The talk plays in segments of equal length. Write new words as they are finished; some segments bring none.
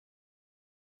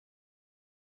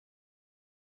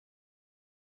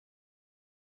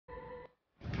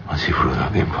Once you've ruled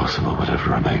out the impossible,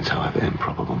 whatever remains, however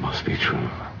improbable, must be true.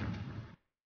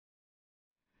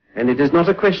 And it is not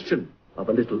a question of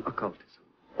a little occultism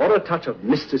or a touch of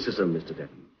mysticism, Mr.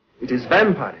 Devon. It is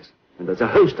vampirism, and there's a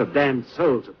host of damned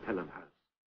souls at Pelham House.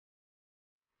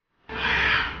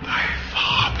 Thy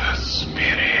father's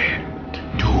spirit,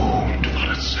 doomed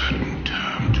for a certain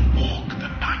term to walk the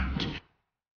night.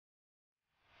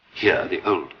 Here, the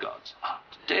old gods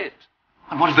aren't dead.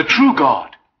 And what of the true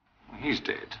God? He's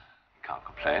dead. Can't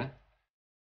complain.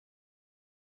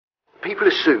 People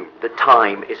assume that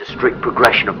time is a strict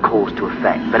progression of cause to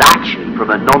effect, but actually,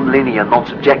 from a non-linear,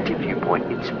 non-subjective viewpoint,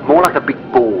 it's more like a big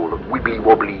ball of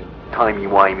wibbly-wobbly,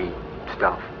 timey-wimey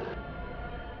stuff.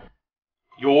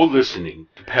 You're listening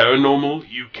to Paranormal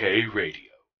UK Radio.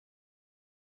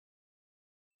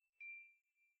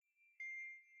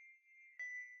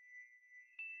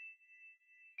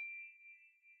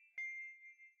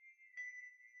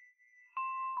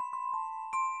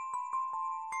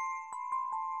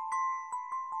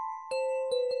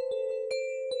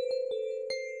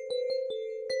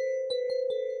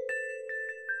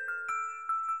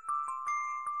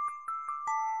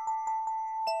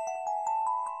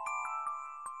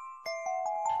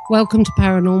 Welcome to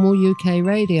Paranormal UK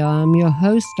Radio. I'm your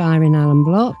host, Irene Allen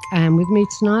Block, and with me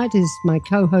tonight is my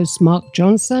co-host, Mark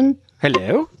Johnson.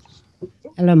 Hello.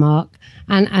 Hello, Mark.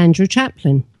 And Andrew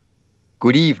Chaplin.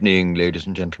 Good evening, ladies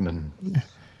and gentlemen.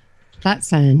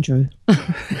 That's Andrew. I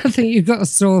think you've got a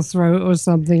sore throat or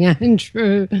something,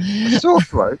 Andrew. A sore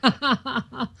throat?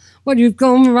 Well, you've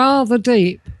gone rather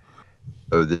deep.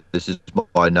 Oh, this is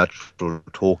my natural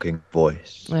talking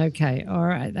voice. Okay, all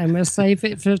right, then we'll save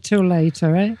it for till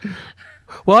later, eh?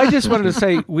 Well, I just wanted to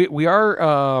say we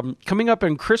are coming up,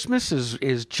 and Christmas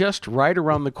is just right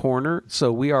around the corner.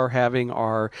 So we are having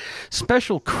our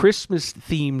special Christmas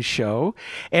themed show.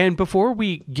 And before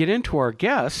we get into our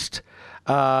guest,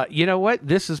 you know what?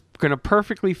 This is going to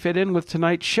perfectly fit in with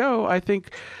tonight's show. I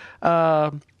think,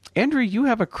 Andrew, you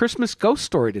have a Christmas ghost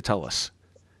story to tell us.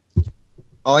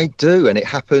 I do, and it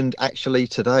happened actually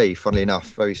today, funnily enough,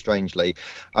 very strangely.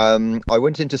 I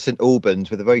went into St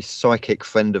Albans with a very psychic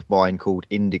friend of mine called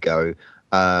Indigo,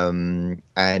 and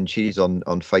she's on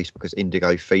Facebook as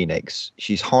Indigo Phoenix.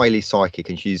 She's highly psychic,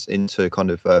 and she's into kind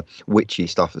of witchy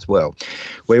stuff as well.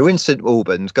 We were in St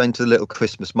Albans, going to the little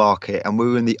Christmas market, and we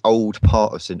were in the old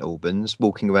part of St Albans,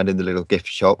 walking around in the little gift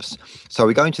shops. So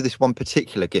we go into this one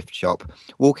particular gift shop,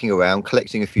 walking around,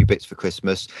 collecting a few bits for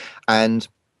Christmas, and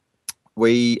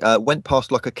we went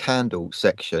past like a candle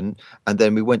section, and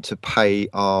then we went to pay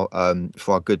our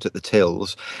for our goods at the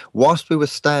tills. Whilst we were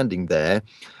standing there,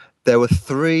 there were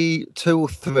two or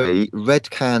three red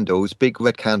candles, big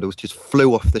red candles, just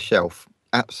flew off the shelf.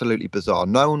 Absolutely bizarre.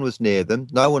 No one was near them.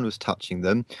 No one was touching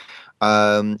them.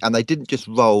 And they didn't just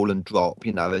roll and drop,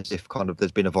 you know, as if kind of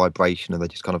there's been a vibration and they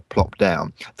just kind of plopped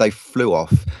down. They flew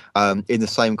off in the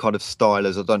same kind of style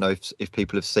as, I don't know if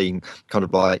people have seen kind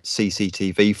of like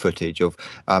CCTV footage of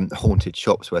haunted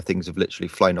shops where things have literally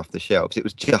flown off the shelves. It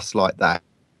was just like that.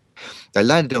 They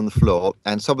landed on the floor,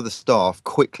 and some of the staff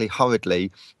quickly,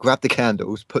 hurriedly grabbed the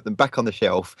candles, put them back on the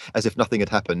shelf as if nothing had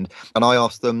happened. And I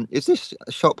asked them, "Is this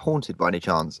shop haunted by any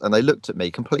chance?" And they looked at me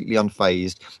completely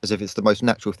unfazed, as if it's the most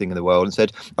natural thing in the world, and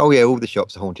said, "Oh yeah, all the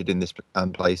shops are haunted in this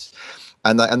place."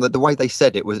 And the way they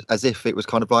said it was as if it was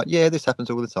kind of like, "Yeah, this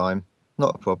happens all the time.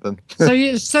 Not a problem." So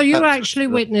you actually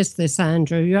witnessed this,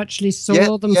 Andrew? You actually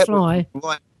saw them fly?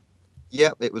 Right.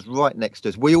 Yeah, it was right next to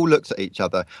us. We all looked at each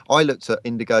other. I looked at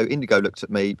Indigo. Indigo looked at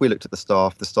me. We looked at the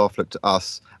staff. The staff looked at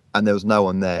us, and there was no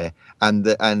one there.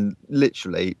 And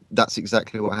literally, that's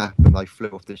exactly what happened. They flew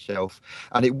off the shelf,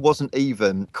 and it wasn't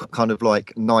even kind of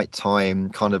like nighttime,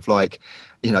 kind of like,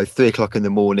 you know, 3 o'clock in the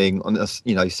morning on,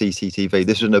 you know, CCTV.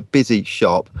 This was in a busy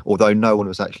shop, although no one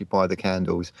was actually by the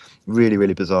candles. Really,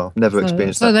 really bizarre. Never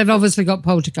experienced that. So they've obviously got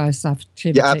poltergeist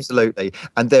activity. Yeah, absolutely.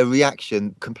 And their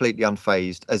reaction completely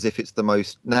unfazed, as if it's the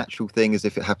most natural thing, as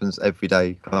if it happens every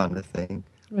day kind of thing.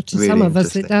 Well, to really some of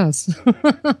us it does.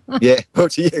 Yeah, well,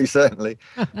 to you certainly.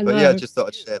 But yeah, I just thought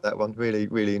I'd share that one. Really,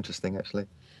 really interesting, actually.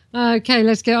 Okay,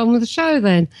 let's get on with the show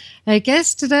then. Our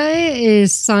guest today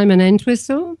is Simon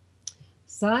Entwhistle.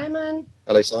 Simon.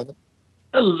 Hello, Simon.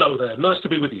 Hello there. Nice to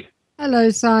be with you.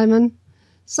 Hello, Simon.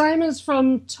 Simon's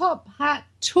from Top Hat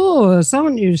Tours,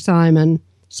 aren't you, Simon?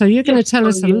 So you're going to tell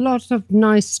us a lot of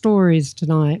nice stories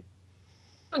tonight.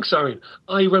 Thanks, Irene.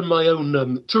 I run my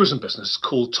own tourism business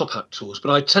called Top Hat Tours,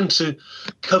 but I tend to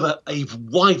cover a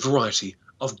wide variety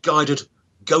of guided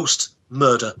ghost,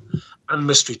 murder and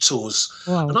mystery tours.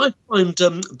 Wow. And I find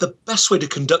the best way to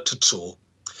conduct a tour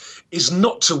is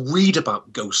not to read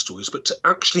about ghost stories, but to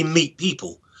actually meet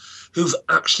people who've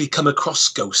actually come across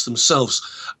ghosts themselves.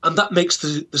 And that makes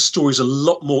the stories a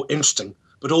lot more interesting,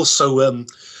 but also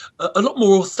a lot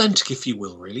more authentic, if you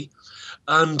will, really.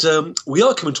 And we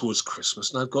are coming towards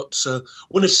Christmas, and I've got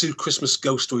one or two Christmas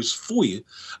ghost stories for you.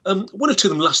 One or two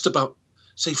of them last about,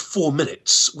 say, 4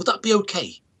 minutes. Would that be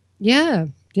okay? Yeah.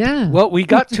 Well, we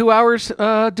got 2 hours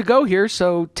to go here,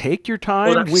 so take your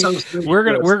time. We're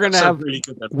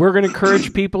gonna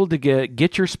encourage people to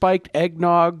get your spiked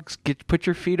eggnogs, put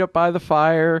your feet up by the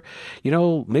fire.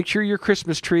 Make sure your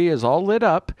Christmas tree is all lit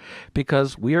up,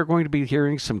 because we are going to be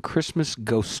hearing some Christmas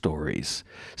ghost stories.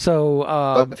 So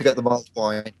don't forget the mulled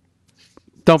wine.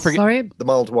 Don't forget. Sorry? The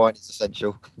mulled wine is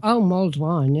essential. Oh, mulled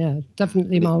wine, yeah,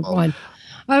 definitely mulled wine.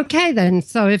 Okay, then.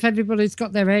 So if everybody's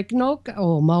got their eggnog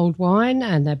or mulled wine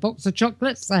and their box of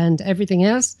chocolates and everything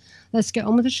else, let's get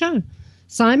on with the show.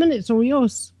 Simon, it's all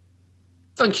yours.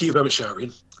 Thank you very much,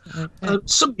 Irene. Okay.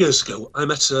 Some years ago, I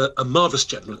met a marvellous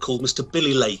gentleman called Mr.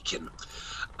 Billy Lakin.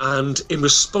 And in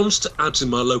response to ads in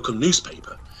my local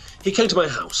newspaper, he came to my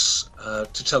house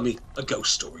to tell me a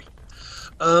ghost story.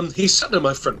 He sat in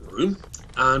my front room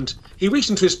and he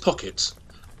reached into his pocket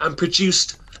and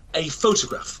produced a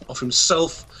photograph of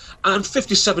himself and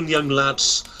 57 young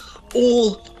lads,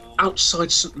 all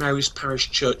outside St Mary's Parish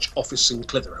Church office in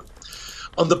Clitheroe.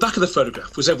 On the back of the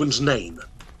photograph was everyone's name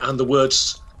and the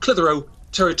words Clitheroe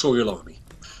Territorial Army.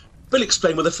 Bill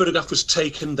explained when the photograph was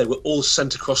taken, they were all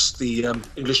sent across the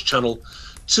English Channel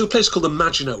to a place called the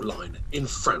Maginot Line in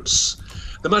France.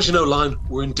 The Maginot Line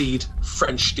were indeed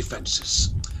French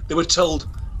defences. They were told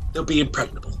they'll be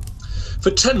impregnable. For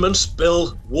 10 months,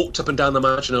 Bill walked up and down the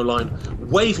Maginot Line,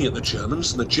 waving at the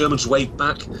Germans, and the Germans waved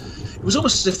back. It was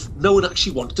almost as if no one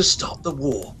actually wanted to start the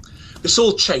war. This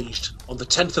all changed on the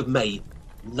 10th of May,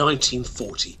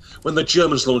 1940, when the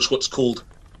Germans launched what's called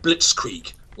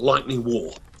Blitzkrieg, Lightning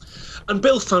War. And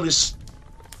Bill found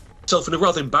himself in a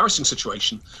rather embarrassing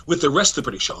situation with the rest of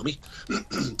the British Army.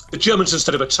 The Germans,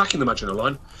 instead of attacking the Maginot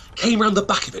Line, came round the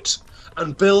back of it,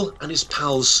 and Bill and his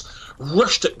pals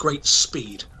rushed at great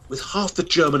speed, with half the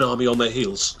German army on their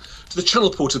heels, to the channel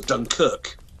port of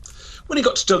Dunkirk. When he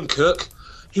got to Dunkirk,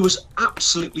 he was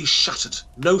absolutely shattered.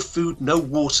 No food, no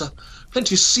water,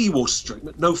 plenty of seawater to drink,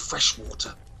 but no fresh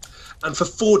water. And for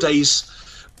 4 days,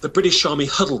 the British army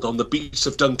huddled on the beach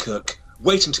of Dunkirk,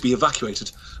 waiting to be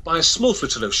evacuated by a small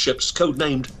flotilla of ships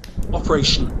codenamed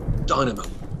Operation Dynamo.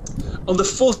 On the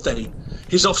 4th day,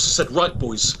 his officer said, "Right,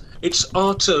 boys, it's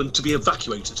our turn to be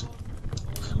evacuated.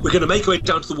 We're going to make our way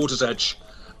down to the water's edge,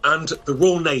 and the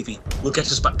Royal Navy will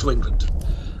get us back to England."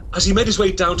 As he made his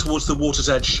way down towards the water's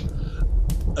edge,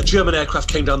 a German aircraft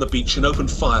came down the beach and opened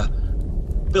fire.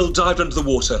 Bill dived under the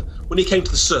water. When he came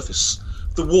to the surface,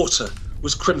 the water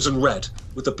was crimson red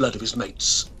with the blood of his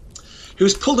mates. He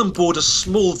was pulled on board a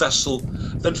small vessel,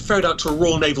 then ferried out to a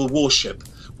Royal Naval warship,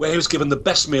 where he was given the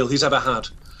best meal he's ever had: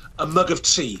 a mug of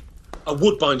tea, a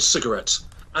Woodbine cigarette,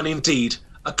 and indeed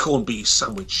a corned beef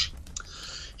sandwich.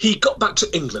 He got back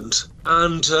to England,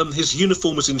 and his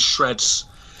uniform was in shreds.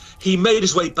 He made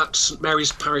his way back to St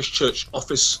Mary's Parish Church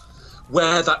office,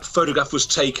 where that photograph was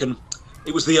taken.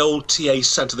 It was the old TA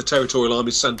Centre, the Territorial Army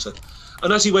Centre.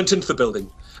 And as he went into the building,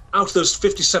 out of those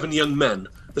 57 young men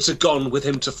that had gone with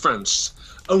him to France,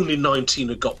 only 19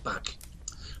 had got back.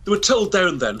 They were told there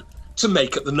and then to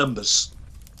make up the numbers.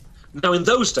 Now, in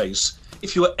those days,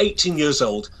 if you were 18 years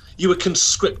old, you were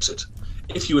conscripted.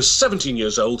 If you were 17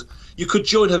 years old, you could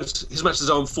join His Majesty's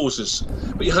Armed Forces,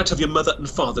 but you had to have your mother and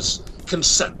father's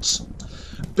consent.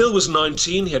 Bill was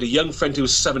 19, he had a young friend who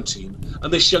was 17,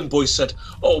 and this young boy said,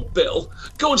 "Oh, Bill,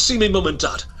 go and see me mum and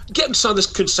dad. Get them to sign this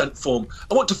consent form.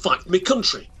 I want to fight for my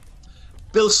country."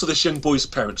 Bill saw this young boy's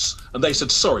parents, and they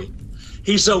said, "Sorry,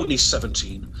 he's only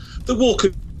 17. The war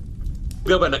could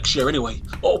go by next year anyway.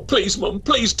 Oh, please, mum,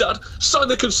 please, dad, sign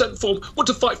the consent form. Want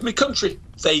to fight for my country."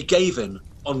 They gave in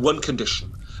on one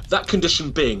condition. That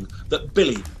condition being that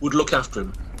Billy would look after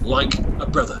him like a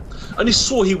brother. And he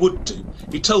swore he would do.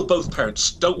 He told both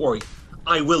parents, "Don't worry,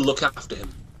 I will look after him."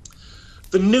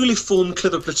 The newly formed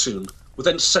Clitheroe platoon were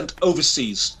then sent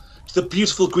overseas to the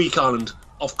beautiful Greek island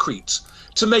of Crete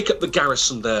to make up the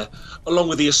garrison there, along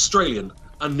with the Australian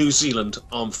and New Zealand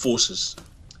armed forces.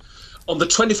 On the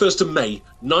 21st of May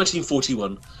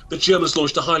 1941, the Germans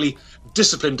launched a highly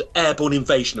disciplined airborne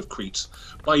invasion of Crete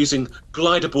by using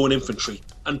glider-borne infantry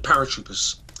and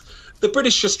paratroopers. The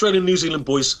British, Australian, New Zealand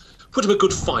boys put up a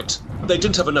good fight. They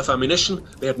didn't have enough ammunition,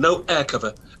 they had no air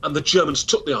cover, and the Germans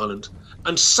took the island.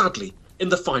 And sadly, in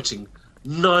the fighting,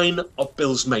 9 of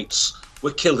Bill's mates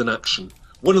were killed in action,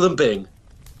 one of them being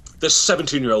the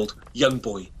 17-year-old young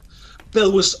boy.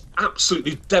 Bill was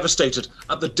absolutely devastated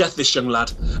at the death of this young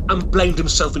lad and blamed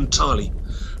himself entirely.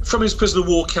 From his prisoner of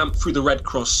war camp through the Red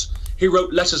Cross, he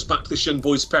wrote letters back to this young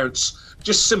boy's parents,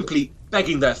 just simply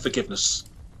begging their forgiveness.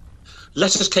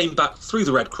 Letters came back through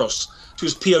the Red Cross to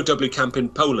his POW camp in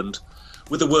Poland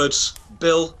with the words,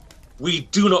 "Bill, we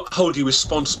do not hold you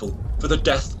responsible for the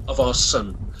death of our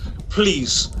son.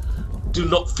 Please do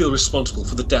not feel responsible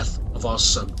for the death of our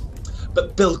son."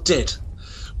 But Bill did.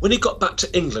 When he got back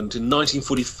to England in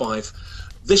 1945,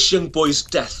 this young boy's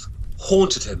death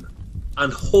haunted him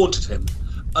and haunted him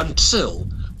until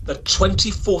the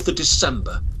 24th of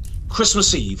December,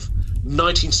 Christmas Eve,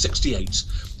 1968,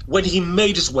 when he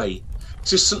made his way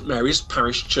to St Mary's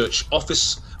Parish Church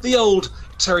office, the old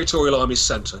Territorial Army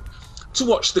Centre, to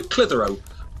watch the Clitheroe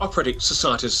Operatic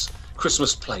Society's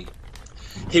Christmas play.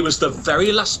 He was the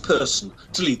very last person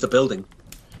to leave the building.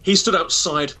 He stood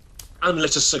outside and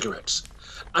lit a cigarette.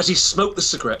 As he smoked the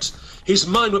cigarette, his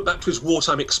mind went back to his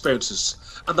wartime experiences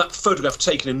and that photograph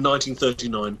taken in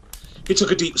 1939. He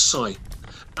took a deep sigh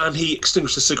and he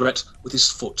extinguished the cigarette with his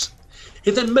foot.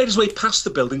 He then made his way past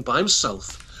the building by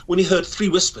himself when he heard 3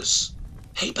 whispers.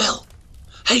 "Hey, Bill!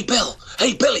 Hey, Bill!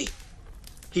 Hey, Billy!"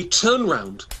 He turned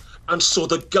round and saw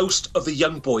the ghost of the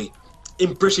young boy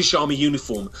in British Army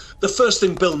uniform. The first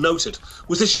thing Bill noted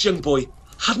was this young boy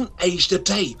hadn't aged a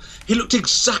day. He looked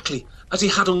exactly as he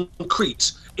had on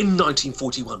Crete in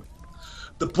 1941.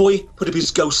 The boy put up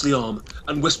his ghostly arm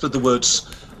and whispered the words,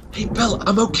 "Hey, Bill,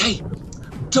 I'm okay.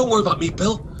 Don't worry about me,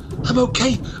 Bill. I'm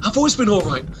okay. I've always been all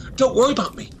right. Don't worry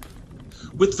about me."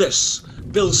 With this,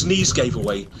 Bill's knees gave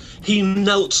away. He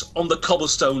knelt on the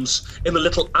cobblestones in the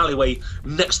little alleyway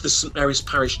next to the St Mary's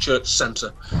Parish Church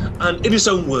Centre, and in his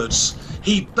own words,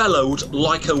 he bellowed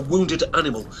like a wounded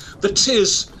animal. The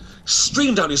tears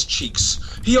streamed down his cheeks.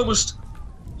 He almost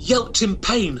yelped in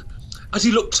pain. As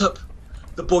he looked up,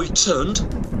 the boy turned,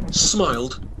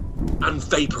 smiled, and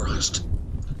vaporised.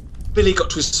 Billy got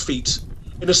to his feet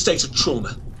in a state of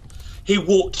trauma. He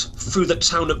walked through the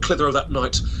town of Clitheroe that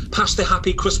night, past the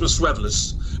happy Christmas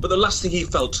revellers, but the last thing he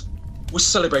felt was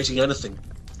celebrating anything.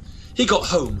 He got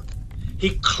home,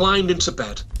 he climbed into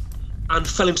bed, and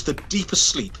fell into the deepest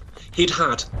sleep he'd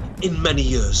had in many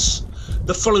years.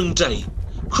 The following day,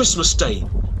 Christmas Day,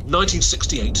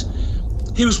 1968,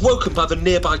 he was woken by the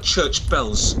nearby church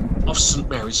bells of St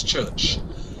Mary's Church.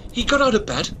 He got out of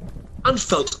bed and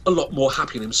felt a lot more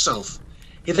happy in himself.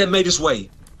 He then made his way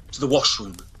to the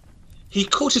washroom. He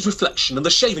caught his reflection in the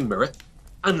shaving mirror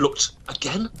and looked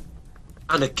again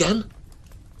and again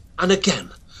and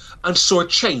again and saw a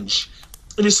change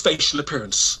in his facial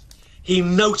appearance. He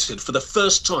noted for the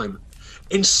first time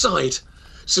inside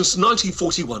since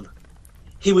 1941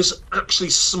 he was actually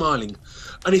smiling,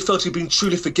 and he felt he'd been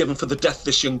truly forgiven for the death of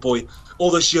this young boy all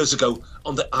those years ago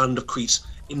on the island of Crete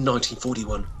in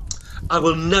 1941. I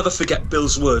will never forget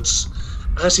Bill's words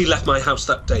as he left my house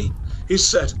that day. He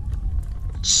said,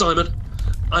 "Simon,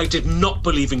 I did not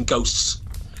believe in ghosts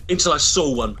until I saw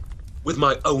one with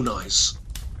my own eyes."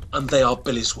 And they are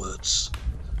Billy's words.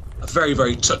 A very,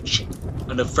 very touching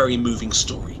and a very moving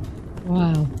story.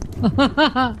 Wow.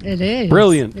 It is.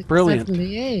 Brilliant. It Brilliant.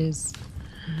 certainly is.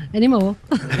 Any more?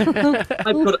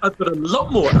 I've got a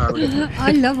lot more, Aaron.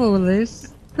 I love all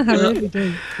this. I really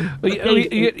do.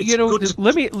 You know,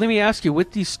 let me ask you,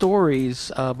 with these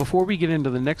stories, before we get into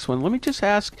the next one, let me just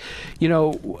ask, you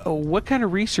know, what kind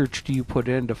of research do you put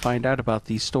in to find out about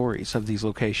these stories of these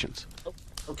locations?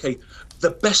 Okay,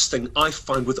 the best thing I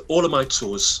find with all of my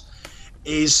tours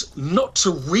is not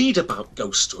to read about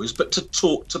ghost stories, but to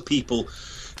talk to people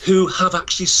who have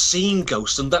actually seen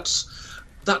ghosts, and that's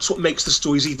what makes the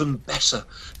stories even better.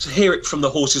 To hear it from the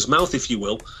horse's mouth, if you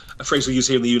will, a phrase we use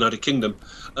here in the United Kingdom,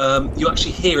 you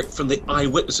actually hear it from the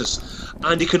eyewitnesses,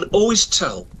 and you can always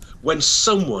tell when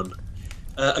someone,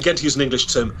 again to use an English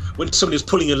term, when somebody is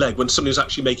pulling your leg, when somebody is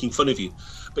actually making fun of you,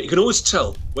 but you can always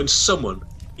tell when someone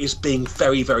is being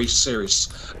very, very serious.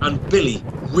 And Billy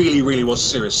really, really was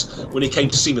serious when he came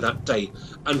to see me that day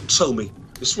and told me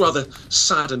this rather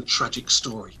sad and tragic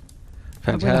story.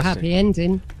 Fantastic. With a happy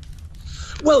ending.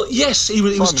 Well, yes, he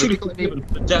was truly forgiven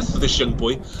for the death of this young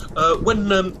boy. When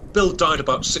Bill died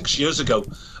about 6 years ago,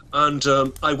 and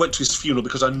I went to his funeral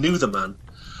because I knew the man,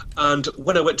 and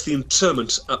when I went to the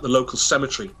interment at the local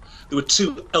cemetery, there were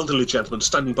 2 elderly gentlemen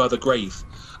standing by the grave,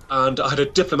 and I had a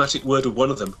diplomatic word with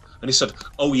one of them, and he said,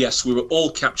 "Oh yes, we were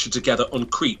all captured together on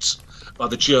Crete by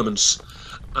the Germans."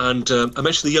 And I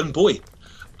mentioned the young boy,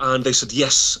 and they said,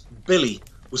 yes, Billy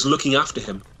was looking after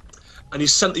him, and he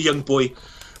sent the young boy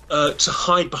to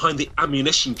hide behind the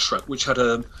ammunition truck, which had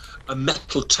a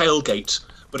metal tailgate,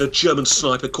 but a German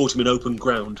sniper caught him in open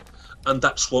ground, and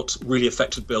that's what really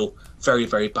affected Bill very,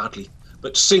 very badly.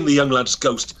 But seeing the young lad's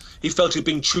ghost, he felt he'd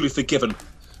been truly forgiven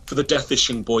for the death of this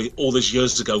young boy all those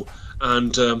years ago.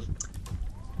 And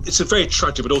it's a very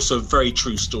tragic but also a very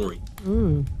true story.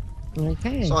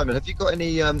 Okay. Simon, have you got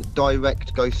any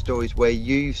direct ghost stories where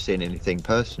you've seen anything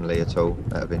personally at all,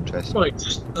 out of interest? Right.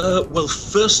 Well,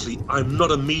 firstly, I'm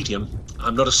not a medium.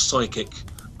 I'm not a psychic.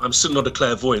 I'm still not a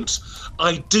clairvoyant.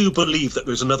 I do believe that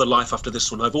there's another life after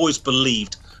this one. I've always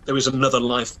believed there is another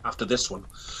life after this one.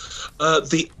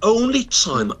 The only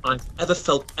time I've ever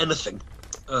felt anything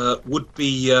would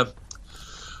be,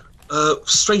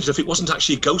 strange enough, it wasn't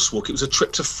actually a ghost walk. It was a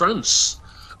trip to France,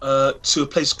 to a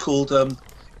place called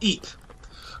Ypres.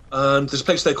 And there's a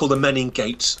place there called the Menin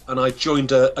Gate, and I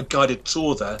joined a guided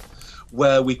tour there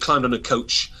where we climbed on a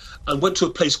coach and went to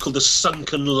a place called the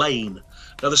Sunken Lane.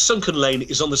 Now, the Sunken Lane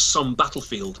is on the Somme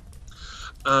battlefield,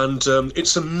 and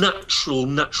it's a natural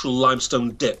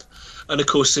limestone dip. And, of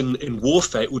course, in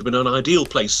warfare, it would have been an ideal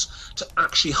place to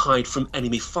actually hide from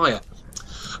enemy fire.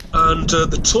 And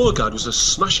the tour guide was a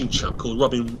smashing chap called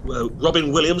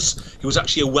Robin Williams. He was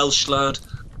actually a Welsh lad,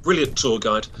 brilliant tour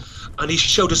guide. And he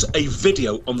showed us a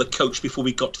video on the coach before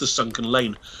we got to the Sunken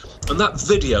Lane. And that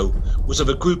video was of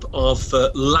a group of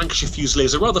Lancashire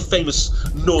Fusiliers, a rather famous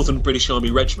Northern British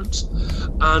Army regiment.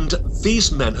 And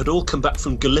these men had all come back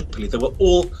from Gallipoli. They were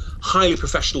all highly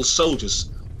professional soldiers.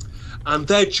 And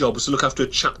their job was to look after a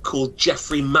chap called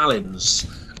Geoffrey Malins.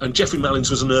 And Geoffrey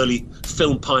Malins was an early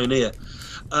film pioneer.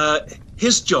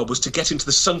 His job was to get into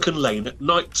the Sunken Lane at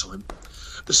night time.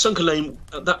 The Sunken Lane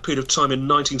at that period of time in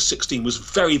 1916 was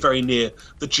very, very near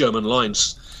the German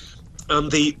lines.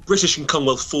 And the British and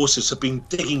Commonwealth forces had been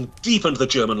digging deep under the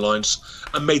German lines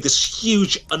and made this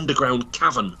huge underground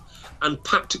cavern and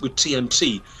packed it with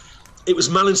TNT. It was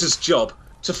Malins' job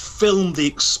to film the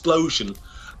explosion.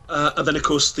 And then, of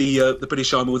course, the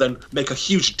British Army would then make a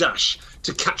huge dash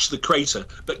to catch the crater,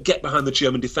 but get behind the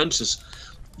German defences.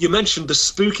 You mentioned the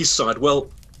spooky side. Well,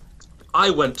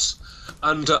 I went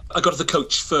and I got to the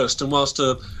coach first, and whilst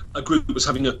a group was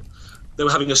having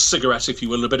a cigarette, if you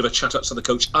will, and a bit of a chat outside the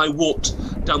coach, I walked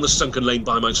down the Sunken Lane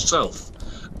by myself.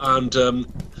 And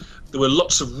there were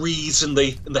lots of wreaths in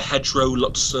the hedgerow,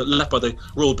 lots left by the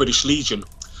Royal British Legion.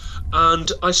 And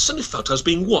I suddenly felt I was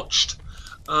being watched.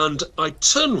 And I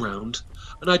turned round,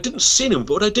 and I didn't see anyone,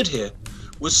 but what I did hear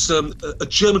was a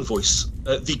German voice.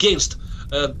 Wie geht's?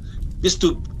 Bist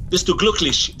du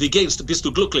glücklich? Wie geht's? Bist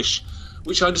du glücklich?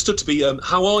 Which I understood to be,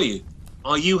 how are you?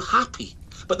 Are you happy?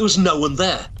 But there was no one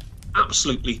there.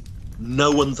 Absolutely no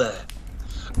one there.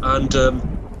 And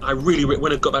I really,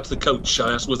 when I got back to the coach,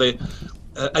 I asked, were there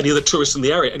any other tourists in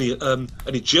the area,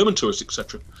 any German tourists,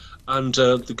 etc.? And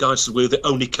the guy said, we're the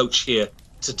only coach here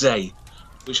today,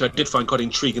 which I did find quite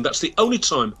intriguing. That's the only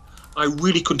time I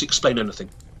really couldn't explain anything.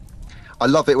 I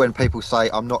love it when people say,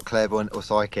 I'm not clairvoyant or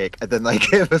psychic, and then they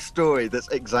give a story that's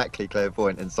exactly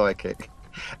clairvoyant and psychic.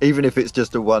 Even if it's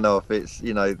just a one-off, it's,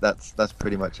 that's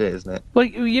pretty much it, isn't it?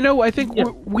 Well, I think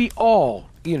we all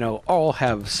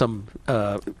have some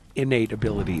innate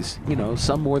abilities,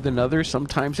 some more than others.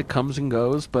 Sometimes it comes and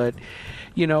goes, but,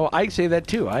 I say that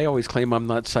too. I always claim I'm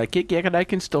not psychic, and I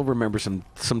can still remember some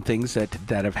things that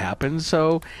have happened.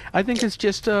 So I think it's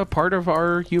just a part of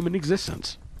our human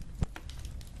existence.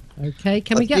 Okay,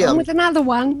 can we get on with another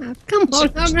one? Oh, come on,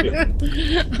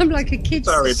 I'm like a kid.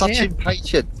 Sorry, such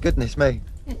impatient. Goodness me.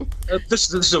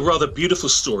 This is a rather beautiful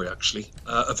story, actually.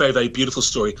 A very, very beautiful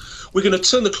story. We're going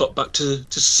to turn the clock back to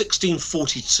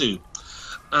 1642.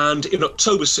 And in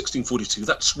October 1642,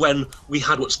 that's when we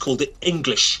had what's called the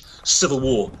English Civil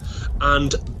War.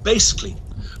 And basically,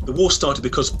 the war started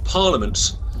because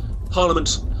Parliament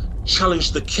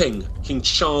challenged the King, King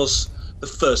Charles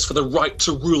I, for the right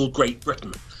to rule Great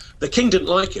Britain. The King didn't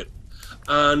like it,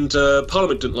 and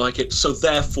Parliament didn't like it, so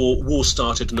therefore war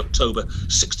started in October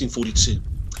 1642.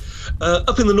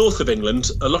 Up in the north of England,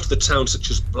 a lot of the towns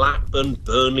such as Blackburn,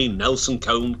 Burnley, Nelson,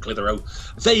 Combe, Clitheroe,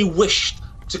 they wished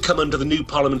to come under the new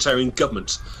parliamentarian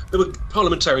government. They were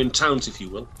parliamentarian towns, if you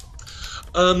will.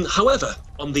 However,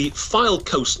 on the Fylde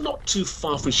coast, not too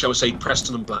far from, shall we say,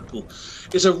 Preston and Blackpool,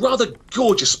 is a rather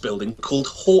gorgeous building called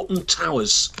Horton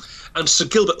Towers. And Sir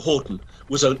Gilbert Horton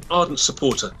was an ardent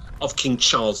supporter of King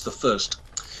Charles I.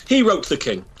 He wrote to the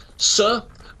King, "Sir,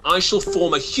 I shall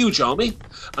form a huge army,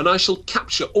 and I shall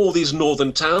capture all these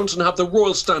northern towns and have the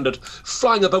royal standard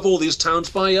flying above all these towns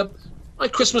by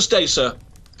Christmas Day, sir."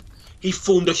 He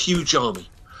formed a huge army,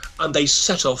 and they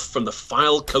set off from the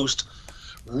Fylde coast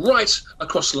right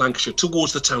across Lancashire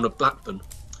towards the town of Blackburn.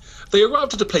 They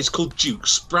arrived at a place called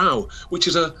Duke's Brow, which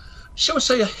is a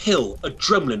hill, a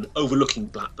drumlin overlooking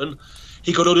Blackburn.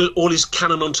 He got all his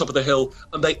cannon on top of the hill,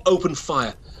 and they opened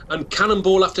fire, and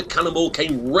cannonball after cannonball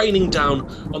came raining down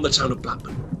on the town of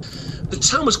Blackburn. The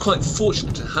town was quite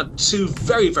fortunate. It had two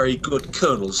very, very good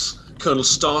colonels, Colonel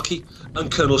Starkey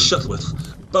and Colonel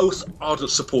Shuttleworth, both ardent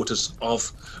supporters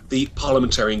of the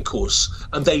parliamentarian cause,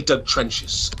 and they dug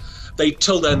trenches. They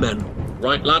told their men,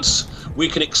 right lads, we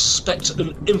can expect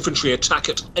an infantry attack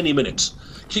at any minute.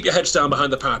 Keep your heads down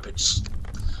behind the parapets.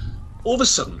 All of a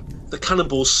sudden, the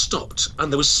cannonballs stopped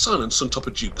and there was silence on top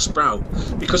of Duke's Brow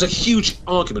because a huge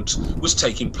argument was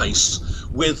taking place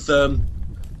with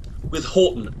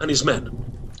Horton and his men.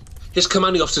 His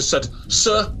commanding officer said,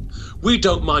 "Sir, we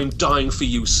don't mind dying for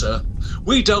you, sir.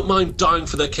 We don't mind dying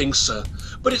for the king, sir.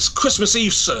 But it's Christmas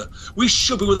Eve, sir. We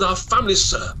should be with our families,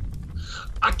 sir."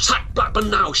 "Attack Blackburn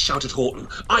now," shouted Horton.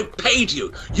 "I paid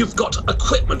you. You've got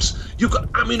equipment. You've got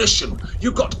ammunition.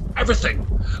 You've got everything.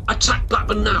 Attack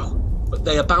Blackburn now." But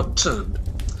they about turned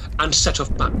and set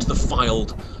off back to the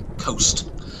filed coast.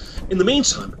 In the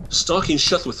meantime, Starkey and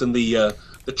Shuttleworth and the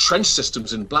trench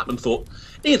systems in Blackburn thought,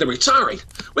 "Here, they're retiring.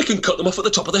 We can cut them off at the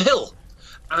top of the hill."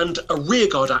 And a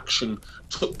rearguard action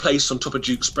took place on top of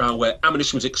Duke's Brow where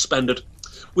ammunition was expended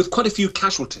with quite a few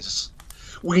casualties.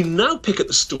 We now pick up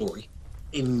the story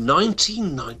in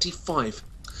 1995,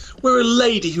 where a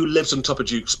lady who lives on top of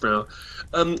Duke's Brow,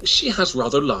 she has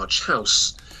rather a large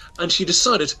house, and she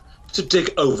decided to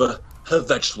dig over her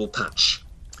vegetable patch.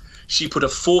 She put a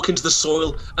fork into the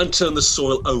soil and turned the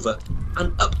soil over,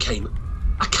 and up came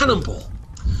a cannonball,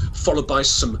 followed by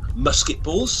some musket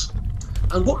balls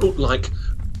and what looked like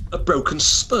a broken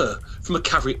spur from a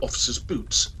cavalry officer's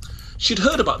boot. She'd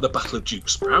heard about the Battle of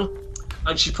Duke's Brow,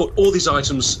 and she put all these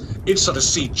items inside a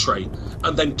seed tray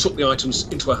and then took the items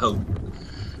into her home.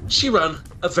 She ran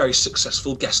a very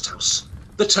successful guest house.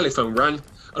 The telephone rang,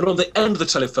 and on the end of the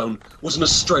telephone was an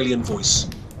Australian voice.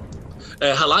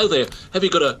 "Hello there. Have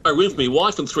you got a room for me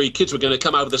wife and 3 kids? We're going to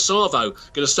come over the Savo.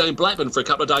 Going to stay in Blackburn for a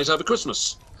couple of days over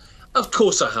Christmas." "Of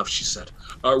course I have," she said.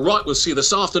 "Right, we'll see you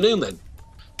this afternoon then."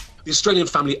 The Australian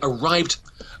family arrived,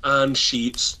 and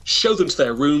she showed them to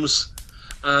their rooms,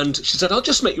 and she said, "I'll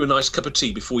just make you a nice cup of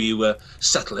tea before you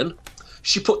settle in."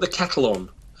 She put the kettle on,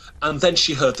 and then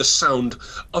she heard the sound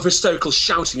of hysterical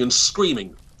shouting and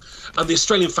screaming. And the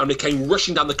Australian family came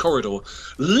rushing down the corridor,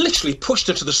 literally pushed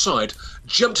her to the side,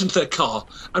 jumped into their car,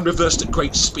 and reversed at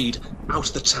great speed out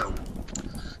of the town.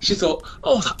 She thought,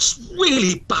 "Oh, that's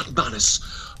really bad manners.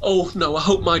 Oh, no, I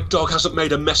hope my dog hasn't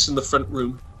made a mess in the front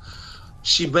room."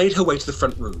 She made her way to the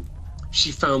front room.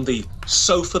 She found the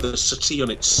sofa, the settee on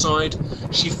its side.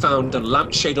 She found a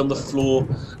lampshade on the floor,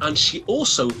 and she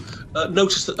also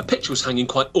noticed that a picture was hanging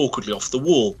quite awkwardly off the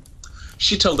wall.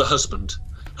 She told her husband.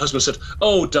 Her husband said,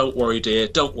 "Oh, don't worry, dear,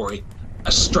 don't worry.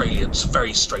 Australians,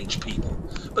 very strange people."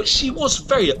 But she was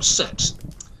very upset.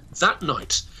 That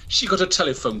night, she got a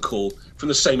telephone call from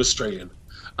the same Australian.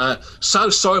 "So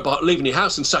sorry about leaving your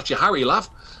house in such a hurry, love."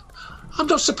 "I'm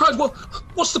not surprised. Well,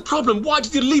 what's the problem? Why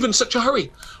did you leave in such a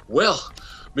hurry?" "Well,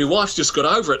 my wife's just got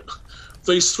over it.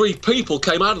 These 3 people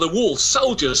came out of the wall,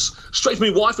 soldiers, straight for my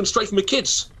wife and straight for my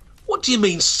kids." "What do you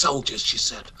mean, soldiers?" she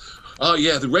said. "Oh,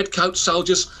 yeah, the red coat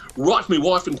soldiers, right for my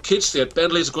wife and kids. They had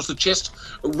Bentleys across the chest,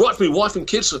 right for my wife and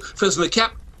kids, feathers in the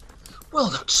cap." "Well,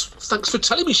 thanks for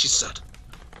telling me," she said.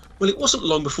 Well, it wasn't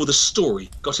long before the story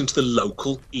got into the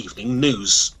local evening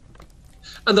news.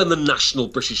 And then the national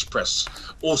British press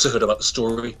also heard about the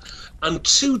story, and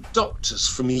 2 doctors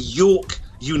from York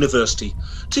University,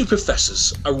 2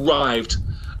 professors, arrived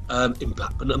in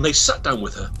Blackburn, and they sat down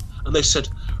with her, and they said,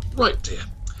 "Right, dear,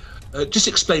 just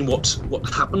explain what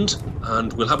happened,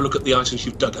 and we'll have a look at the items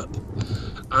you've dug up."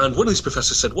 And one of these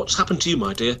professors said, "What's happened to you,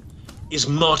 my dear, is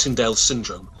Martindale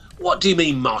syndrome." "What do you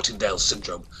mean, Martindale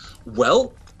syndrome?"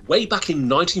 "Well, way back in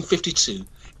 1952,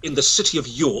 in the city of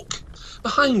York,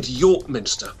 behind York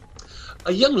Minster,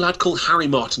 a young lad called Harry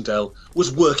Martindale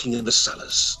was working in the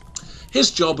cellars. His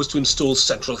job was to install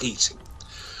central heating.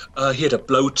 He had a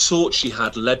blowtorch, he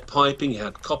had lead piping, he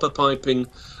had copper piping,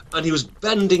 and he was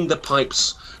bending the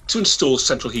pipes to install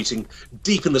central heating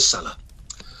deep in the cellar.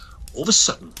 All of a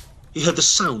sudden, he heard the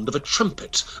sound of a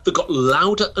trumpet that got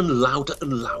louder and louder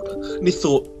and louder, and he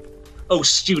thought, "Oh,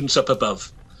 students up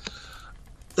above."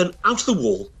 Then out of the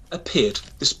wall appeared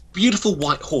this beautiful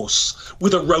white horse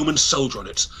with a Roman soldier on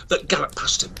it that galloped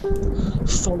past him,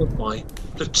 followed by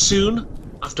platoon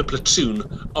after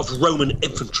platoon of Roman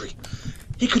infantry.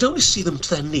 He could only see them to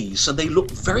their knees, and they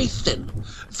looked very thin,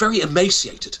 very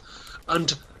emaciated,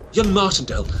 and young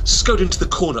Martindale scurried into the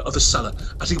corner of the cellar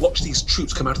as he watched these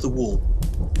troops come out of the wall.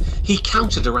 He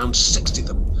counted around 60 of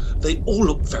them. They all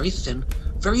looked very thin,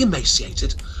 very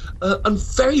emaciated, and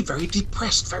very, very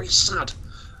depressed, very sad,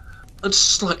 and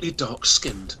slightly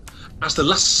dark-skinned. As the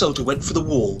last soldier went for the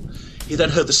wall, he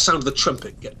then heard the sound of the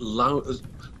trumpet get loud,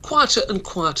 quieter and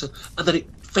quieter, and then it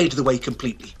faded away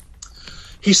completely.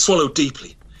 He swallowed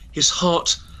deeply. His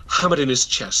heart hammered in his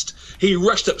chest. He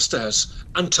rushed upstairs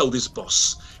and told his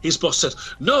boss. His boss said,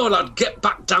 "No, lad, get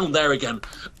back down there again.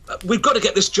 We've got to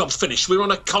get this job finished. We're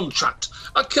on a contract.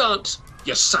 I can't."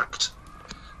 "You're sacked."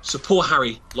 So poor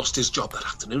Harry lost his job that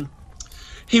afternoon.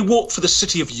 He walked for the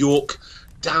city of York,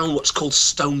 down what's called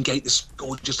Stonegate, this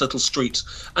gorgeous little street,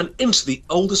 and into the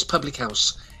oldest public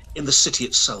house in the city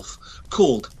itself,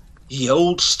 called Ye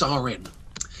Old Star Inn.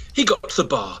 He got to the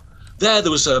bar. There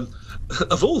was,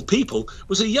 of all people,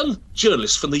 was a young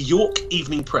journalist from the York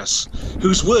Evening Press,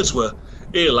 whose words were,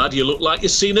 "Here, lad, you look like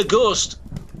you've seen a ghost."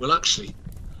 "Well, actually,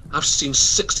 I've seen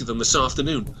 60 of them this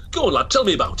afternoon. Go on, lad, tell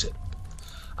me about it."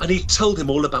 And he told him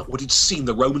all about what he'd seen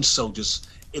the Roman soldiers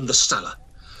in the cellar.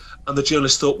 And the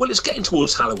journalist thought, well, it's getting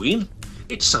towards Halloween.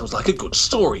 It sounds like a good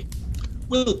story.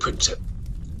 We'll print it.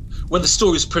 When the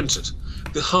story was printed,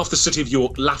 half the city of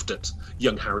York laughed at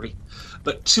young Harry.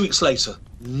 But 2 weeks later,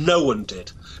 no one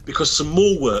did, because some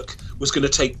more work was going to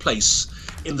take place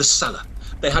in the cellar.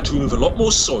 They had to remove a lot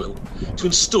more soil to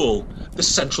install the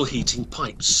central heating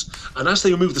pipes. And as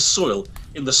they removed the soil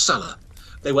in the cellar,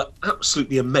 they were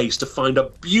absolutely amazed to find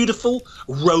a beautiful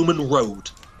Roman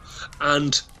road.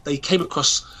 And they came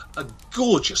across a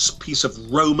gorgeous piece of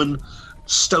Roman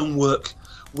stonework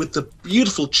with the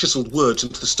beautiful chiseled words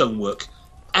into the stonework,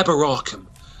 Eberacum.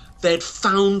 They had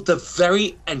found the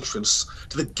very entrance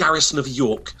to the garrison of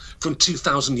York from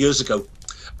 2,000 years ago.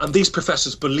 And these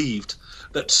professors believed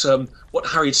that what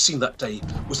Harry had seen that day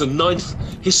was the 9th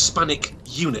Hispanic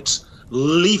unit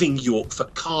leaving York for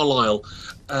Carlisle,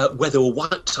 where they were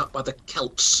wiped out by the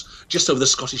Celts just over the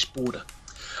Scottish border.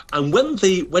 And when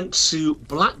they went to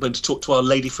Blackburn to talk to Our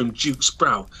Lady from Duke's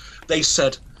Brow, they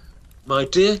said, "My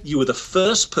dear, you were the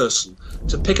first person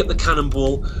to pick up the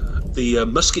cannonball, the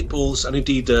musket balls, and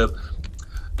indeed the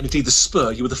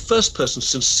spur. You were the first person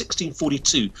since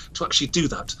 1642 to actually do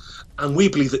that. And we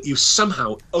believe that you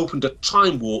somehow opened a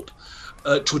time warp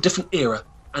to a different era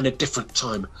and a different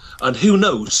time. And who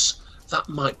knows, that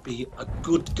might be a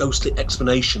good ghostly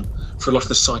explanation for a lot of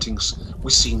the sightings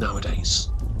we see nowadays."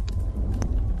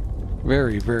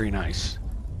 Very, very nice.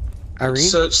 Irene?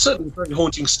 It's certainly a very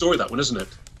haunting story, that one, isn't it?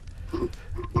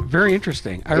 Very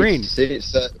interesting. Irene?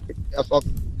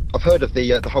 I've heard of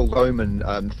the whole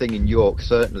Roman thing in York,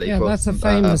 certainly. Yeah, that's a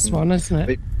famous one, isn't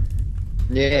it?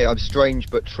 Yeah, Strange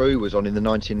But True was on in the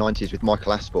 1990s with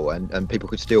Michael Aspel, and people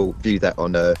could still view that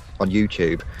on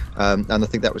YouTube. And I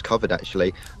think that was covered,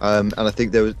 actually. And I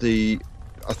think there was the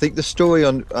story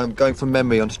on going from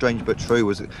memory on Strange But True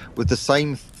was the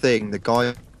same thing. The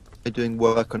guy doing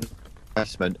work on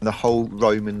basement, and the whole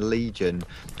Roman legion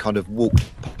kind of walked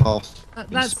past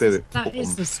in spirit. That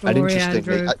is the story,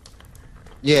 Andrew.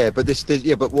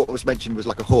 But what was mentioned was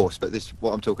like a horse. But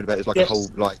what I'm talking about is like a whole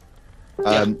like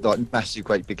massive,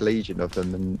 great big legion of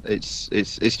them, and it's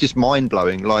just mind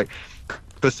blowing. Like,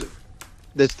 because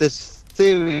there's this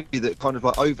theory that kind of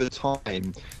like over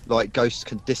time, like ghosts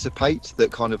can dissipate. That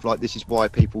kind of like this is why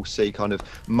people see kind of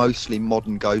mostly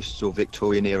modern ghosts or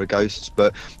Victorian era ghosts.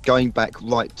 But going back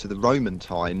right to the Roman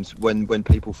times, when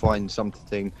people find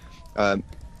something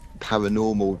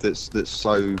paranormal that's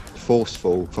so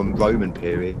forceful from Roman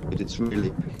period, it's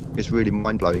really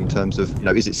mind-blowing in terms of, you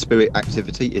know, is it spirit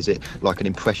activity, is it like an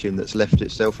impression that's left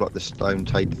itself, like the stone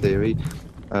tape theory,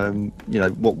 you know,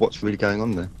 what's really going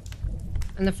on there.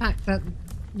 And the fact that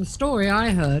the story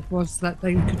I heard was that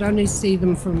they could only see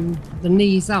them from the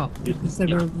knees up because they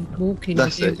were walking on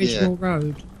the original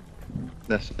road.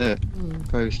 That's it.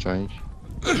 Very strange.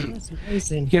 That's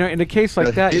amazing. You know, in a case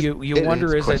like that, you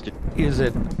wonder, is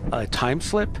it a time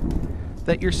slip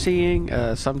that you're seeing?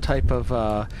 Some type of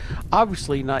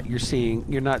obviously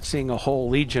you're not seeing a whole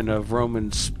legion of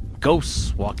Roman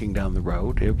ghosts walking down the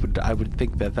road. I would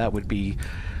think that would be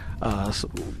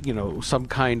you know, some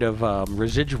kind of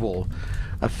residual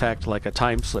effect, like a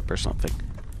time slip or something.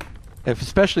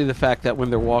 Especially the fact that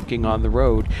when they're walking on the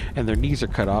road and their knees are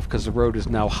cut off because the road is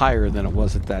now higher than it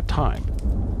was at that time.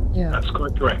 Yeah, that's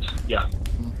quite correct. Yeah.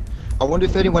 I wonder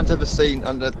if anyone's ever seen,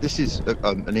 and this is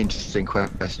an interesting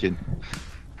question.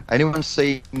 Anyone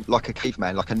seen like a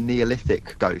caveman, like a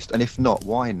Neolithic ghost? And if not,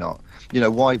 why not? You know,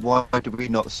 why do we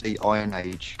not see Iron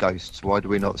Age ghosts? Why do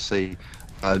we not see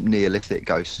Neolithic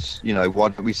ghosts? You know, why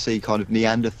don't we see kind of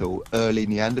early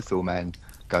Neanderthal man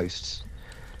ghosts?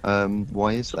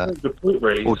 Why is that? Good point,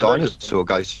 really. Or dinosaur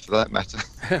ghosts, for that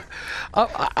matter.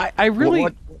 I really.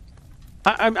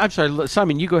 I'm sorry,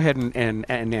 Simon. You go ahead and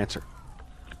answer.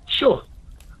 Sure.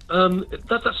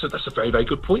 That's a very, very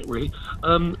good point, really.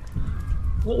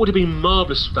 what would have been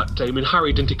marvellous that day, I mean,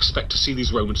 Harry didn't expect to see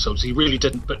these Roman soldiers, he really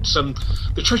didn't, but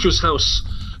the Treasurer's house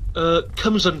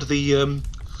comes under the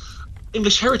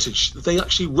English heritage. They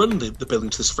actually run the building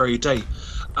to this very day.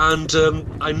 And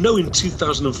I know in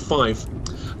 2005,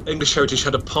 English Heritage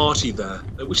had a party there,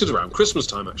 which is around Christmas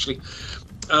time, actually.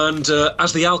 And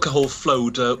as the alcohol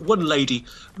flowed, one lady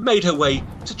made her way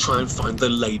to try and find the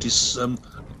ladies'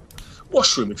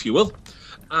 washroom, if you will.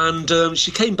 And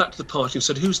she came back to the party and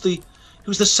said, who's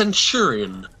the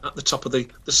centurion at the top of the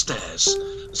stairs?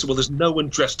 I said, well, there's no one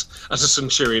dressed as a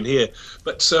centurion here.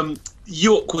 But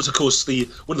York was, of course,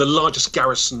 one of the largest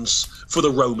garrisons for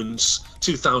the Romans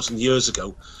 2,000 years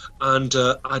ago. And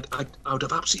I would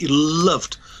have absolutely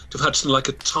loved to have had something like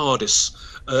a TARDIS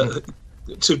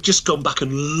to have just gone back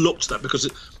and looked at that, because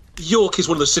York is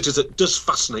one of the cities that does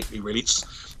fascinate me, really. It's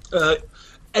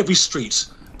every street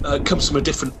comes from a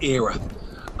different era.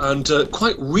 And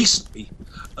quite recently,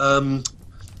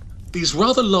 these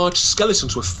rather large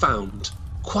skeletons were found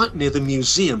quite near the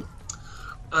museum,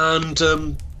 and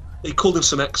they called in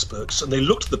some experts, and they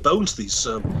looked at the bones of these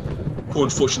poor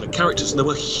unfortunate characters, and they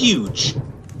were huge.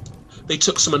 They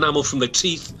took some enamel from their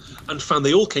teeth and found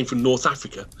they all came from North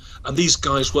Africa, and these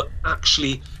guys were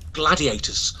actually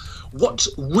gladiators. What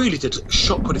really did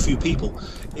shock quite a few people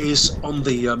is on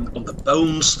the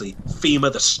bones, the femur,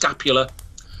 the scapula,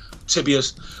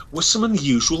 tibias, were some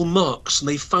unusual marks, and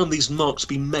they found these marks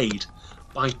being made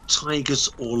by tigers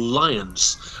or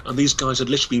lions, and these guys had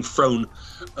literally been thrown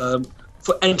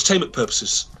for entertainment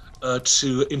purposes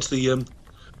into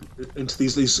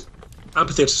these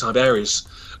amphitheatre type areas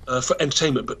for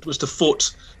entertainment, but was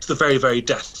fought to the very, very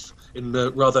death in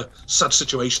rather sad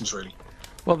situations, really.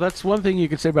 Well, that's one thing you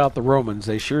could say about the Romans.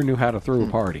 They sure knew how to throw a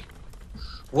party.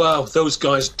 Wow, those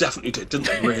guys definitely did, didn't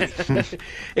they, really?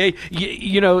 Hey,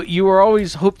 you know, you were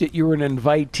always hoped that you were an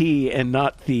invitee and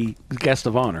not the guest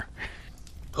of honor.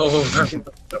 Oh, very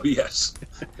much so, yes.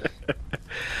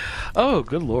 Oh,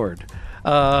 good Lord.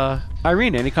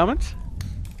 Irene, any comments?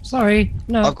 Sorry,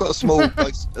 no. I've got a small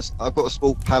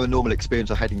paranormal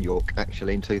experience I had in York,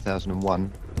 actually, in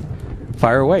 2001.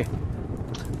 Fire away.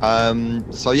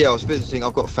 So yeah, I was visiting.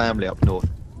 I've got family up north,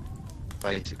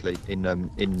 basically in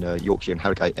Yorkshire and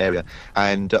Harrogate area.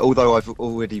 And although I've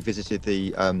already visited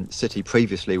the city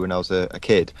previously when I was a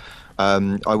kid,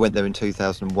 I went there in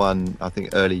 2001. I think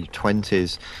early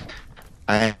 20s,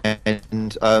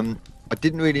 and I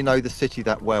didn't really know the city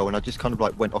that well, and I just kind of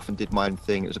like went off and did my own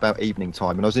thing. It was about evening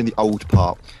time, and I was in the old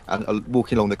part and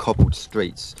walking along the cobbled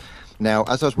streets. Now,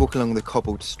 as I was walking along the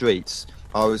cobbled streets,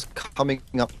 I was coming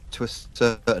up to a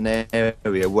certain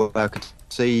area where I could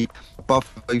see above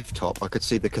the rooftop, I could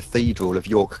see the cathedral of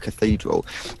York Cathedral,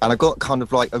 and I got kind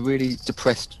of like a really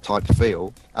depressed type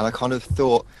feel, and I kind of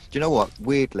thought, do you know what,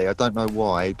 weirdly, I don't know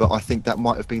why, but I think that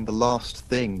might have been the last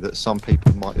thing that some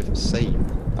people might have seen,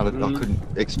 and I couldn't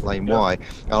explain why.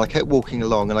 And I kept walking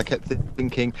along, and I kept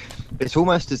thinking, it's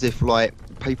almost as if like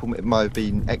people might have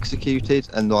been executed,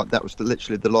 and like that was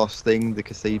literally the last thing, the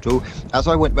cathedral. As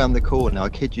I went round the corner, I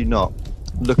kid you not,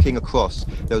 looking across,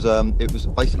 there was it was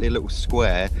basically a little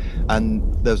square, and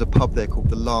there was a pub there called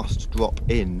the Last Drop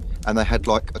Inn, and they had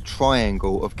like a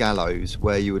triangle of gallows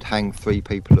where you would hang 3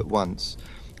 people at once.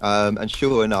 And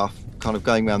sure enough, kind of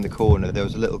going around the corner, there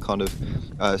was a little kind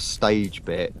of stage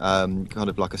bit, kind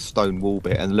of like a stone wall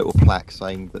bit, and a little plaque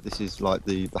saying that this is like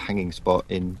the hanging spot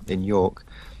in York.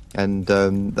 And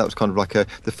that was kind of like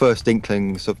the first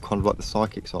inklings of kind of like the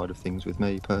psychic side of things with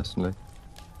me personally.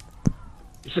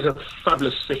 This is a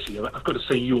fabulous city. I've got to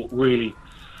say, York really,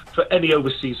 for any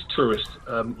overseas tourist,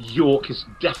 York is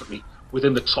definitely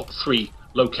within the top 3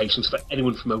 locations for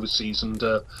anyone from overseas. And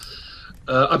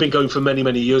I've been going for many,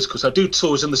 many years because I do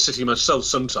tours in the city myself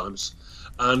sometimes,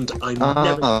 and I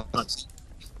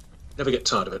never get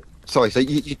tired of it. Sorry, so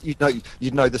you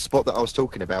know the spot that I was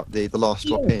talking about, the Last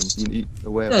Drop Inn. You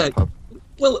aware of the pub?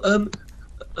 Well,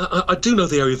 I do know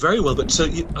the area very well, but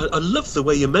I love the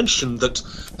way you mentioned that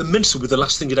the Minster was the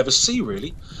last thing you'd ever see,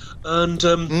 really. And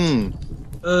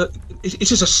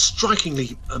it is a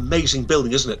strikingly amazing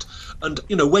building, isn't it? And,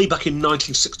 you know, way back in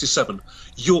 1967,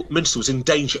 York Minster was in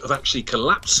danger of actually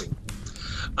collapsing.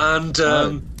 And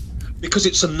because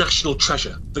it's a national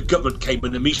treasure, the government came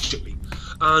in immediately.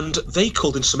 And they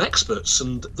called in some experts,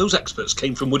 and those experts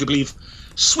came from, would you believe,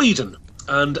 Sweden.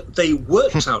 And they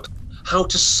worked out how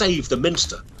to save the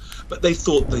Minster. But they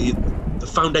thought the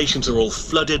foundations are all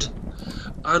flooded,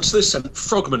 and so they sent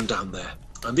frogmen down there.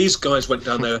 And these guys went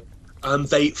down there, and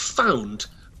they found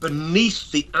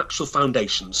beneath the actual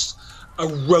foundations a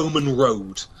Roman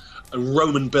road and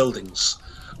Roman buildings.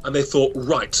 And they thought,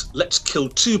 right, let's kill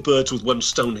 2 birds with 1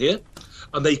 stone here.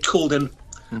 And they called in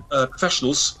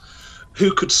professionals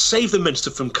who could save the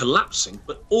Minster from collapsing,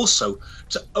 but also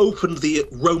to open the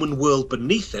Roman world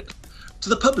beneath it to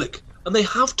the public. And they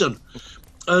have done.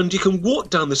 And you can walk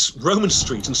down this Roman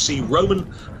street and see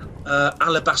Roman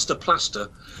alabaster plaster,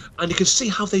 and you can see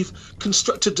how they've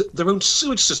constructed their own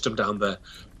sewage system down there,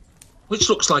 which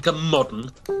looks like a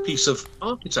modern piece of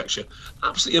architecture.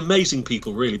 Absolutely amazing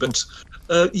people, really. But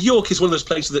York is one of those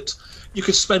places that you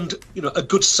could spend, a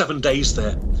good 7 days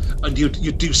there, and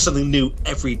you'd do something new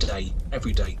every day.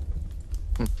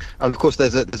 And of course,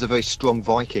 there's a very strong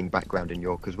Viking background in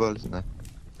York as well, isn't there?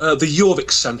 The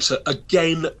Jorvik Centre,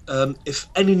 again, if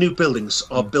any new buildings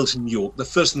are built in York, the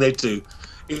first thing they do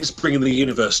is bring in the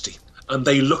university, and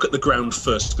they look at the ground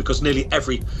first, because nearly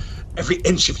every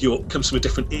inch of York comes from a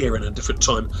different era and a different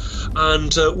time.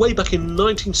 And way back in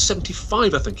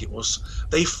 1975, I think it was,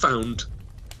 they found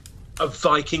a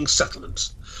Viking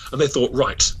settlement, and they thought,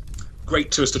 right,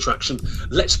 great tourist attraction,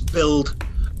 let's build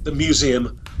the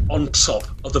museum on top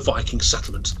of the Viking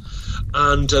settlement.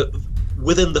 And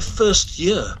within the first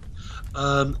year,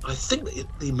 I think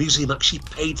the museum actually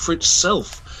paid for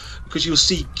itself, because you'll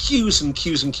see queues and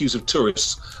queues and queues of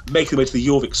tourists making their way to the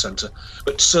Jorvik Centre.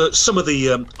 But some of the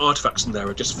artefacts in there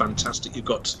are just fantastic. You've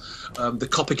got the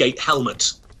Coppergate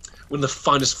helmet, one of the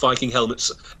finest Viking helmets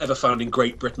ever found in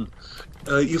Great Britain.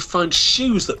 You find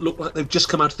shoes that look like they've just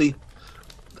come out of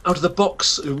the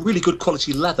box, really good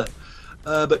quality leather.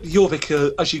 But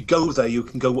Jorvik, as you go there, you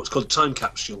can go what's called a time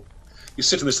capsule. You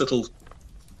sit in this little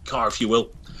car, if you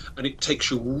will, and it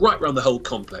takes you right around the whole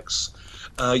complex.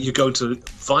 You go into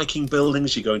Viking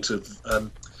buildings, you go into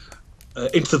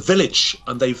the village,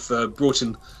 and they've brought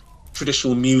in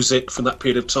traditional music from that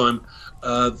period of time.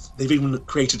 They've even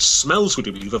created smells, would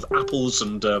you believe, of apples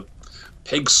and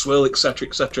pig swill, etc.,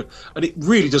 etc. And it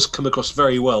really does come across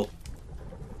very well.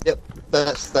 Yep,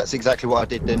 that's exactly what I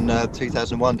did in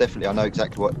 2001. Definitely, I know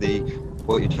exactly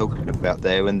what you're talking about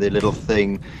there, and the little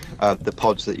thing, the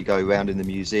pods that you go around in the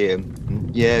museum.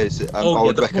 Yeah, I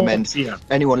would recommend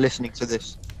anyone listening to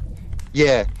this.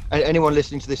 Yeah, anyone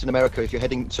listening to this in America, if you're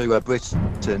heading to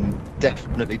Britain,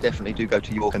 definitely do go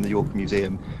to York and the York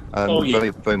Museum. Very,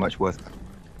 very much worth it,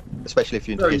 especially if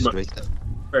you're into history.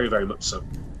 Very, very much so.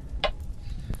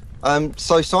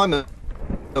 So Simon,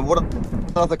 what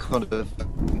other kind of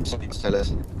something to tell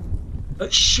us?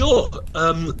 Sure.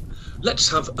 Let's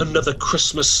have another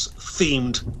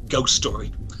Christmas-themed ghost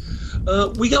story.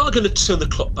 We are going to turn the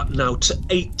clock back now to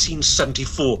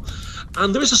 1874,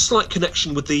 and there is a slight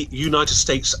connection with the United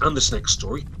States and this next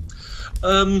story.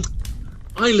 I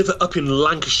live up in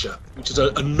Lancashire, which is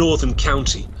a northern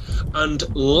county, and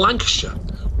Lancashire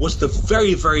was the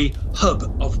very, very hub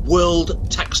of world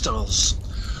textiles.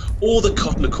 All the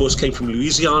cotton, of course, came from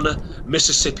Louisiana,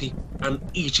 Mississippi, and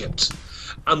Egypt.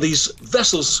 And these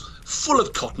vessels full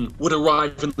of cotton would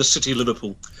arrive in the city of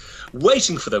Liverpool.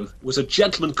 Waiting for them was a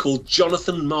gentleman called John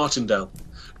T. Martindale.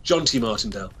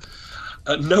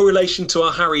 No relation to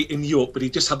our Harry in York, but he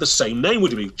just had the same name,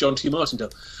 would he be? John T.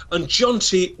 Martindale. And John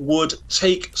T. would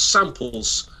take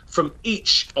samples from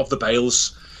each of the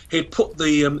bales. He'd put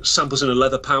the samples in a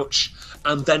leather pouch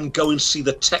and then go and see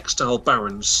the textile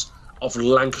barons of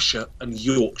Lancashire and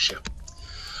Yorkshire.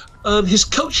 His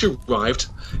coach arrived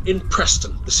in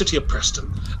Preston, the city of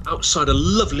Preston, outside a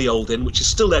lovely old inn, which is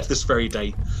still there to this very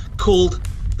day, called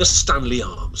the Stanley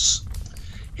Arms.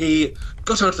 He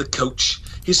got out of the coach.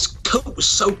 His coat was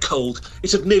so cold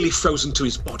it had nearly frozen to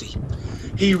his body.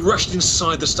 He rushed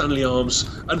inside the Stanley Arms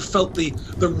and felt the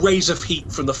rays of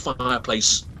heat from the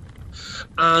fireplace.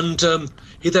 And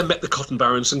he then met the cotton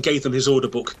barons and gave them his order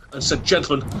book and said,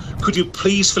 "Gentlemen, could you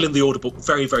please fill in the order book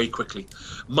very, very quickly?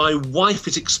 My wife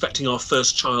is expecting our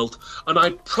first child, and I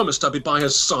promised I'd be by her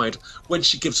side when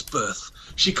she gives birth.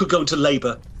 She could go into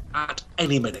labour at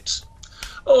any minute."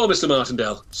 "Oh, Mr.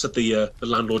 Martindale," said the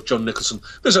landlord, John Nicholson,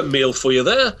 "there's a meal for you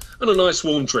there and a nice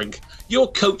warm drink.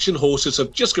 Your coach and horses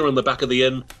have just gone on the back of the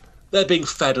inn. They're being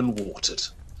fed and watered.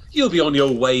 You'll be on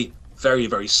your way very,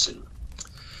 very soon."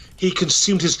 He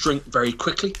consumed his drink very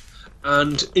quickly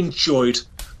and enjoyed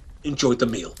the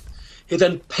meal. He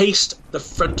then paced the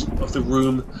front of the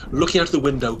room, looking out of the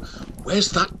window. "Where's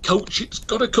that coach? It's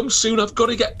got to come soon. I've got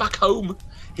to get back home."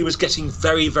 He was getting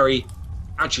very, very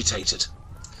agitated.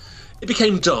 It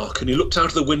became dark, and he looked out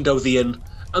of the window of the inn,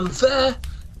 and there,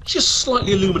 just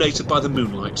slightly illuminated by the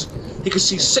moonlight, he could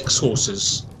see 6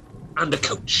 horses and a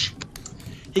coach.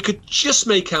 He could just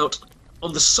make out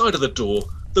on the side of the door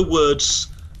the words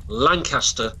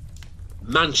Lancaster,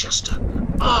 Manchester.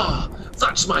 "Ah,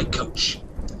 that's my coach."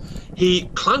 He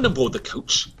climbed on board the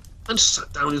coach and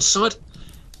sat down inside.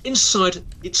 Inside,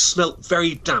 it smelt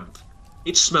very damp.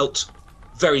 It smelt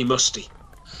very musty.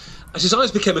 As his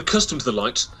eyes became accustomed to the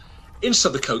light,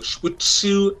 inside the coach were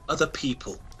two other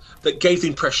people that gave the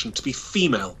impression to be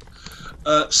female.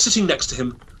 Sitting next to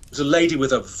him was a lady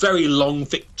with a very long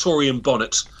Victorian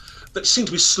bonnet that seemed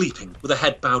to be sleeping with her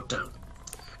head bowed down.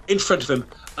 In front of him,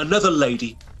 another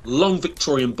lady, long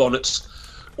Victorian bonnet,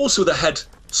 also with her head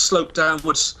sloped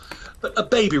downwards, but a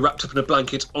baby wrapped up in a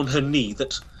blanket on her knee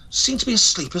that seemed to be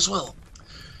asleep as well.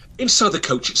 Inside the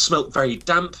coach, it smelt very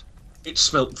damp, it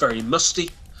smelt very musty,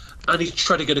 and he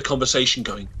tried to get a conversation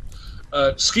going.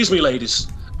 Excuse me, ladies,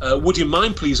 would you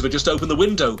mind, please, if I just open the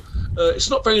window? It's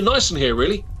not very nice in here,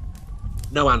 really.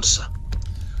 No answer.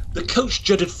 The coach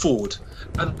jutted forward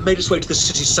and made its way to the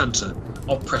city centre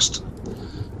of Preston.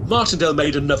 Martindale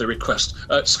made another request.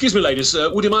 Excuse me, ladies,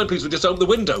 would you mind, please, if I just open the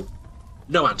window?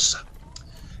 No answer.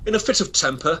 In a fit of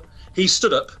temper, he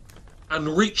stood up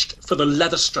and reached for the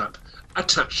leather strap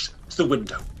attached to the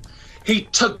window. He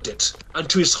tugged it, and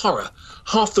to his horror,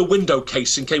 half the window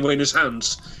casing came away in his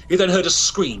hands. He then heard a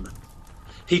scream.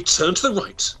 He turned to the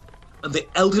right, and the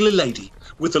elderly lady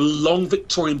with the long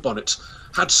Victorian bonnet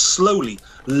had slowly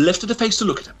lifted her face to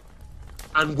look at him.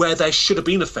 And where there should have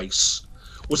been a face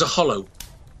was a hollow,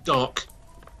 dark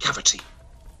cavity.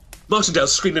 Martindale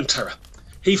screamed in terror.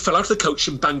 He fell out of the coach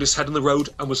and banged his head on the road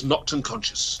and was knocked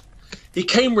unconscious. He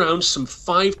came round some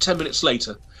 5-10 minutes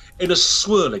later in a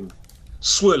swirling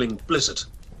blizzard.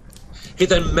 He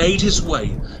then made his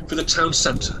way through the town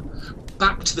centre,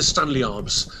 back to the Stanley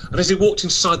Arms, and as he walked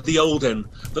inside the old inn,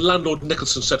 the landlord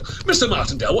Nicholson said, "Mr.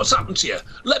 Martindale, what's happened to you?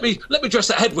 Let me dress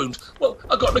that head wound. Well,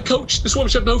 I got in a coach. This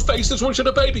woman had no face, this woman had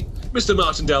a baby." "Mr.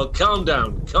 Martindale, calm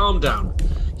down, calm down.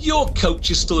 Your coach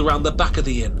is still around the back of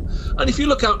the inn, and if you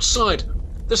look outside,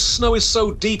 the snow is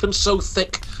so deep and so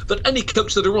thick that any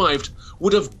coach that arrived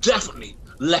would have definitely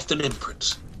left an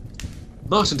imprint."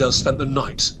 Martindale spent the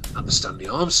night at the Stanley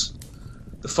Arms.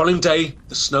 The following day,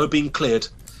 the snow had been cleared,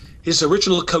 his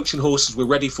original coach and horses were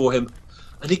ready for him,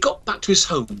 and he got back to his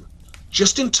home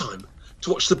just in time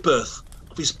to watch the birth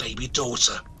of his baby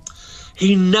daughter.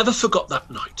 He never forgot that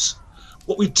night.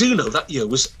 What we do know that year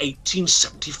was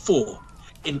 1874.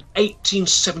 In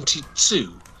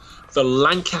 1872, the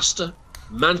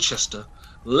Manchester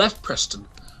left Preston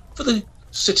for the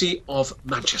city of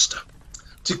Manchester.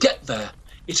 To get there,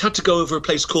 it had to go over a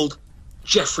place called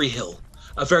Jeffrey Hill,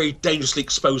 a very dangerously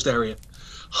exposed area.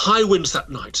 High winds that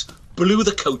night blew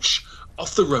the coach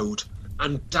off the road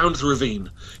and down the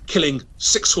ravine, killing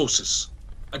 6 horses,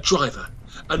 a driver,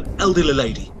 an elderly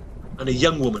lady, and a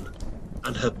young woman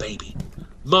and her baby.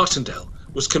 Martindale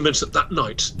was convinced that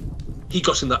night he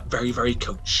got in that very, very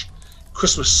coach.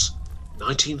 Christmas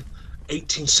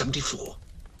 1874.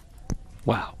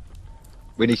 Wow.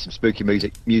 We need some spooky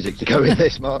music to go with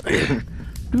this, Mark.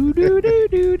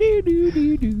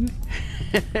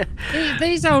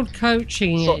 These old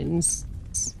coaching inns.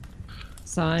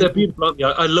 So, they're beautiful, aren't they?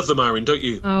 I love them, Irene, don't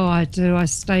you? Oh, I do. I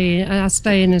stay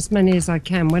in as many as I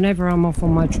can. Whenever I'm off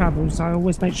on my travels, I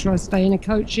always make sure I stay in a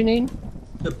coaching inn.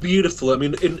 They're beautiful. I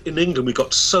mean, in England, we've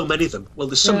got so many of them. Well,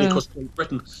 there's so many across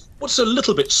Britain. What's a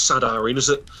little bit sad, Irene, is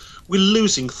that we're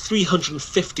losing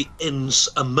 350 inns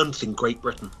a month in Great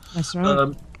Britain. That's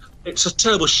right. It's a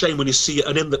terrible shame when you see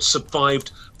an inn that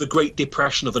survived the Great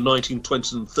Depression of the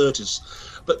 1920s and 30s.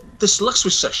 But this last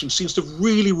recession seems to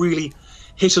really, really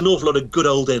hit an awful lot of good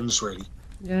old inns, really.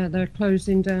 Yeah, they're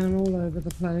closing down all over the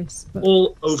place. But,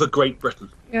 all over Great Britain.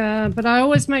 Yeah, but I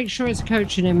always make sure it's a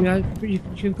coaching inn.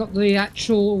 You've got the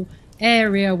actual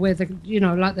area where what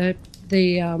do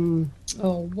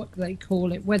they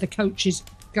call it, where the coaches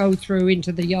go through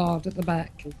into the yard at the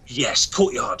back. Yes,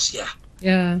 courtyards, yeah.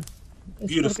 Yeah.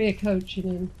 It's got to Beautiful. be a coaching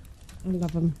inn. I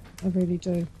love them. I really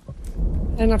do.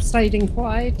 And I've stayed in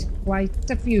quite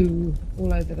a few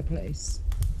all over the place.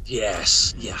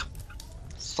 Yes, yeah.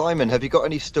 Simon, have you got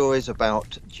any stories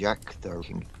about Jack the Ripper?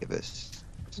 Can you give us?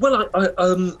 Well,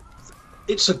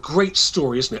 it's a great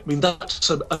story, isn't it? I mean, that's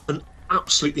an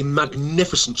absolutely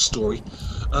magnificent story.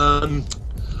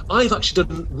 I've actually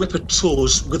done Ripper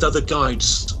tours with other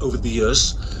guides over the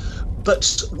years,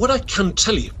 but what I can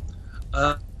tell you,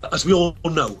 as we all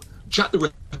know, Jack the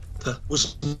Ripper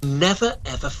was never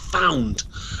ever found.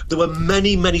 There were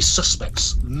many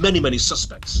suspects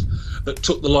that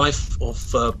took the life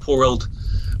of poor old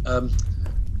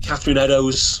Catherine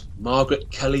Eddowes, Margaret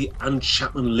Kelly, Anne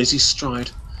Chapman, Lizzie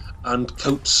Stride, and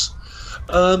Coates.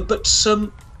 But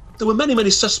there were many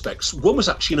suspects. One was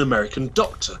actually an American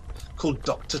doctor called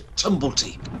Dr.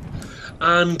 Tumblety.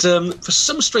 And for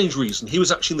some strange reason, he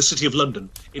was actually in the City of London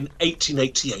in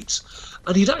 1888.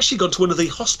 And he'd actually gone to one of the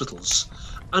hospitals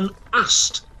and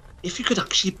asked if you could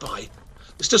actually buy,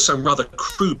 this does sound rather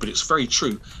crude, but it's very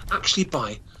true, actually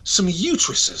buy some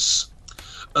uteruses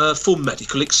for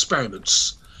medical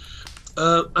experiments.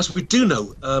 As we do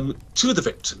know, two of the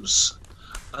victims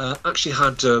actually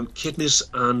had kidneys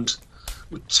and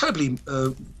were terribly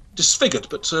disfigured,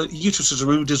 but uteruses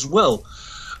were removed as well.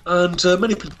 And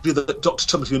many people believe that Dr.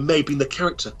 Tumblety may have been the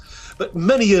character. But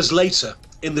many years later,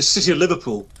 in the city of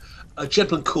Liverpool, a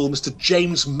gentleman called Mr.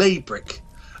 James Maybrick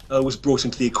was brought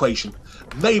into the equation.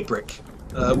 Maybrick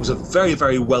was a very,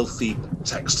 very wealthy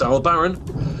textile baron,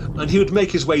 and he would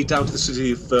make his way down to the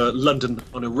city of London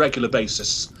on a regular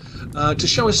basis to,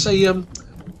 shall I say,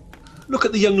 look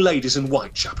at the young ladies in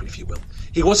Whitechapel, if you will.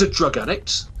 He was a drug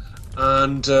addict,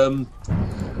 and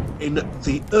in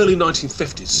the early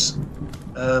 1950s,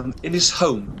 in his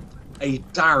home, a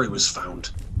diary was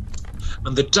found,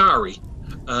 and the diary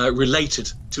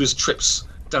related to his trips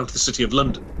down to the city of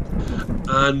London.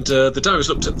 And the diary was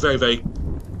looked at very, very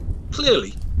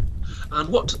clearly. And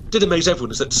what did amaze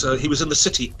everyone is that he was in the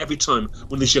city every time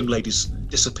when these young ladies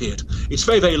disappeared. It's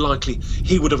very, very likely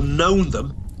he would have known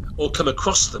them or come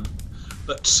across them,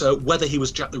 but whether he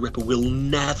was Jack the Ripper, we'll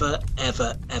never,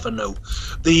 ever, ever know.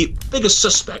 The biggest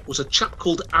suspect was a chap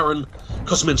called Aaron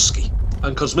Kosminski,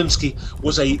 and Kosminski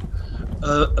was a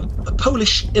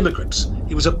Polish immigrant.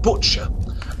 He was a butcher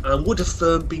and would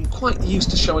have been quite used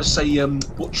to, shall I say,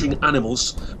 butchering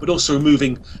animals, but also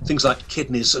removing things like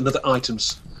kidneys and other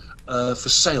items for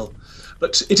sale.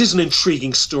 But it is an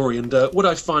intriguing story, and what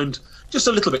I find just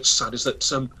a little bit sad is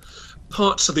that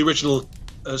parts of the original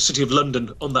City of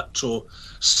London on that tour,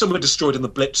 some were destroyed in the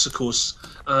Blitz, of course,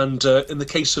 and in the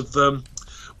case of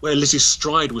where Lizzie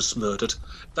Stride was murdered,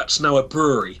 that's now a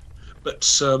brewery.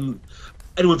 But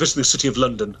anyone visiting the City of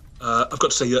London, I've got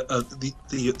to say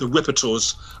the Ripper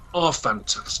tours are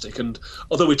fantastic, and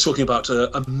although we're talking about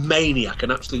a maniac, an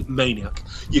absolute maniac,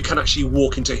 you can actually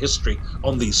walk into history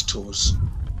on these tours.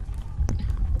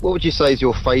 What would you say is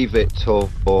your favourite tour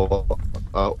or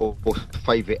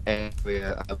favourite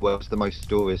area? Where's the most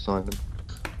stories, Simon?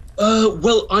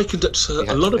 Well, I conduct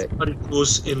a lot of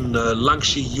tours in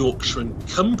Lancashire, Yorkshire and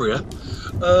Cumbria.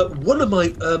 One of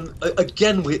my,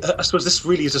 I suppose this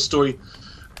really is a story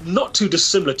not too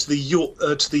dissimilar to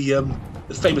the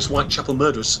famous Whitechapel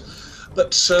murderers.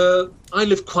 But I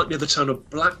live quite near the town of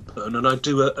Blackburn, and I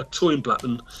do a tour in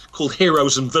Blackburn called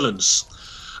Heroes and Villains.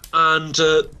 And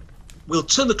we'll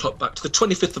turn the clock back to the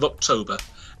 25th of October,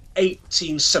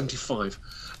 1875,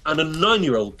 and a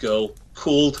 9-year-old girl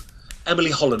called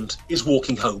Emily Holland is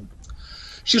walking home.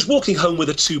 She's walking home with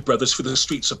her two brothers through the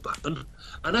streets of Blackburn,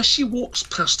 and as she walks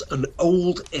past an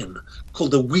old inn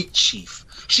called the Wheat Chief,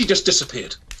 she just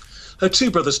disappeared. Her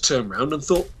two brothers turned round and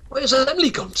thought, where's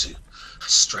Emily gone to?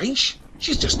 That's strange,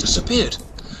 she's just disappeared.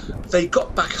 They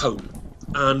got back home,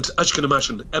 and as you can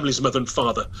imagine, Emily's mother and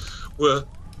father were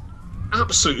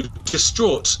absolutely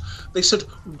distraught. They said,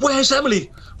 where's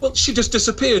Emily? Well, she just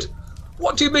disappeared.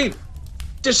 What do you mean?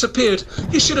 Disappeared?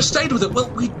 You should have stayed with her. Well,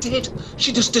 we did.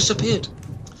 She just disappeared.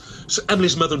 So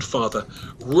Emily's mother and father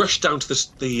rushed down to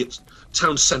the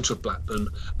town centre of Blackburn,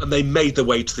 and they made their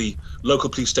way to the local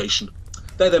police station.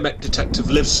 There they met Detective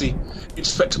Livesey,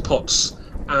 Inspector Potts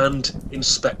and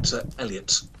Inspector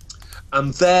Elliott.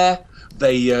 And there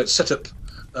they set up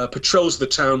patrols of the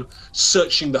town,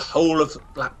 searching the whole of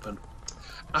Blackburn.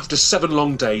 After 7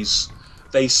 long days,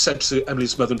 they said to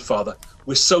Emily's mother and father,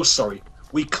 we're so sorry,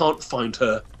 we can't find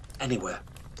her anywhere.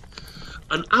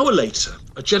 An hour later,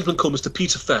 a gentleman called Mr.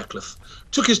 Peter Fairclough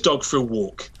took his dog for a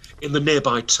walk in the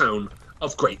nearby town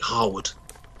of Great Harwood.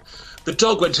 The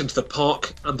dog went into the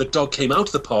park, and the dog came out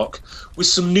of the park with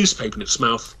some newspaper in its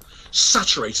mouth,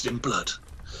 saturated in blood.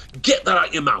 Get that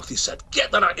out your mouth, he said,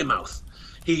 get that out your mouth.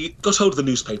 He got hold of the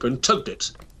newspaper and tugged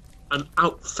it, and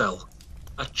out fell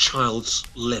a child's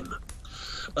limb.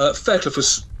 Fairclough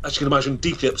was, as you can imagine,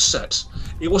 deeply upset.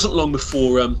 It wasn't long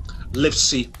before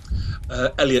Livesey,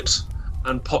 Elliott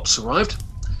and Potts arrived,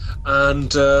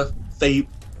 and they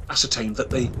ascertained that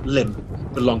the limb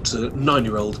belonged to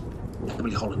 9-year-old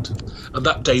Emily Holland. And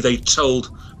that day they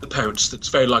told the parents that it's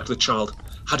very likely the child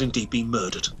had indeed been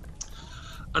murdered.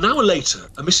 An hour later,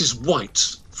 a Mrs.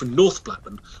 White from North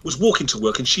Blackburn was walking to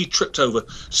work, and she tripped over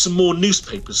some more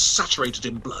newspapers saturated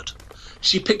in blood.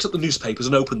 She picked up the newspapers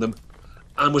and opened them,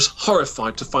 and was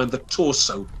horrified to find the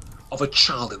torso of a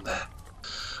child in there.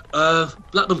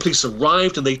 Blackburn police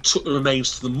arrived, and they took the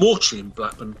remains to the mortuary in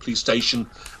Blackburn police station,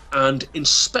 and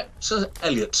Inspector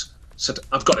Elliott said,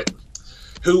 I've got it.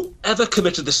 Whoever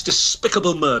committed this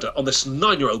despicable murder on this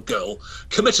 9-year-old girl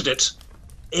committed it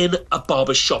in a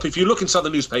barber's shop. If you look inside the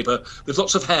newspaper, there's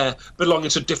lots of hair belonging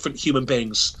to different human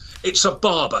beings. It's a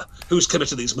barber who's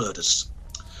committed these murders.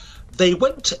 they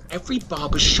went to every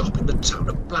barber's shop in the town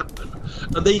of Blackburn,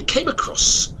 and they came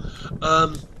across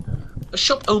a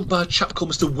shop owned by a chap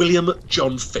called Mr. William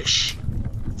John Fish.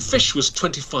 Fish was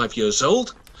 25 years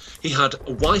old. He had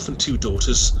a wife and 2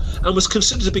 daughters, and was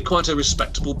considered to be quite a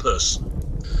respectable person.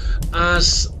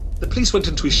 As the police went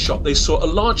into his shop, they saw a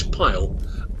large pile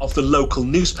of the local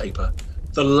newspaper,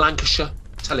 the Lancashire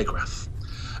Telegraph.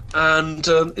 And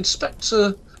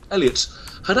Inspector Elliot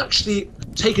had actually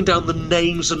taken down the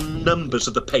names and numbers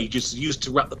of the pages used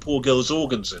to wrap the poor girl's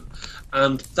organs in,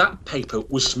 and that paper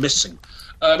was missing.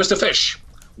 Mr. Fish,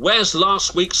 where's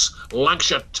last week's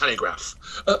Lancashire Telegraph?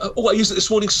 Oh, I used it this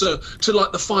morning, sir, to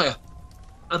light the fire.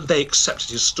 And they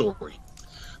accepted his story.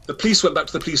 The police went back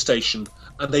to the police station,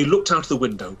 and they looked out of the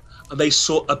window, and they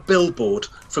saw a billboard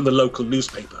from the local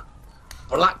newspaper.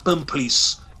 Blackburn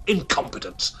Police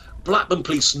incompetent. Blackburn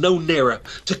Police no nearer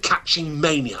to catching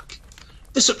maniac.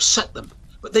 This upset them,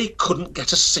 but they couldn't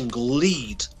get a single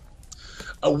lead.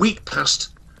 A week passed,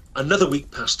 another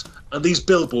week passed, and these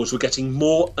billboards were getting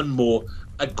more and more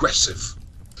aggressive.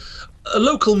 A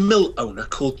local mill owner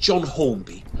called John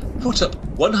Hornby put up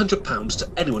 £100 to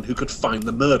anyone who could find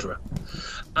the murderer.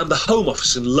 And the Home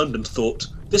Office in London thought,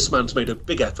 this man's made a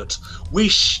big effort. We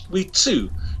too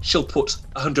shall put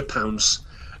 £100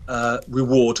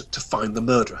 reward to find the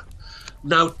murderer.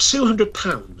 Now,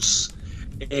 £200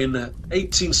 in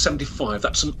 1875,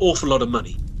 that's an awful lot of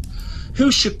money.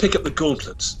 Who should pick up the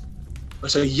gauntlet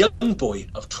but a young boy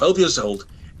of 12 years old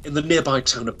in the nearby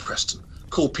town of Preston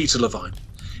called Peter Levine?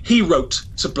 He wrote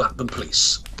to Blackburn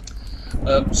Police.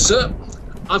 Sir,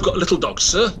 I've got a little dog,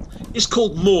 sir. He's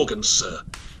called Morgan, sir.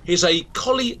 He's a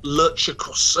collie lurcher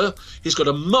cross, sir. He's got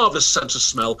a marvellous sense of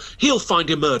smell. He'll find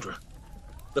your murderer.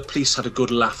 The police had a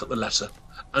good laugh at the letter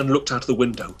and looked out of the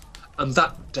window. And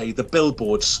that day the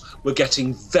billboards were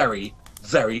getting very,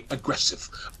 very aggressive.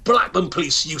 Blackburn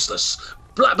Police useless.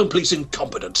 Blackburn Police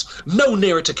incompetent. No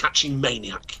nearer to catching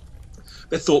maniac.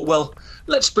 They thought, well,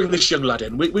 let's bring this young lad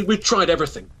in. We've tried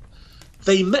everything.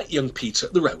 They met young Peter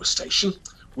at the railway station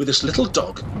with this little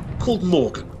dog called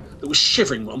Morgan that was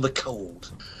shivering on the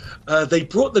cold. They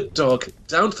brought the dog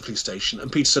down to the police station,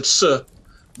 and Peter said, sir,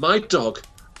 my dog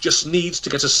just needs to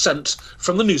get a scent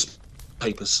from the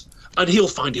newspapers, and he'll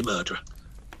find your murderer.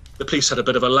 The police had a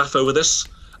bit of a laugh over this,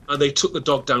 and they took the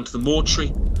dog down to the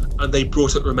mortuary, and they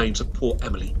brought up the remains of poor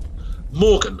Emily.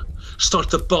 Morgan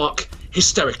started to bark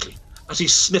hysterically as he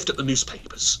sniffed at the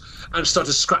newspapers and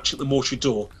started scratching at the mortuary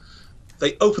door.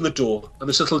 They opened the door, and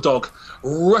this little dog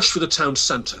rushed through the town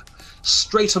centre,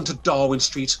 straight onto Darwin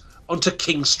Street, onto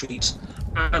King Street,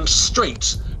 and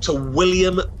straight to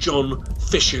William John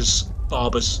Fish's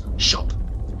barber's shop.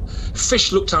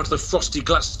 Fish looked out of the frosty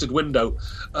glassed window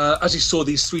as he saw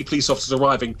these 3 police officers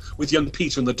arriving with young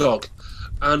Peter and the dog,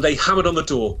 and they hammered on the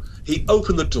door. He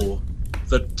opened the door.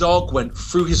 The dog went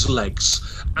through his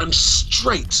legs and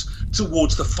straight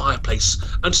towards the fireplace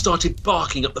and started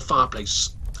barking up the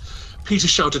fireplace. Peter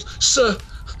shouted, sir,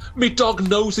 me dog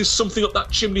knows there's something up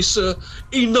that chimney, sir.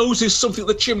 He knows there's something up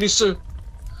the chimney, sir.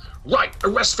 Right,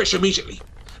 arrest Fish immediately.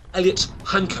 Elliot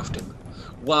handcuffed him,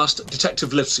 whilst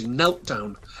Detective Livesey knelt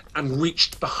down and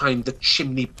reached behind the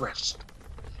chimney breast.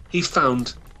 He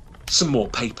found some more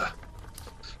paper.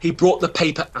 He brought the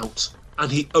paper out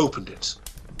and he opened it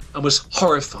and was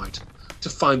horrified to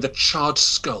find the charred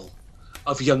skull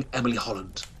of young Emily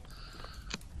Holland.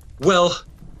 Well,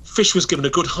 Fish was given a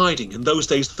good hiding. In those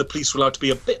days, the police were allowed to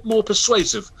be a bit more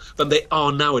persuasive than they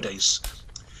are nowadays.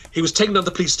 He was taken down to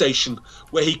the police station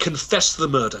where he confessed to the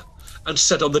murder and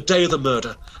said on the day of the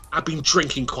murder, I'd been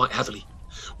drinking quite heavily.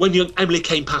 When young Emily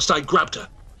came past, I grabbed her.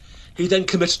 He then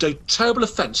committed a terrible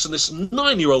offence on this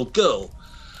 9-year-old girl.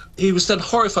 He was then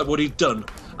horrified what he'd done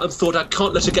and thought, I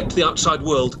can't let her get to the outside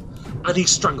world, and he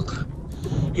strangled her.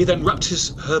 He then wrapped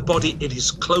her body in his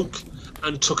cloak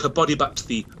and took her body back to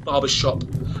the barber shop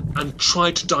and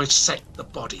tried to dissect the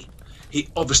body. He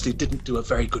obviously didn't do a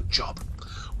very good job.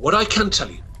 What I can tell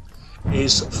you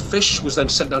is Fish was then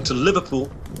sent down to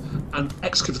Liverpool and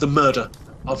executed the murder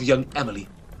of young Emily.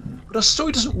 But our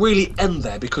story doesn't really end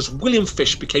there, because William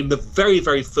Fish became the very,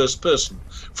 very first person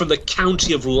from the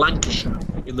county of Lancashire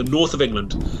in the north of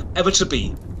England ever to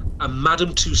be a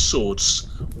Madame Tussauds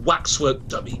waxwork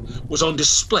dummy. Was on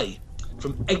display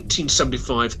from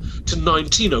 1875 to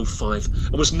 1905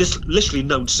 and was literally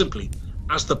known simply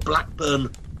as the Blackburn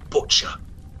Butcher.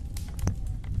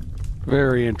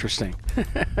 Very interesting.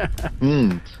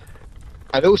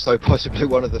 And also possibly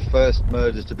one of the first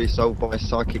murders to be solved by a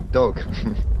psychic dog.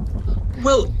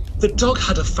 Well, The dog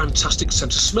had a fantastic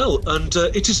sense of smell, and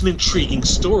it is an intriguing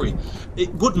story.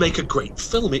 It would make a great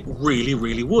film. It really,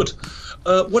 really would.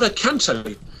 What I can tell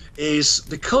you is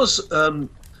because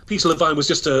Peter Levine was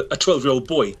just a 12-year-old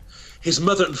boy, his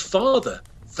mother and father,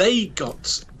 they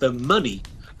got the money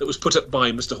that was put up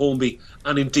by Mr. Hornby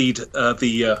and indeed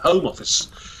the Home Office,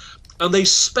 and they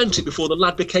spent it before the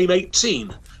lad became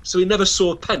 18. So he never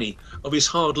saw a penny of his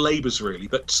hard labours, really.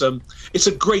 But it's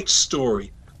a great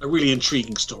story, a really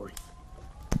intriguing story.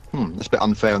 That's a bit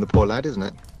unfair on the poor lad, isn't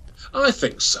it? I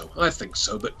think so.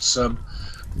 But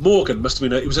Morgan must have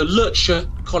been he was a Lurcher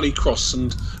Collie Cross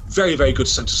and very, very good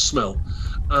sense of smell.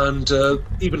 And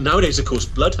even nowadays, of course,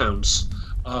 bloodhounds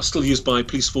are still used by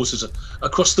police forces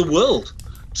across the world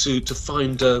to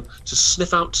find, to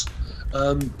sniff out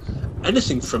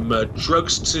anything from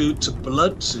drugs to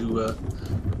blood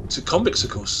to convicts, of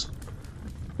course.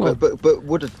 Well, but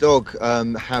would a dog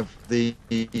have the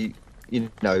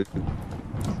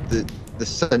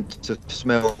scent to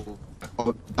smell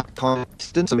of that kind of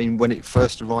distance? I mean, when it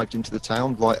first arrived into the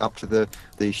town, right up to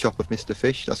the shop of Mr.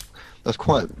 Fish, that's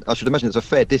quite. I should imagine it's a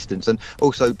fair distance, and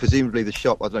also presumably the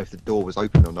shop. I don't know if the door was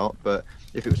open or not, but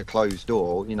if it was a closed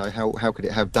door, how could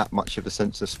it have that much of a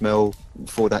sense of smell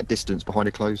for that distance behind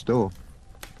a closed door?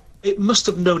 It must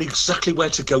have known exactly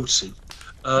where to go to.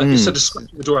 Instead of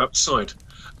scratching the door outside,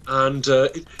 and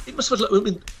it must have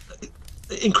had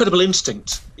incredible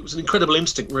instinct. It was an incredible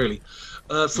instinct, really.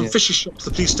 From Fisher's shop to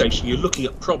the police station, you're looking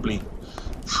at probably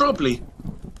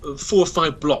 4 or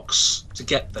 5 blocks to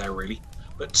get there, really.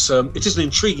 But it is an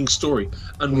intriguing story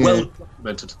and well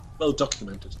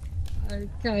documented.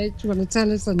 Okay, do you want to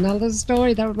tell us another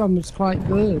story? That one was quite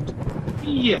good.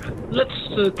 Yeah, let's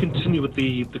continue with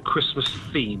the Christmas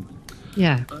theme.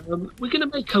 Yeah. We're going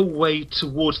to make our way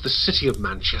towards the city of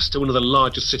Manchester, one of the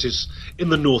largest cities in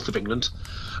the north of England.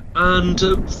 And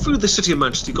through the city of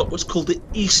Manchester, you've got what's called the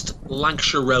East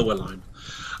Lancashire Railway Line.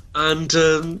 And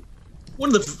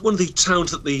one of the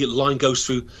towns that the line goes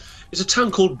through is a town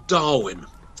called Darwin.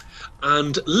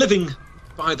 And living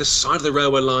by the side of the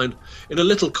railway line in a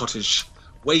little cottage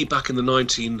way back in the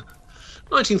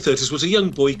 1930s was a young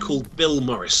boy called Bill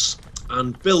Morris.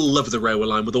 And Bill loved the railway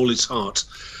line with all his heart.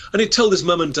 And he told his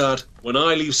mum and dad, when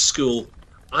I leave school,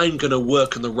 I'm going to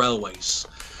work on the railways.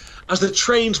 As the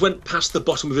trains went past the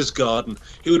bottom of his garden,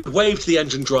 he would wave to the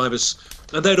engine drivers,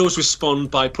 and they'd always respond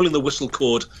by pulling the whistle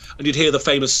cord, and you'd hear the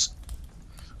famous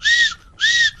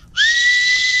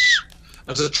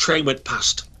as the train went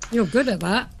past. You're good at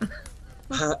that.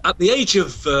 At the age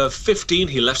of 15,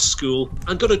 he left school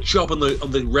and got a job on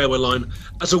the railway line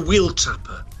as a wheel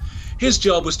tapper. His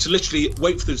job was to literally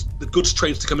wait for the goods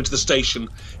trains to come into the station.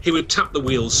 He would tap the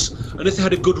wheels, and if they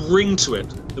had a good ring to it,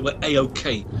 they were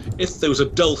A-OK. If there was a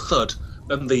dull thud,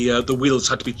 then the wheels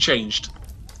had to be changed.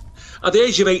 At the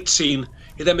age of 18,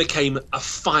 he then became a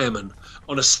fireman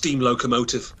on a steam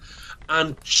locomotive.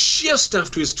 And just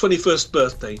after his 21st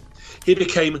birthday, he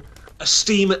became a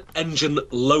steam engine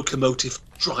locomotive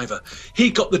driver.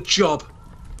 He got the job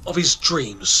of his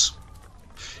dreams.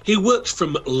 He worked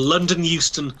from London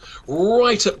Euston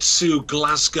right up to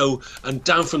Glasgow and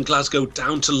down from Glasgow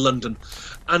down to London.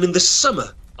 And in the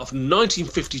summer of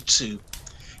 1952,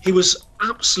 he was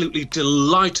absolutely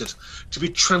delighted to be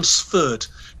transferred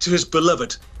to his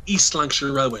beloved East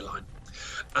Lancashire Railway Line.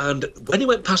 And when he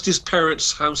went past his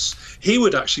parents' house, he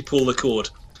would actually pull the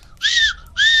cord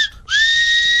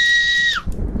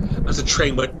as the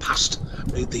train went past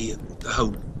the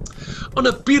home. On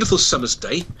a beautiful summer's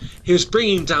day, he was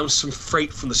bringing down some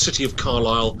freight from the city of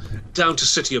Carlisle down to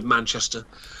city of Manchester,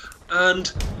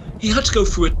 and he had to go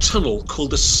through a tunnel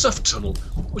called the Suff Tunnel,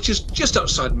 which is just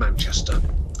outside Manchester.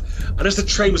 And as the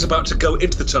train was about to go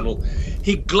into the tunnel,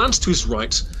 he glanced to his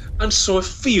right and saw a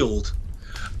field,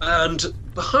 and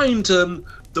behind the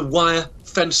wire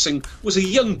fencing was a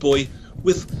young boy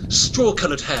with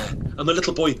straw-coloured hair, and the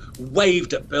little boy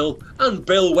waved at Bill, and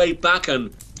Bill waved back,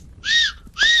 and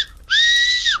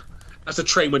as the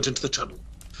train went into the tunnel.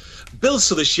 Bill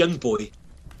saw this young boy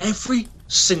every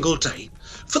single day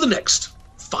for the next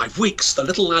 5 weeks. The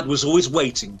little lad was always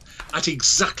waiting at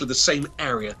exactly the same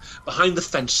area behind the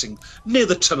fencing near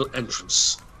the tunnel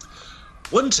entrance.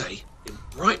 One day, in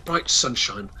bright, bright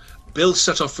sunshine, Bill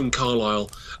set off from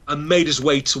Carlisle and made his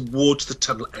way towards the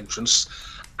tunnel entrance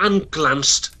and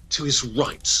glanced to his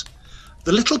right.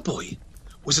 The little boy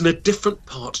was in a different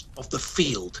part of the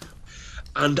field.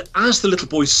 And as the little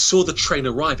boy saw the train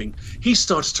arriving, he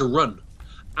started to run.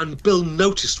 And Bill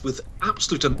noticed with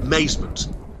absolute amazement,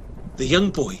 the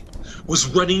young boy was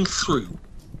running through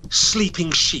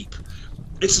sleeping sheep.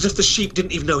 It's as if the sheep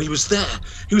didn't even know he was there.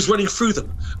 He was running through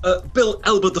them. Bill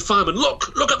elbowed the fireman.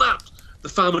 Look at that! The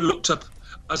fireman looked up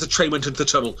as the train went into the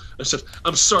tunnel and said,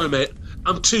 "I'm sorry, mate,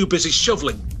 I'm too busy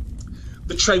shoveling."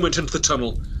 The train went into the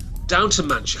tunnel down to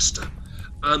Manchester,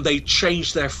 and they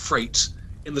changed their freight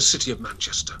in the city of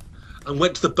Manchester and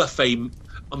went to the buffet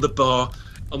on the bar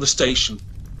on the station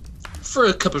for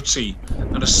a cup of tea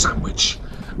and a sandwich.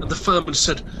 And the fireman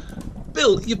said,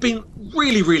 "Bill, you've been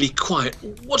really, really quiet.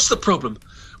 What's the problem?"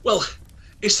 "Well,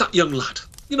 it's that young lad.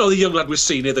 You know, the young lad we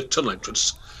see near the tunnel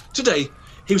entrance. Today,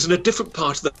 he was in a different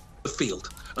part of the field,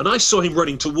 and I saw him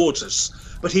running towards us,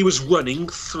 but he was running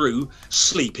through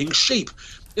sleeping sheep.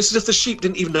 It's as if the sheep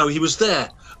didn't even know he was there."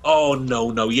 "Oh,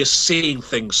 no, you're seeing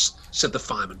things," said the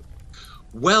fireman.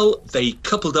 Well, they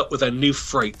coupled up with their new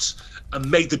freight and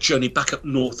made the journey back up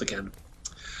north again.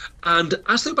 And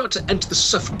as they were about to enter the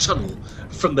Suffolk Tunnel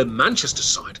from the Manchester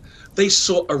side, they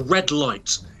saw a red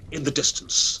light in the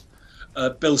distance.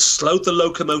 Bill slowed the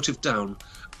locomotive down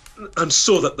and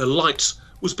saw that the light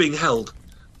was being held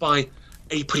by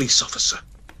a police officer.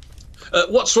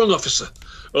 "What's wrong, officer?"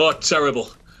 "Oh,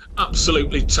 terrible.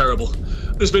 Absolutely terrible.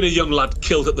 There's been a young lad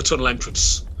killed at the tunnel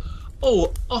entrance."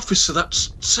 "Oh, officer,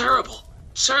 that's terrible.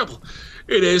 Terrible."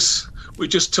 "It is. We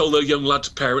just told the young lad's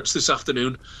parents this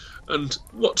afternoon, and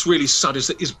what's really sad is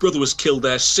that his brother was killed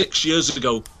there 6 years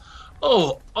ago."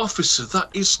 "Oh, officer, that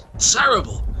is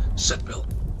terrible," said Bill.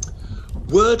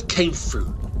 Word came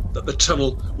through that the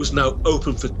tunnel was now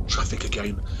open for traffic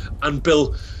again, and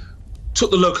Bill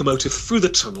took the locomotive through the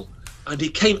tunnel, and he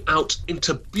came out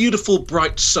into beautiful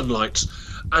bright sunlight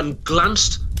and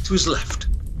glanced to his left.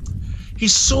 He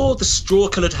saw the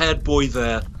straw-coloured haired boy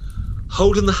there,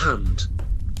 holding the hand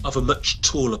of a much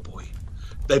taller boy.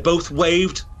 They both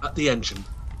waved at the engine,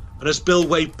 and as Bill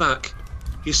waved back,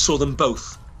 he saw them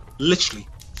both literally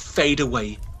fade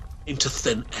away into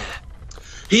thin air.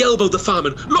 He elbowed the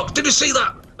fireman. "Look, did you see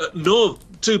that?" "No,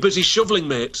 too busy shoveling,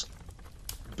 mate."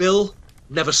 Bill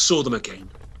never saw them again,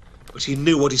 but he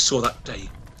knew what he saw that day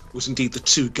was indeed the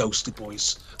two ghostly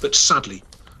boys that sadly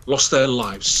lost their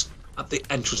lives at the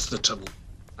entrance to the tunnel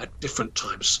at different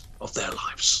times of their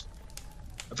lives.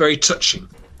 A very touching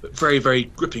but very, very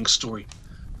gripping story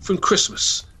from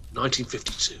Christmas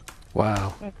 1952.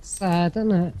 Wow. That's sad,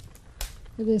 isn't it?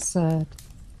 It is sad.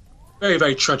 Very,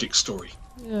 very tragic story.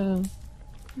 Yeah.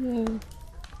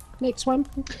 Next one.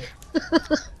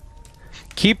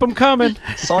 Keep them coming.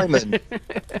 Simon.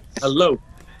 Hello.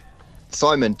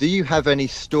 Simon, do you have any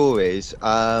stories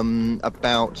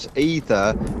about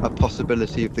either a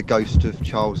possibility of the ghost of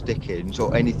Charles Dickens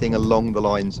or anything along the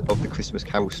lines of the Christmas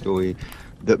Carol story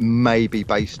that may be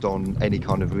based on any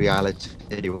kind of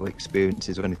reality or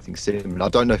experiences or anything similar? I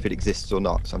don't know if it exists or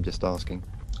not, so I'm just asking.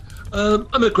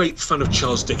 I'm a great fan of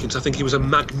Charles Dickens. I think he was a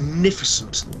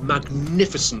magnificent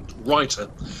writer.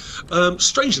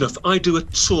 Strange enough, I do a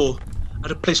tour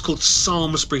at a place called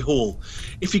Samlesbury Hall.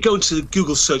 If you go into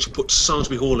Google search and put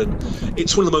Samlesbury Hall in,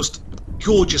 it's one of the most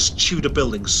gorgeous Tudor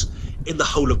buildings in the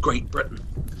whole of Great Britain.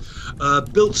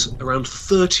 Built around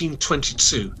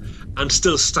 1322 and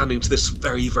still standing to this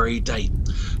very, very day.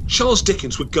 Charles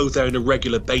Dickens would go there on a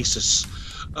regular basis.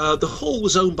 The hall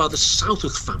was owned by the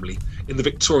Southworth family in the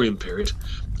Victorian period,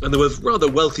 and there were rather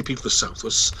wealthy people, the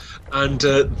Southworths, and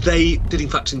they did in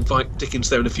fact invite Dickens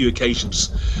there on a few occasions.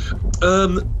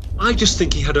 I just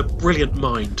think he had a brilliant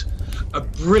mind,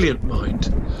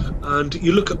 and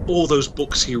you look at all those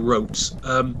books he wrote.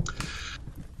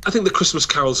 I think The Christmas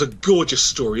Carol's a gorgeous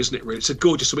story, isn't it, really? It's a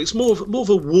gorgeous story. It's more of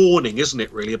a warning, isn't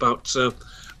it, really, about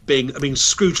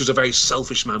Scrooge was a very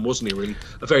selfish man, wasn't he, really?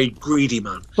 A very greedy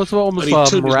man. Well, it's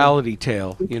almost a morality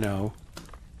tale, you know.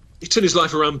 He turned his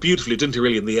life around beautifully, didn't he,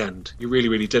 really, in the end? He really,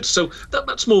 really did. So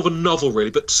that's more of a novel, really.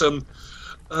 But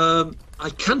I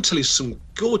can tell you some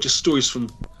gorgeous stories from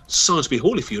Samlesbury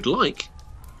Hall, if you'd like.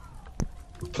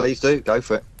 Please do. Go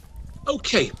for it.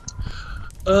 Okay.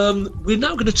 We're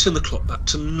now going to turn the clock back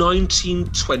to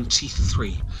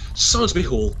 1923. Samlesbury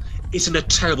Hall is in a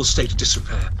terrible state of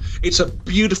disrepair. It's a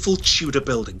beautiful Tudor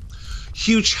building.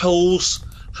 Huge holes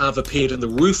have appeared in the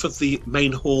roof of the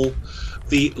main hall.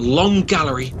 The long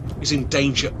gallery is in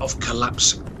danger of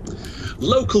collapsing.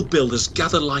 Local builders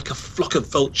gather like a flock of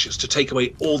vultures to take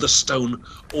away all the stone,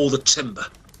 all the timber,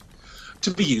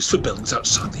 to be used for buildings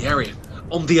outside the area.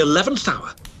 On the 11th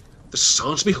hour, the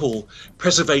Samlesbury Hall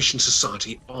Preservation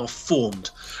Society are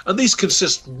formed, and these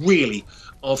consist really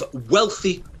of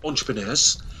wealthy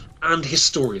entrepreneurs and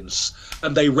historians,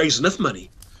 and they raise enough money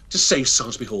to save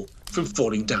Samlesbury Hall from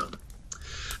falling down.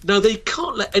 Now, they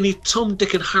can't let any Tom,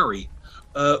 Dick and Harry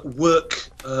work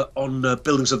on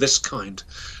buildings of this kind.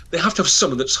 They have to have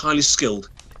someone that's highly skilled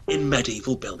in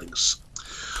medieval buildings.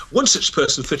 One such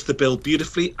person fitted the bill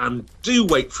beautifully, and do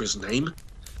wait for his name,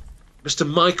 Mr.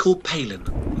 Michael Palin,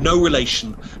 no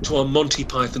relation to our Monty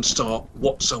Python star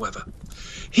whatsoever.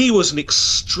 He was an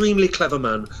extremely clever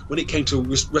man when it came to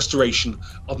restoration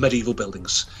of medieval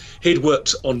buildings. He'd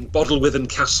worked on Bodelwyddan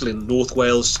Castle in North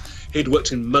Wales, he'd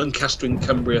worked in Muncaster in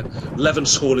Cumbria,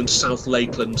 Levens Hall in South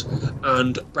Lakeland,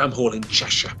 and Bram Hall in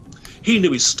Cheshire. He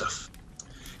knew his stuff.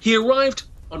 He arrived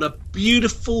on a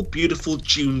beautiful, beautiful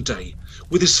June day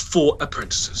with his 4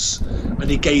 apprentices, and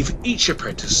he gave each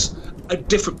apprentice a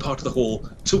different part of the hall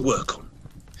to work on.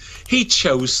 He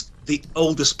chose the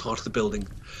oldest part of the building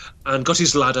and got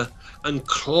his ladder and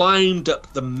climbed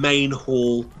up the main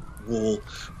hall wall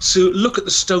to look at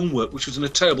the stonework, which was in a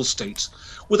terrible state.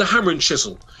 With a hammer and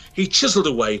chisel, he chiselled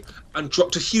away and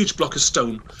dropped a huge block of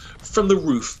stone from the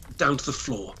roof down to the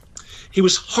floor. He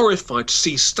was horrified to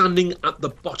see standing at the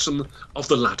bottom of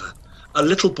the ladder a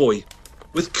little boy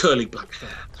with curly black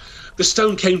hair. The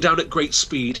stone came down at great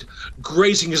speed,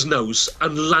 grazing his nose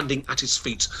and landing at his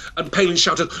feet, and Palin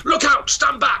shouted, "Look out!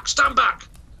 Stand back! Stand back!"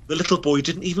 The little boy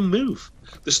didn't even move.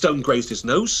 The stone grazed his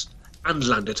nose and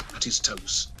landed at his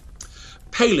toes.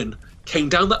 Palin came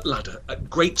down that ladder at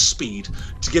great speed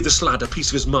to give this lad a piece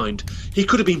of his mind. He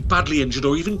could have been badly injured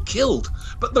or even killed,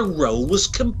 but the role was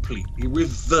completely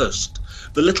reversed.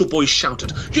 The little boy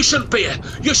shouted, "You shouldn't be here!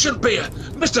 You shouldn't be here!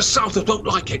 Mr. Southworth won't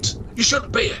like it! You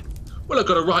shouldn't be here!" "Well, I've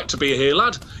got a right to be here,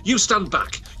 lad. You stand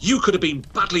back. You could have been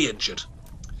badly injured."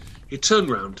 He turned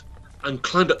round and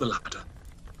climbed up the ladder.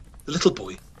 The little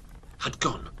boy had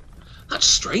gone. That's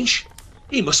strange.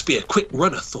 He must be a quick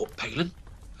runner, thought Palin.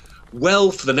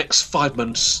 Well, for the next 5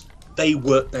 months, they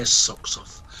worked their socks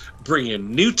off, bringing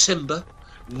in new timber,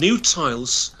 new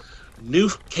tiles,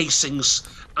 new casings,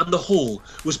 and the hall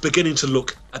was beginning to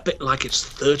look a bit like its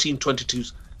 1322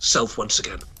 self once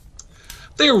again.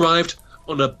 They arrived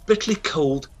on a bitterly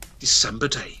cold December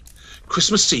day,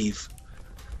 Christmas Eve,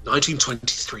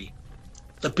 1923.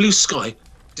 The blue sky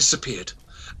disappeared,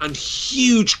 and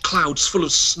huge clouds full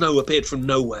of snow appeared from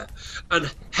nowhere,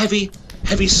 and heavy,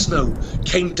 heavy snow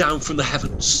came down from the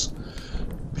heavens.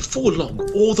 Before long,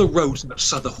 all the roads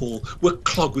outside the hall were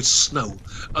clogged with snow,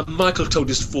 and Michael told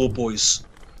his 4 boys,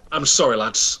 "I'm sorry,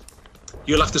 lads.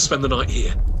 You'll have to spend the night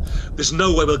here. There's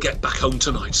no way we'll get back home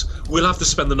tonight. We'll have to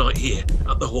spend the night here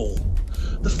at the hall."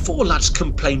 The 4 lads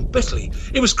complained bitterly.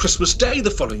 It was Christmas Day the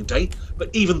following day, but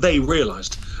even they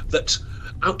realised that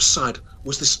outside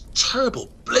was this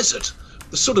terrible blizzard,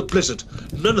 the sort of blizzard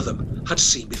none of them had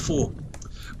seen before.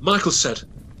 Michael said,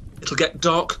 "It'll get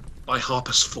dark by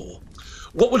 4:30.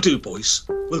 What we'll do, boys,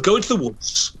 we'll go into the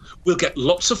woods, we'll get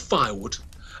lots of firewood,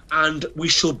 and we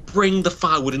shall bring the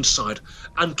firewood inside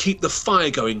and keep the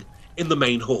fire going in the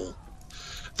main hall."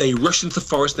 They rushed into the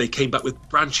forest, they came back with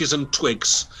branches and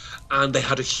twigs, and they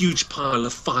had a huge pile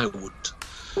of firewood.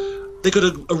 They got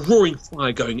a roaring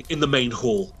fire going in the main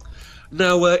hall.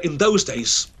 Now, in those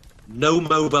days, no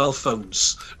mobile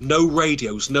phones, no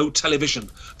radios, no television.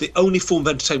 The only form of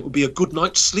entertainment would be a good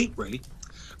night's sleep, really.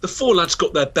 The 4 lads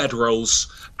got their bedrolls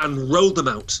and rolled them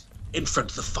out in front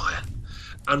of the fire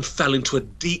and fell into a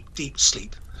deep, deep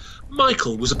sleep.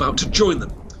 Michael was about to join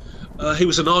them. He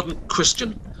was an ardent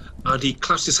Christian, and he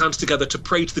clasped his hands together to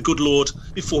pray to the good Lord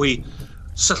before he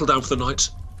settled down for the night.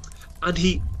 And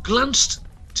he glanced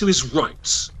to his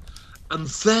right, and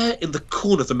there in the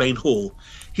corner of the main hall,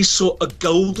 he saw a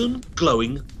golden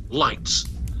glowing light.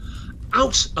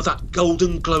 Out of that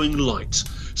golden glowing light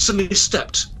suddenly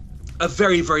stepped a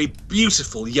very, very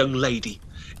beautiful young lady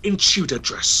in Tudor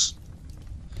dress.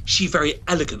 She very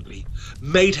elegantly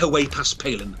made her way past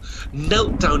Palin,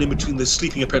 knelt down in between the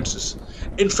sleeping apprentices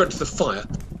in front of the fire,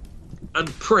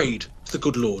 and prayed to the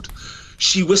good Lord.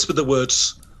 She whispered the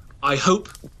words, "I hope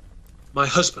my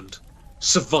husband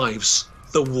survives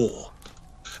the war."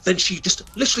 Then she just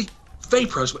literally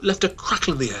vaporised, but left a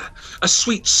crackle in the air, a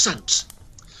sweet scent.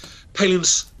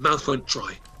 Palin's mouth went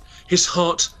dry. His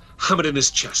heart hammered in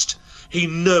his chest. He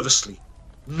nervously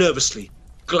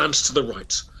glanced to the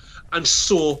right and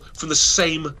saw from the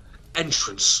same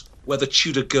entrance where the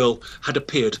Tudor girl had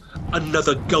appeared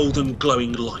another golden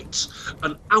glowing light.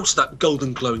 And out of that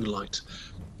golden glowing light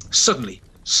suddenly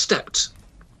stepped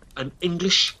an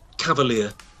English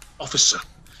Cavalier officer,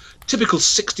 typical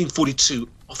 1642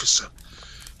 officer.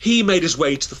 He made his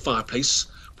way to the fireplace,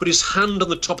 put his hand on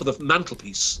the top of the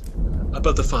mantelpiece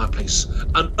above the fireplace,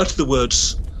 and uttered the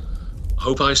words,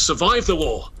 "Hope I survive the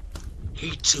war."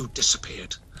 He too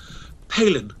disappeared.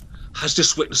 Palin has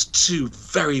just witnessed 2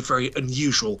 very, very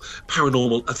unusual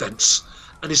paranormal events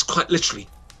and is quite literally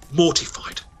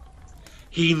mortified.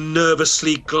 He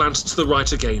nervously glanced to the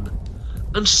right again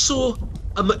and saw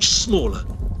a much smaller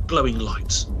glowing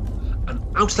light. And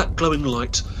out of that glowing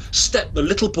light stepped the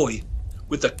little boy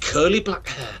with the curly black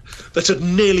hair that had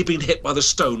nearly been hit by the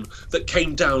stone that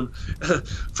came down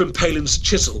from Palin's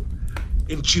chisel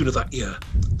in June of that year.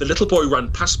 The little boy ran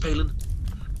past Palin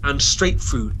and straight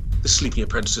through the sleeping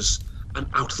apprentices and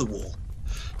out of the wall.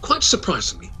 Quite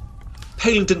surprisingly,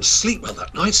 Palin didn't sleep well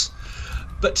that night,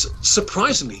 but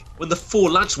surprisingly, when the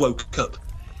 4 lads woke up,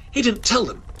 he didn't tell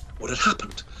them what had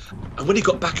happened. And when he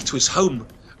got back to his home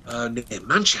near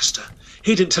Manchester,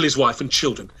 he didn't tell his wife and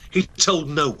children. He told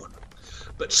no one.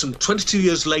 But some 22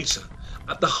 years later,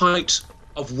 at the height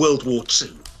of World War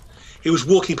II, he was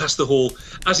walking past the hall,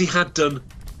 as he had done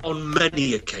on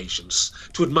many occasions,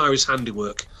 to admire his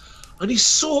handiwork, and he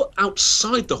saw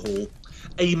outside the hall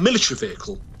a military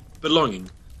vehicle belonging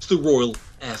to the Royal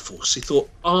Air Force. He thought,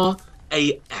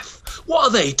 RAF, what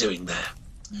are they doing there?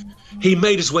 He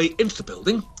made his way into the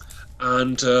building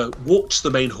and walked to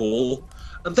the main hall,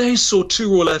 and there he saw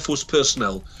 2 Royal Air Force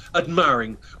personnel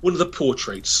admiring one of the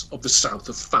portraits of the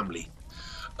Southworth family.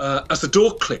 As the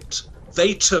door clicked,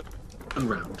 they turned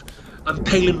round, and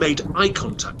Palin made eye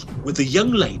contact with the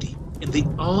young lady in the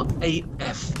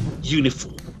RAF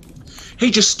uniform.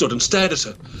 He just stood and stared at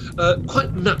her.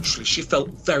 Quite naturally, she felt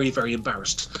very, very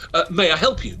embarrassed. May I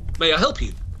help you? May I help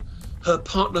you? Her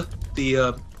partner,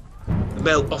 the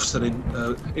male officer, then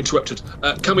interrupted.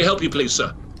 Can we help you, please,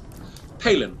 sir?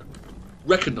 Palin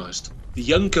recognised the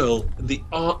young girl in the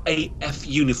RAF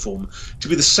uniform to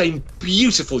be the same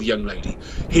beautiful young lady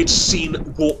he'd seen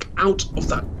walk out of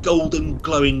that golden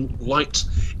glowing light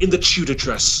in the Tudor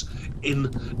dress in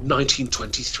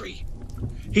 1923.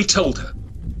 He told her.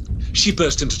 She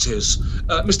burst into tears.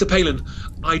 Mr. Palin,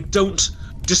 I don't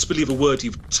disbelieve a word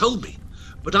you've told me,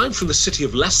 but I'm from the city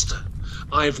of Leicester.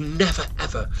 I've never,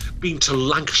 ever been to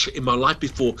Lancashire in my life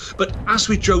before, but as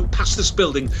we drove past this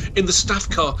building in the staff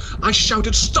car, I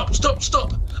shouted, stop, stop,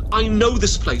 stop! I know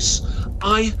this place.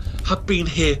 I have been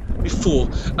here before,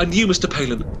 and you, Mr.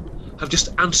 Palin, have just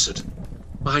answered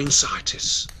my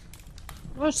anxieties.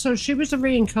 Oh, so she was a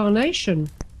reincarnation.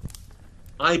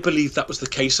 I believe that was the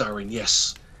case, Irene,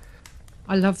 yes.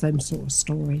 I love them sort of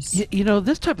stories. You know,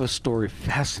 this type of story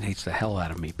fascinates the hell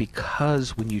out of me,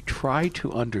 because when you try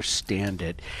to understand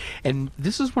it, and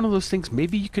this is one of those things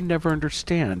maybe you can never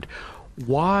understand,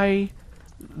 why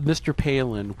Mr.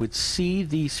 Palin would see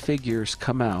these figures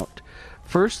come out.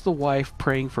 First the wife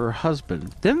praying for her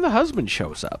husband, then the husband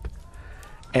shows up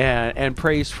and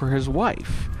prays for his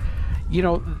wife. You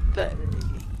know,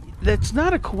 that's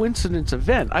not a coincidence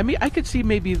event. I mean, I could see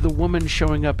maybe the woman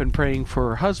showing up and praying for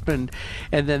her husband,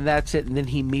 and then that's it, and then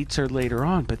he meets her later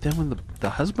on. But then when the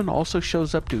husband also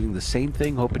shows up doing the same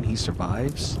thing, hoping he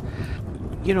survives,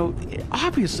 you know,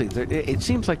 obviously it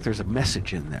seems like there's a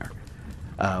message in there.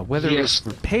 Whether it's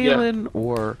for Palin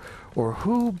or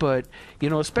who, but, you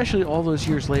know, especially all those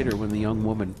years later when the young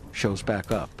woman shows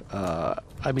back up.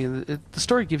 I mean, the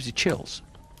story gives you chills.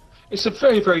 It's a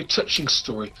very, very touching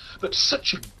story, but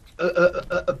such a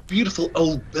beautiful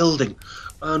old building,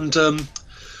 and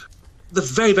the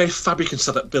very, very fabric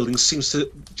inside that building seems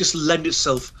to just lend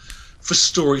itself for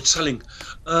storytelling.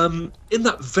 In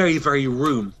that very, very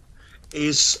room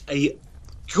is a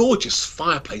gorgeous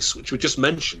fireplace, which we just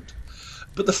mentioned,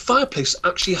 but the fireplace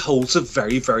actually holds a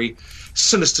very, very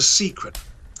sinister secret.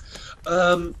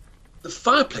 The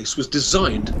fireplace was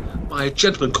designed by a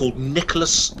gentleman called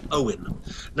Nicholas Owen.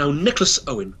 Now, Nicholas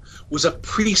Owen was a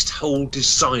priest-hole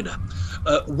designer.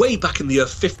 Way back in the year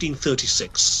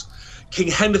 1536, King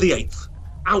Henry VIII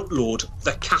outlawed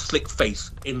the Catholic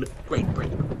faith in Great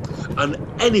Britain, and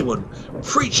anyone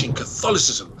preaching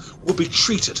Catholicism would be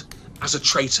treated as a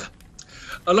traitor.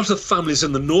 A lot of families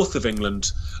in the north of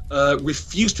England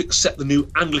refused to accept the new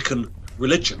Anglican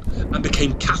religion and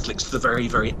became Catholics to the very,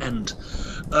 very end.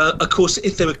 Of course,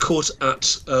 if they were caught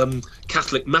at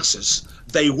Catholic masses,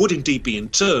 they would indeed be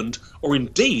interned or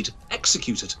indeed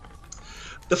executed.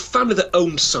 The family that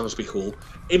owned Salisbury Hall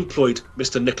employed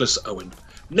Mr. Nicholas Owen.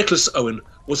 Nicholas Owen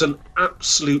was an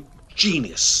absolute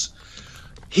genius.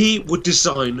 He would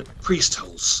design priest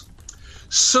holes.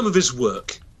 Some of his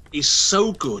work is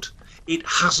so good it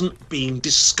hasn't been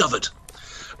discovered.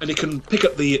 And you can pick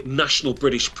up the National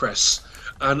British Press,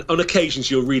 and on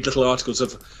occasions you'll read little articles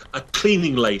of a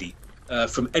cleaning lady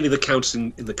from any of the counties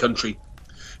in the country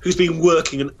who's been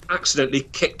working and accidentally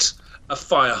kicked a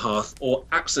fire hearth or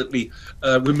accidentally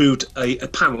removed a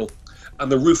panel,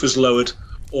 and the roof is lowered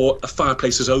or a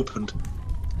fireplace is opened.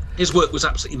 His work was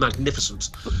absolutely magnificent.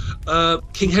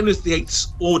 King Henry VIII's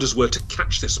orders were to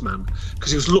catch this man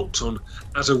because he was looked on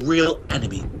as a real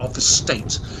enemy of the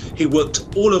state. He worked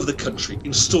all over the country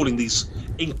installing these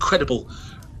incredible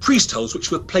priest holes,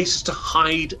 which were places to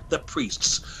hide the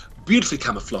priests, beautifully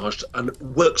camouflaged and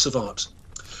works of art.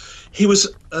 He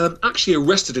was actually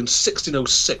arrested in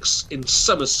 1606 in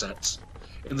Somerset,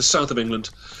 in the south of England,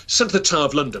 sent to the Tower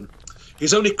of London.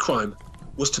 His only crime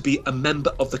was to be a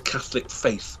member of the Catholic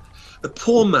faith. The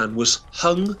poor man was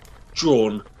hung,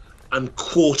 drawn, and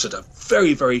quartered, a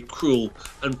very, very cruel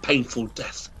and painful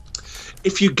death.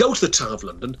 If you go to the Tower of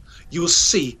London, you will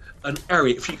see an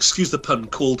area, if you excuse the pun,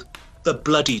 called the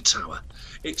Bloody Tower.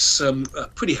 It's a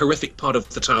pretty horrific part of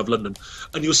the Tower of London,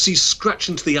 and you'll see scratched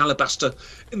into the alabaster,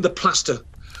 in the plaster,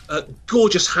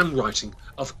 gorgeous handwriting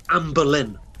of Anne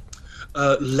Boleyn,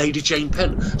 Lady Jane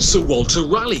Penn, Sir Walter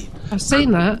Raleigh. I've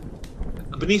seen that.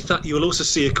 And beneath that, you will also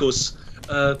see, of course,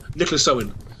 Nicholas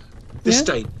Owen. This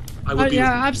day, I will be.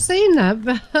 Yeah, I've seen that,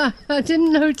 but I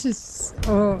didn't notice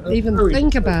or even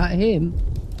think about him.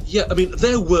 Yeah, I mean,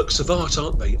 they're works of art,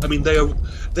 aren't they? I mean, they're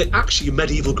actually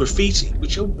medieval graffiti,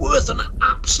 which are worth an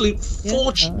absolute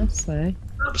fortune. Yeah, I say.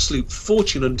 Absolute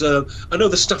fortune. And I know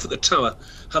the staff at the Tower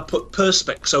have put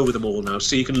perspex over them all now,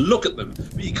 so you can look at them,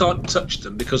 but you can't touch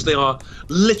them because they are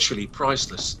literally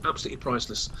priceless, absolutely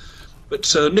priceless. But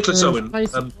Nicholas Owen,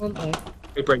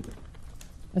 hey, Brent.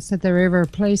 I said they're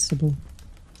irreplaceable.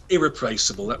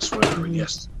 Irreplaceable, that's right, Irene,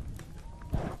 yes.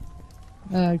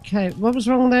 Okay, what was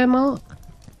wrong there, Mark?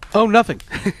 Oh, nothing.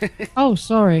 Oh,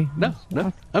 sorry. No,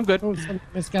 I'm good. Oh, something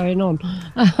was going on.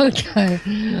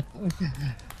 Okay.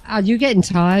 Are you getting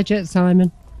tired yet,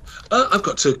 Simon? I've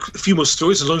got a few more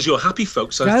stories, as long as you're happy,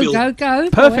 folks. Go.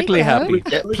 Perfectly boy, happy.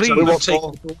 go. Please.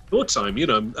 Take your time, you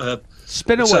know.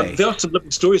 Spin away. There are some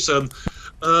lovely stories. I've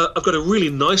got a really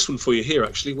nice one for you here,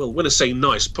 actually. Well, when I say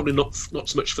nice, probably not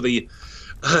so much for the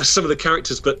some of the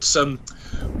characters, but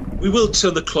we will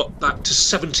turn the clock back to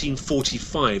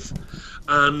 1745.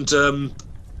 And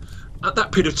at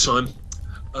that period of time,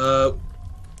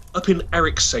 up in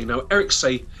Ericsay. Now,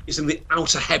 Ericsay is in the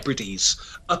Outer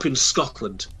Hebrides, up in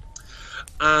Scotland.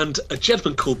 And a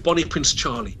gentleman called Bonnie Prince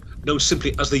Charlie, known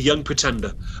simply as the Young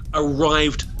Pretender,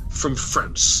 arrived from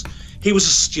France. He was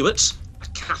a Stuart, a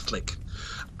Catholic,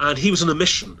 and he was on a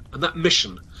mission, and that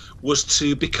mission was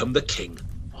to become the King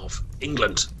of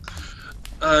England.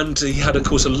 And he had, of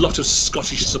course, a lot of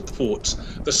Scottish support.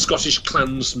 The Scottish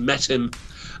clans met him,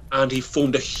 and he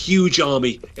formed a huge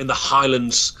army in the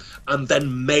Highlands and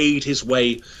then made his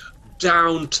way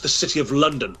down to the city of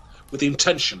London with the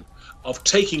intention of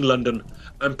taking London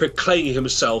and proclaiming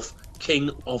himself King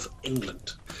of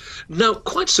England. Now,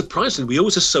 quite surprisingly, we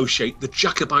always associate the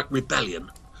Jacobite rebellion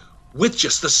with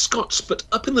just the Scots, but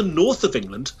up in the north of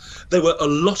England, there were a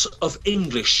lot of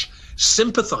English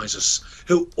sympathisers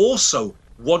who also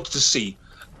wanted to see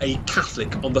a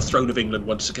Catholic on the throne of England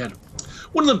once again.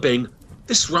 One of them being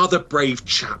this rather brave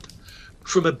chap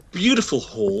from a beautiful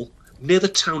hall near the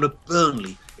town of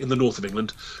Burnley in the north of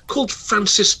England called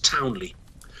Francis Townley.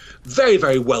 Very,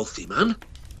 very wealthy man.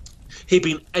 He'd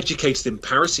been educated in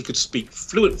Paris. He could speak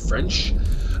fluent French,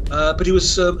 but he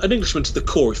was an Englishman to the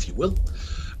core, if you will,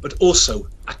 but also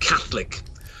a Catholic.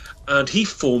 And he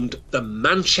formed the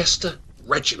Manchester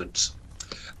Regiment.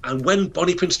 And when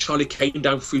Bonnie Prince Charlie came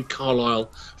down through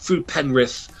Carlisle, through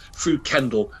Penrith, through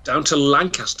Kendal, down to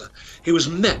Lancaster, he was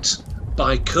met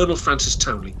by Colonel Francis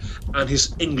Townley and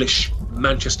his English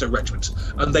Manchester Regiment,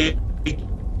 and they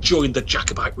joined the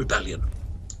Jacobite rebellion.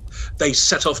 They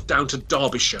set off down to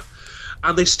Derbyshire,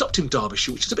 and they stopped in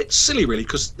Derbyshire, which is a bit silly, really,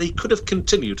 because they could have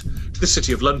continued to the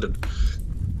city of London.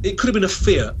 It could have been a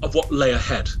fear of what lay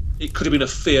ahead. It could have been a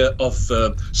fear of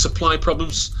supply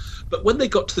problems. But when they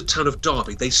got to the town of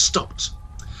Derby, they stopped.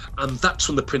 And that's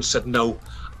when the prince said, no,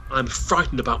 I'm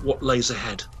frightened about what lays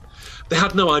ahead. They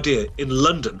had no idea. In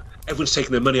London, everyone's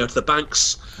taking their money out of the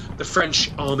banks. The French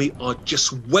army are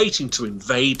just waiting to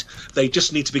invade. They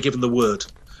just need to be given the word.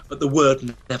 But the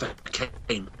word never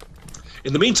came.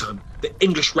 In the meantime, the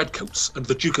English Redcoats under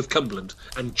the Duke of Cumberland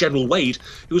and General Wade,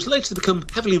 who was later to become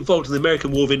heavily involved in the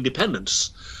American War of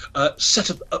Independence, set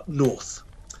up north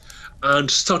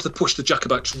and started to push the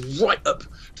Jacobites right up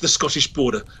to the Scottish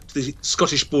border, to the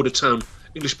Scottish border town,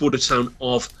 English border town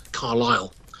of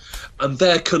Carlisle. And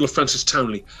there Colonel Francis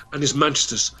Townley and his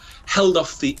Manchesters held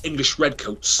off the English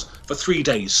Redcoats for 3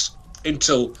 days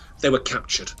until they were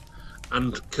captured.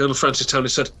 And Colonel Francis Townley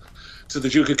said to the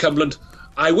Duke of Cumberland,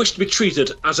 I wish to be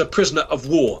treated as a prisoner of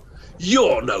war.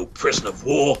 You're no prisoner of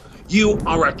war. You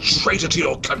are a traitor to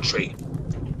your country.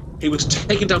 He was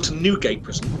taken down to Newgate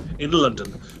Prison in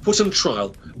London, put on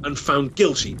trial and found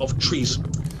guilty of treason.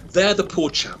 There the poor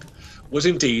chap was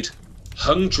indeed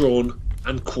hung, drawn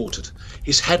and quartered,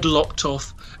 his head locked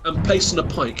off and placed on a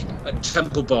pike at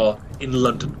Temple Bar in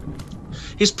London.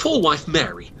 His poor wife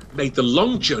Mary made the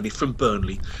long journey from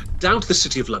Burnley down to the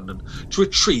city of London to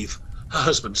retrieve her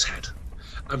husband's head.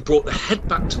 and brought the head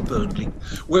back to Burnley,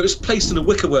 where it was placed in a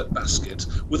wickerwork basket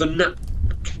with a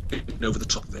napkin over the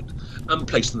top of it, and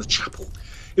placed in the chapel.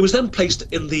 It was then placed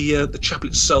in the chapel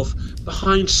itself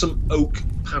behind some oak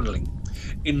panelling.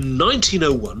 In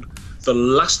 1901, the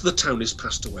last of the Townleys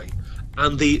passed away,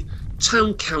 and the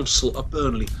Town Council of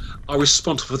Burnley are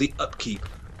responsible for the upkeep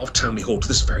of Townley Hall to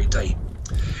this very day.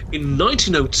 In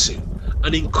 1902,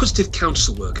 an inquisitive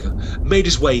council worker made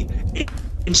his way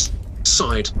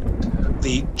inside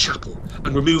the chapel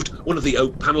and removed one of the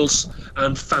oak panels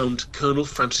and found Colonel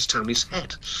Francis Townley's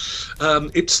head.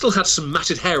 It still had some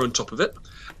matted hair on top of it,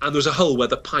 and there was a hole where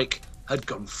the pike had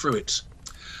gone through it.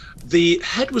 The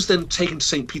head was then taken to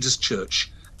St. Peter's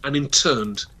Church and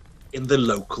interned in the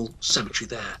local cemetery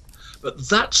there. But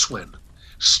that's when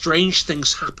strange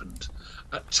things happened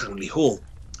at Townley Hall.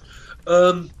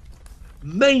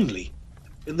 Mainly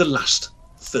in the last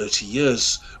 30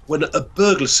 years, when a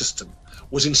burglar system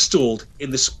was installed in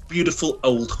this beautiful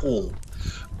old hall.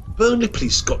 Burnley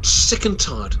police got sick and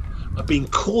tired of being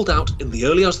called out in the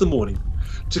early hours of the morning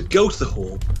to go to the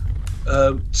hall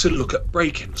to look at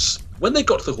break-ins. When they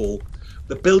got to the hall,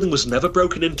 the building was never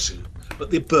broken into, but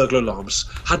the burglar alarms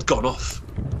had gone off.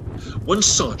 One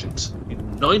sergeant in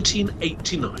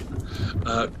 1989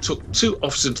 took 2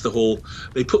 officers into the hall.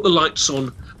 They put the lights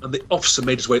on, and the officer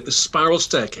made his way up the spiral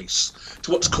staircase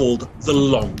to what's called the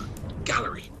Long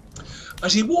Gallery.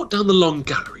 As he walked down the Long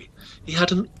Gallery, he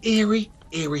had an eerie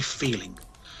feeling.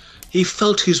 He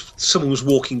felt someone was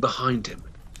walking behind him.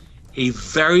 He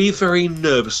very, very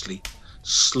nervously,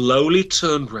 slowly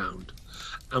turned round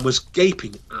and was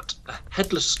gaping at a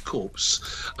headless corpse.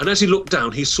 And as he looked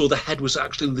down, he saw the head was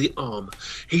actually in the arm.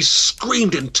 He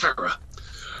screamed in terror,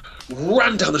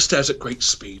 ran down the stairs at great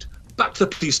speed, back to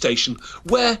the police station,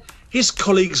 where his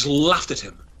colleagues laughed at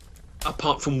him,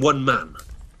 apart from one man,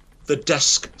 the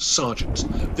desk sergeant,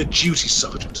 the duty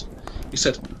sergeant. He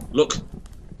said, "Look,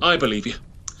 I believe you.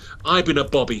 I've been a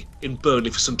bobby in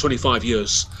Burnley for some 25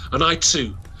 years, and I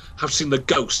too have seen the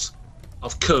ghost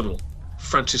of Colonel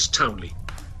Francis Townley,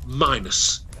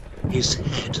 minus his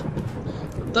head."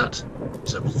 And that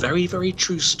is a very, very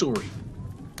true story.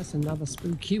 That's another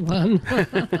spooky one.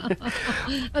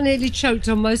 I nearly choked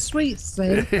on my sweets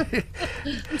then.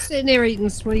 I'm sitting here eating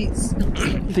sweets.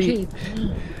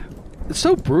 It's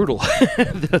so brutal.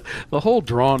 the whole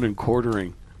drawn and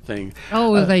quartering thing.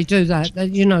 Oh, they do that.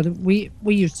 You know, we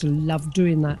used to love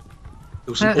doing that.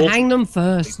 Hang them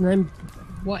first, and then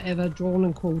whatever, drawn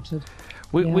and quartered.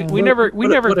 We never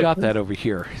got that over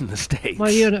here in the States.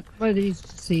 Well, yeah.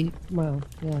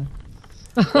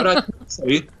 What I can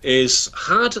say is,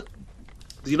 had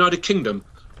the United Kingdom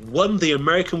won the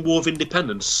American War of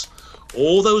Independence,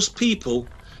 all those people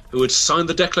who had signed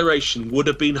the Declaration would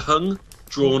have been hung,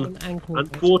 drawn,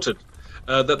 and quartered.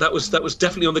 That was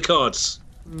definitely on the cards.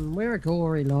 We're a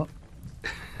gory lot.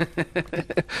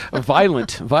 A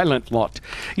violent lot.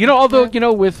 You know, although, you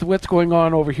know, with what's going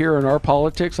on over here in our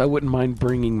politics, I wouldn't mind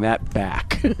bringing that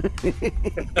back.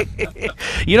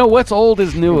 You know, what's old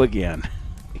is new again.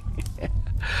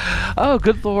 Oh,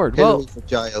 good Lord. Hillary for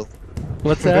jail.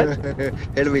 What's that?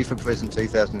 Hillary for prison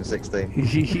 2016.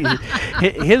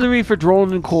 Hillary for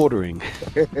drawing and quartering.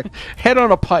 Head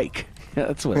on a pike.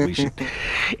 That's what we should.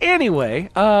 Anyway,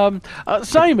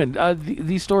 Simon,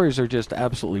 these stories are just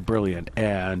absolutely brilliant,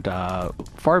 and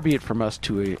far be it from us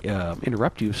to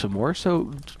interrupt you some more.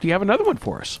 So, do you have another one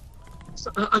for us?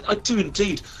 I do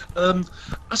indeed. As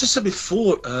I said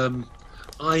before,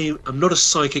 I am not a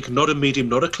psychic, not a medium,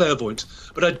 not a clairvoyant,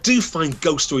 but I do find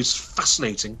ghost stories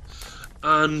fascinating,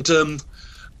 and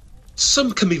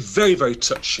some can be very, very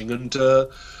touching. And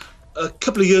a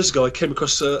couple of years ago, I came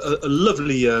across a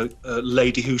lovely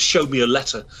lady who showed me a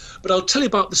letter. But I'll tell you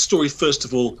about the story first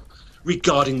of all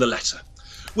regarding the letter.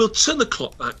 We'll turn the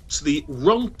clock back to the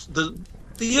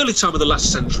early time of the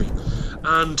last century,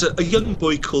 and a young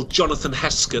boy called Jonathan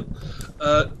Heskett.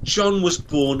 John was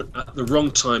born at the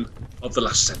wrong time of the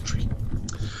last century.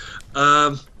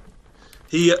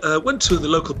 He went to the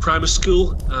local primary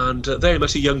school, and there he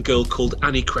met a young girl called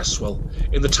Annie Cresswell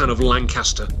in the town of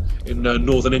Lancaster in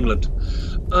northern England.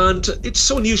 And it's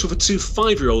so unusual for 2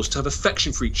 5-year-olds to have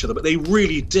affection for each other, but they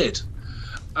really did.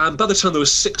 And by the time they were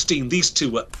 16, these two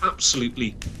were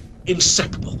absolutely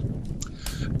inseparable.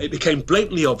 It became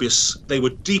blatantly obvious they were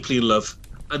deeply in love,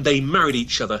 and they married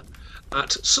each other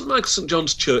at St. Michael St.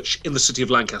 John's Church in the city of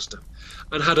Lancaster,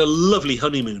 and had a lovely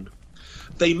honeymoon.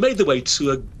 They made their way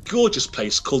to a gorgeous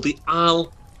place called the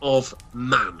Isle of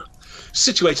Man,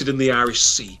 situated in the Irish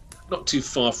Sea, not too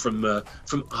far from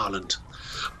Ireland.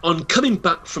 On coming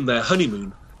back from their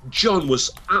honeymoon, John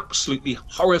was absolutely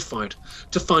horrified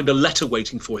to find a letter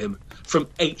waiting for him from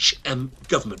HM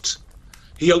Government.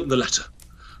 He opened the letter.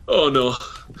 "Oh no,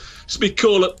 it's me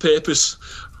call-up papers.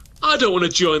 I don't want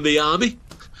to join the army.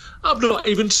 I've not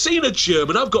even seen a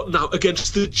German. I've got out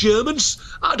against the Germans.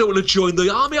 I don't want to join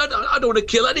the army. I don't want to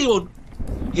kill anyone."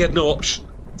 He had no option.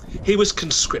 He was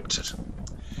conscripted.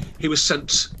 He was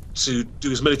sent to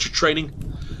do his military training,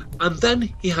 and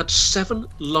then he had 7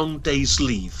 long days'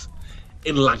 leave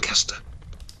in Lancaster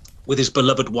with his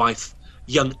beloved wife,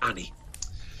 young Annie.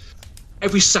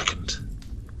 Every second,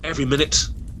 every minute,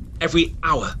 every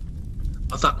hour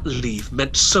of that leave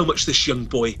meant so much to this young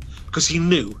boy, because he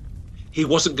knew he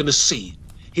wasn't going to see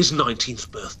his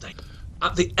 19th birthday.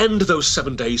 At the end of those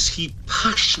 7 days, he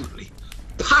passionately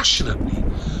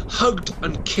hugged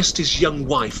and kissed his young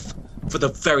wife for the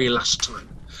very last time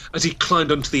as he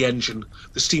climbed onto the engine,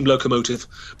 the steam locomotive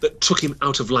that took him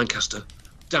out of Lancaster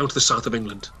down to the south of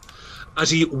England. As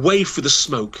he waved through the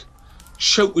smoke,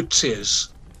 choked with tears,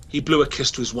 he blew a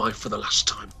kiss to his wife for the last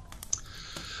time.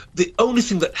 The only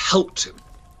thing that helped him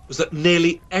was that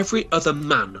nearly every other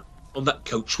man on that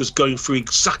coach was going through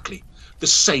exactly the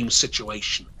same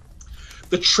situation.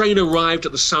 The train arrived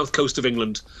at the south coast of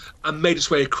England and made its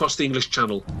way across the English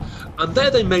Channel, and there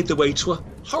they made their way to a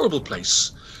horrible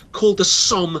place called the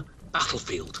Somme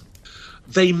battlefield.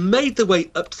 They made their way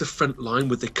up to the front line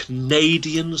with the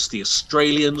Canadians, the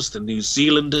Australians, the New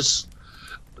Zealanders,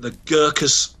 the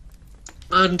Gurkhas,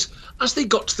 and as they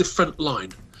got to the front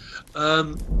line,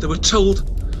 they were told,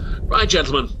 "Right,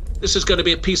 gentlemen, this is going to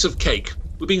be a piece of cake.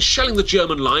 We've been shelling the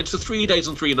German lines for 3 days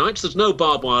and 3 nights. There's no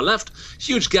barbed wire left,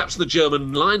 huge gaps in the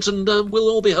German lines, and we'll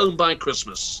all be home by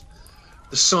Christmas."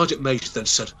 The Sergeant Major then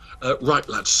said, "Right,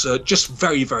 lads, just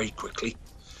very, very quickly,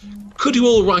 could you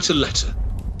all write a letter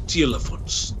to your loved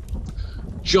ones?"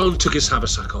 John took his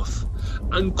haversack off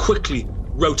and quickly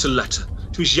wrote a letter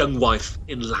to his young wife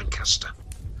in Lancaster.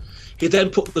 He then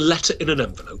put the letter in an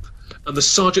envelope, and the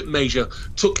Sergeant Major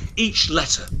took each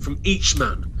letter from each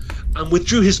man and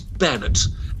withdrew his bayonet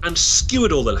and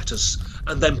skewered all the letters,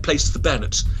 and then placed the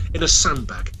bayonet in a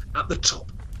sandbag at the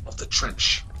top of the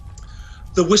trench.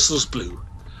 The whistles blew,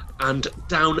 and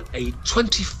down a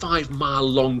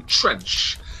 25-mile-long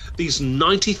trench, these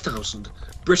 90,000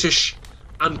 British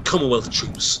and Commonwealth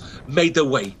troops made their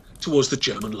way towards the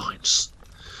German lines.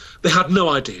 They had no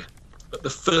idea that the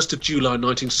 1st of July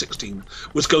 1916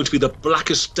 was going to be the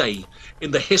blackest day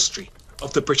in the history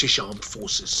of the British Armed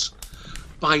Forces.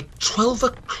 By 12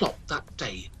 o'clock that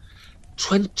day,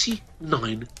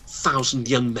 29,000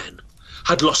 young men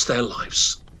had lost their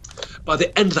lives. By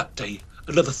the end of that day,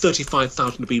 another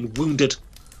 35,000 had been wounded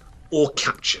or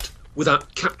captured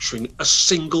without capturing a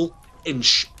single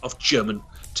inch of German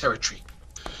territory.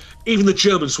 Even the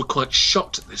Germans were quite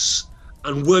shocked at this,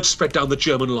 and word spread down the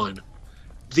German line.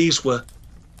 These were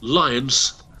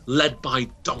lions led by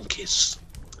donkeys.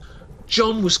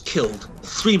 John was killed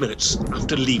 3 minutes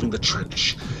after leaving the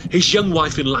trench. His young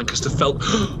wife in Lancaster felt,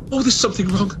 "Oh, there's something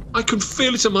wrong. I can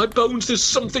feel it in my bones. There's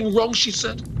something wrong," she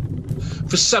said.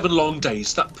 For 7 long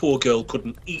days, that poor girl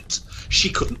couldn't eat. She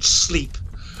couldn't sleep.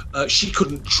 She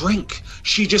couldn't drink.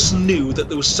 She just knew that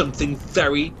there was something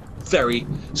very, very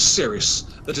serious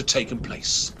that had taken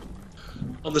place.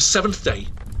 On the 7th day,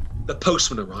 the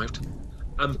postman arrived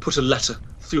and put a letter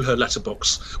through her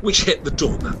letterbox, which hit the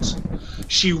doormat.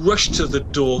 She rushed to the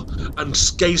door and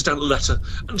gazed down at the letter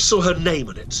and saw her name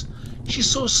on it. She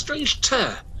saw a strange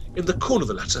tear in the corner of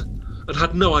the letter and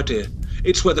had no idea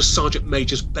it's where the Sergeant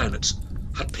Major's bayonet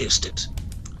had pierced it.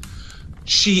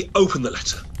 She opened the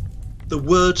letter. The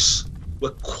words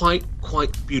were quite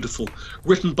beautiful,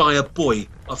 written by a boy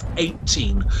of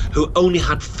 18 who only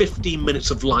had 15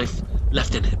 minutes of life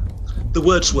left in him. The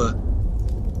words were,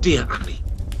 "Dear Annie,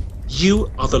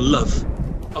 you are the love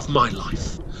of my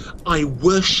life. I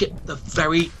worship the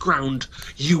very ground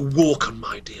you walk on,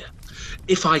 my dear.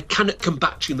 If I cannot come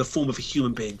back to you in the form of a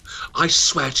human being, I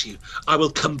swear to you I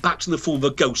will come back to you in the form of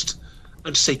a ghost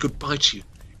and say goodbye to you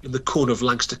in the corner of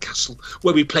Lancaster Castle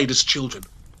where we played as children."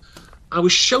 I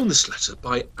was shown this letter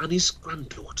by Annie's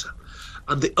granddaughter,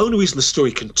 and the only reason the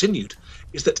story continued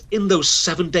is that in those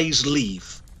 7 days'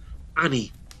 leave,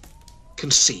 Annie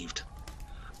conceived,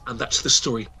 and that's the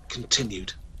story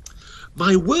continued.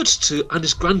 My words to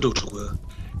Annie's granddaughter were,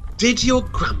 "Did your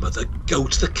grandmother go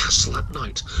to the castle at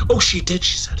night?" "Oh, she did,"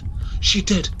 she said. "She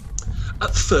did.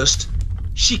 At first,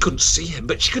 she couldn't see him,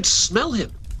 but she could smell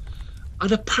him.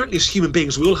 And apparently as human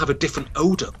beings, we all have a different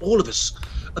odour, all of us.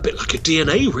 A bit like a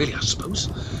DNA, really, I suppose.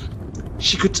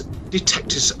 She could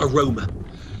detect his aroma.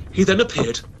 He then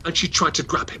appeared, and she tried to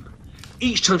grab him.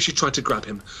 Each time she tried to grab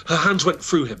him, her hands went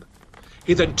through him.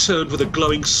 He then turned with a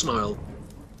glowing smile,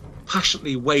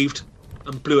 passionately waved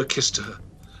and blew a kiss to her,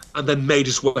 and then made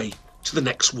his way to the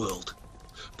next world.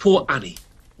 Poor Annie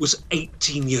was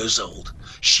 18 years old.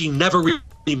 She never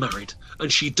remarried,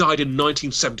 and she died in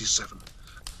 1977,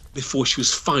 before she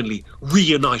was finally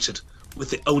reunited with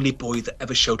the only boy that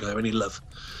ever showed her any love,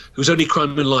 whose only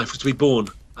crime in life was to be born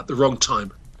at the wrong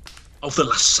time of the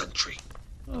last century.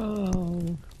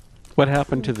 Oh. What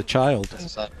happened to the child?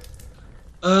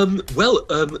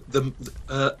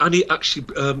 Annie actually,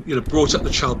 brought up the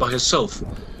child by herself,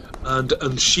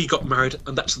 and she got married,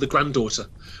 and that's the granddaughter,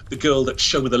 the girl that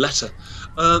showed me the letter.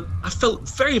 I felt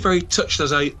very, very touched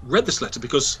as I read this letter,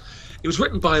 because it was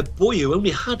written by a boy who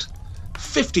only had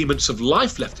 15 minutes of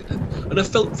life left in him, and I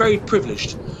felt very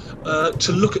privileged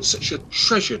to look at such a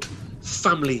treasured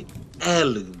family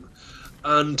heirloom.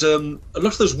 And a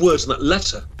lot of those words in that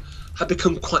letter had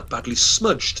become quite badly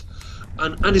smudged.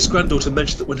 And Annie's granddaughter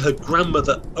mentioned that when her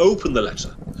grandmother opened the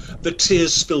letter, the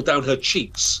tears spilled down her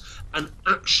cheeks and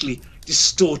actually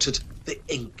distorted the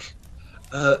ink.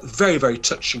 Very, very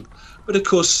touching. But of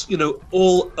course,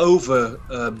 all over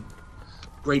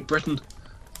Great Britain,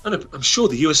 and I'm sure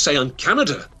the USA and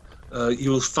Canada,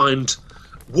 you will find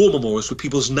war memorials with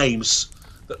people's names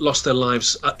that lost their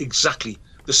lives at exactly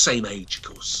the same age, of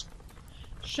course.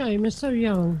 Shame, you're so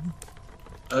young.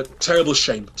 Terrible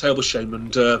shame,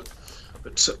 and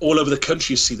but all over the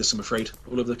country you see this, I'm afraid,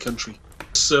 all over the country.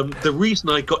 The reason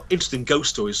I got interested in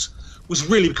ghost stories was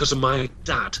really because of my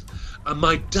dad, and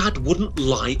my dad wouldn't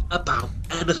lie about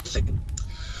anything.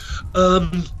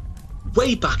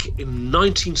 Way back in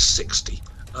 1960,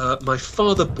 my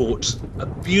father bought a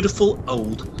beautiful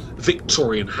old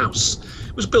Victorian house.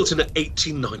 It was built in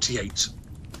 1898.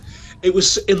 It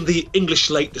was in the English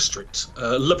Lake District,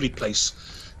 a lovely place,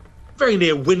 very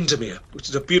near Windermere, which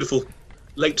is a beautiful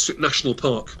Lake District National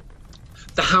Park.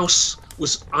 The house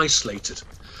was isolated.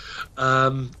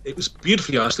 It was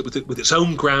beautifully isolated with its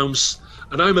own grounds,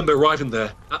 and I remember arriving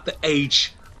there at the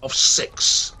age of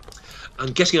 6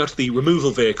 and getting out of the removal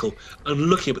vehicle and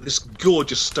looking up at this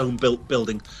gorgeous stone-built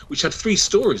building, which had 3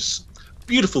 stories.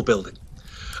 Beautiful building.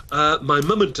 My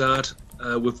mum and dad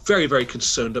were very, very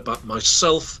concerned about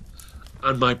myself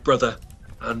and my brother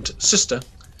and sister,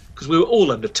 because we were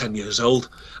all under 10 years old,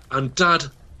 and Dad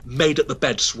made up the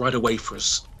beds right away for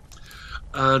us.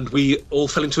 And we all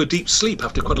fell into a deep sleep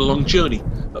after quite a long journey.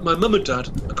 But my mum and dad,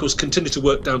 of course, continued to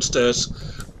work downstairs,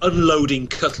 unloading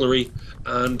cutlery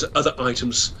and other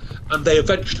items, and they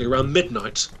eventually, around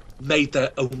midnight, made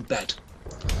their own bed.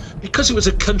 Because it was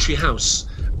a country house,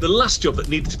 the last job that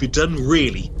needed to be done,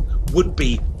 really, would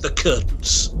be the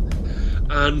curtains.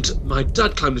 And my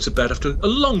dad climbed into bed after a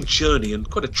long journey and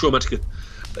quite a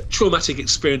traumatic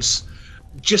experience,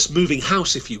 just moving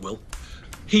house, if you will.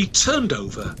 He turned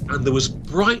over and there was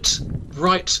bright,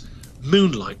 bright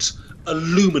moonlight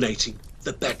illuminating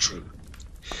the bedroom.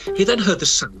 He then heard the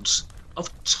sounds of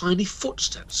tiny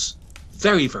footsteps,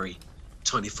 very, very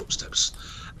tiny footsteps.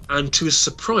 And to his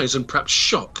surprise and perhaps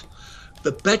shock,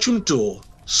 the bedroom door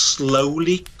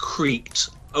slowly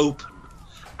creaked open,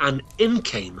 and in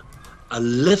came a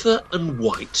liver and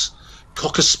white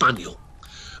cocker spaniel.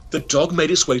 The dog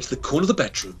made its way to the corner of the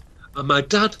bedroom, and my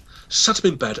dad sat up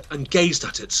in bed and gazed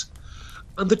at it.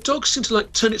 And the dog seemed to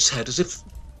turn its head as if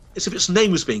its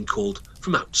name was being called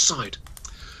from outside.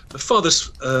 My father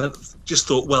just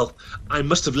thought, well, I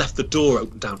must have left the door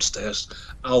open downstairs.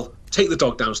 I'll take the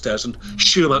dog downstairs and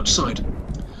shoo him outside.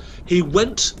 He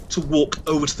went to walk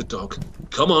over to the dog.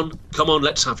 Come on,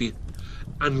 let's have you.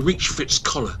 And reached for its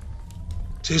collar.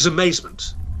 To his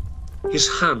amazement, his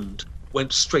hand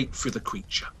went straight through the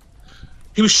creature.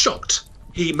 He was shocked.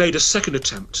 He made a second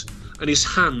attempt, and his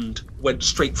hand went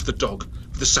straight for the dog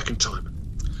for the second time.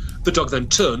 The dog then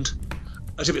turned,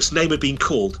 as if its name had been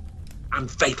called, and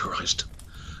vaporized.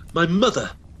 My mother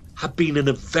had been in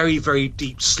a very, very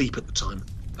deep sleep at the time,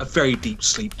 a very deep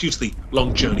sleep due to the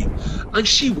long journey, and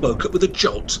she woke up with a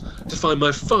jolt to find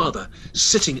my father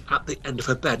sitting at the end of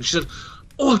her bed. And she said,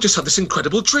 "Oh, I've just had this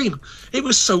incredible dream. It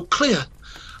was so clear.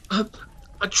 I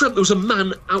dreamt there was a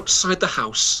man outside the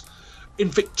house in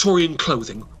Victorian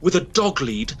clothing with a dog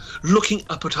lead looking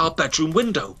up at our bedroom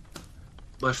window."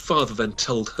 My father then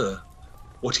told her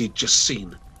what he'd just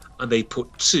seen, and they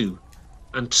put 2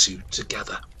 and 2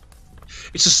 together.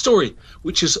 It's a story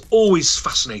which has always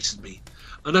fascinated me,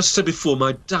 and as I said before,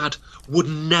 my dad would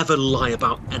never lie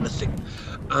about anything,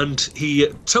 and he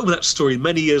told me that story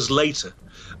many years later,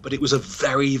 but it was a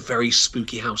very, very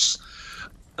spooky house.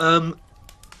 I'm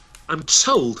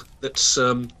told that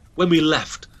when we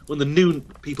left, when the new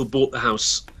people bought the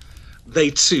house, they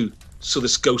too saw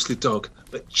this ghostly dog,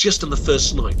 but just on the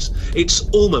first night, it's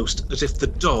almost as if the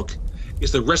dog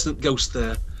is the resident ghost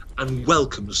there and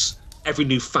welcomes every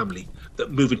new family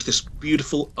that move into this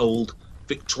beautiful old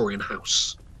Victorian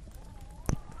house.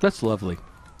 That's lovely.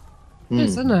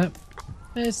 Isn't it?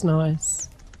 It's nice.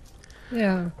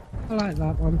 Yeah, I like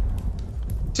that one.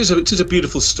 It is a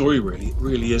beautiful story, really. It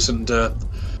really is. And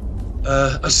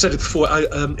I said it before,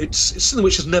 it's something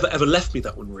which has never ever left me,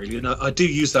 that one, really. And I do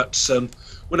use that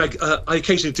when I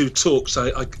occasionally do talks.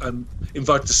 I'm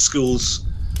invited to schools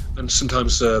and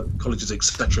sometimes colleges,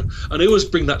 etc. And I always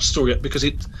bring that story up because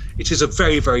it is a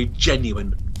very, very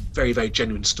genuine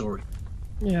story.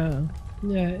 Yeah,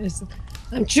 it's,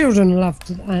 and children love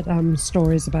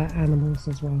stories about animals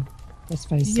as well. Let's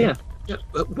face it. Yeah.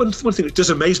 One thing that does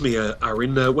amaze me,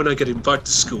 Irene, when I get invited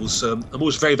to schools, I'm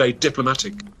always very, very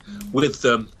diplomatic with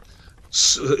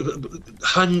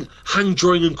hang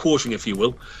drawing and quartering, if you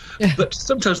will. Yeah. But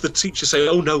sometimes the teachers say,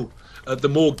 "Oh no, the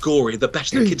more gory, the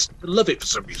better." The kids love it for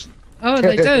some reason. Oh,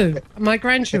 they do. My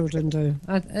grandchildren do.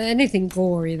 Anything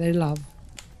gory, they love.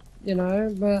 You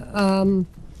know, but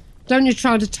don't you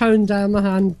try to tone down the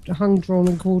hung, drawn,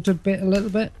 and quartered bit a little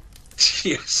bit?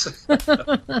 Yes.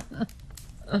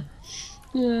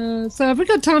 Yeah. So have we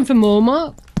got time for more,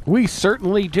 Mark? We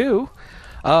certainly do.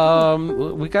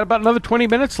 We got about another 20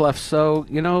 minutes left, so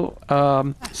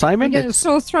Simon. You get a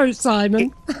sore throat,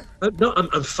 Simon. No,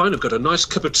 I'm fine. I've got a nice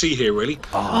cup of tea here, really.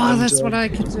 Oh, that's what I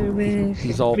could do with.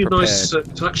 He's all It'd be prepared. nice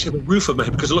to actually have a roof over my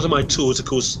head, because a lot of my tours, of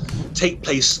course, take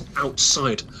place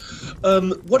outside.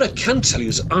 What I can tell you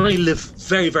is I live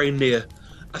very, very near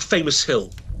a famous hill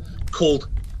called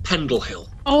Pendle Hill.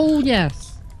 Oh, yes.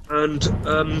 And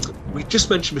we just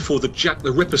mentioned before the Jack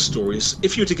the Ripper stories.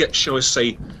 If you were to get, shall I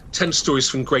say, 10 stories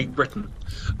from Great Britain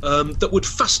that would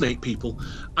fascinate people,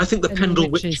 I think the Pendle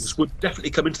Witches would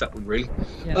definitely come into that one, really.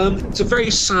 Yeah. It's a very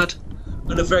sad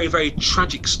and a very, very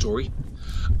tragic story.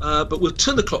 But we'll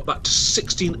turn the clock back to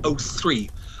 1603.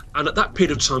 And at that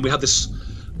period of time, we had this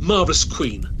marvellous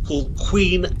queen called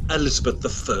Queen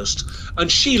Elizabeth I. And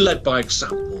she led by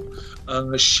example.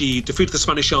 She defeated the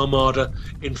Spanish Armada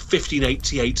in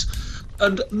 1588,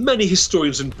 and many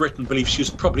historians in Britain believe she was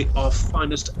probably our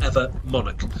finest ever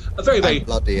monarch. A very, very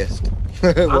bloodiest.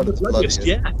 And the bloodiest.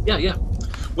 Yeah.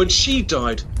 When she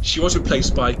died, she was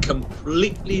replaced by a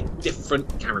completely different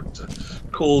character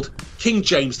called King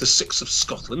James VI of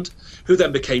Scotland, who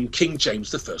then became King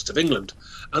James I of England.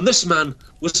 And this man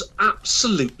was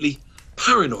absolutely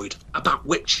paranoid about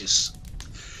witches.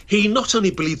 He not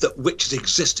only believed that witches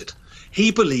existed, he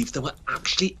believed they were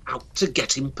actually out to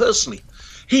get him personally.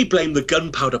 He blamed the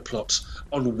gunpowder plot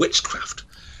on witchcraft.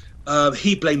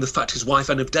 He blamed the fact his wife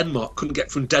Anne of Denmark couldn't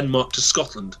get from Denmark to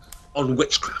Scotland on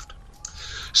witchcraft.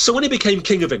 So when he became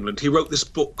King of England, he wrote this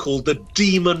book called the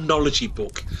Demonology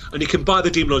Book. And you can buy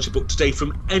the Demonology Book today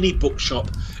from any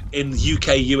bookshop in the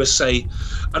UK, USA.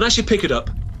 And as you pick it up,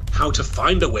 how to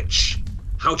find a witch,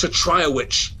 how to try a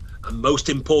witch, and most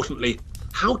importantly,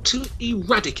 how to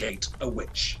eradicate a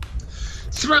witch.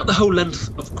 Throughout the whole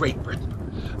length of Great Britain,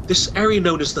 this area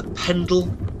known as the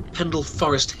Pendle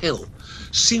Forest Hill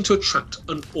seemed to attract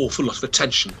an awful lot of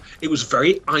attention. It was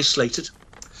very isolated,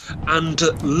 and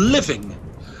living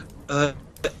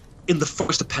in the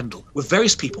forest of Pendle were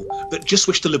various people that just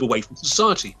wished to live away from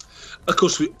society. Of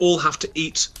course, we all have to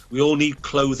eat, we all need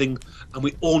clothing, and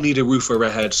we all need a roof over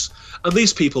our heads. And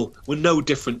these people were no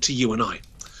different to you and I.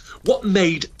 What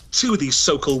made two of these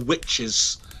so-called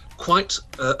witches quite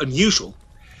unusual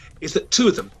is that two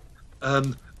of them,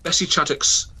 Bessie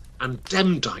Chattox and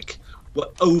Demdike, were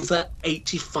over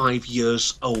 85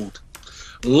 years old.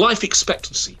 Life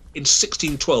expectancy in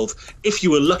 1612, if you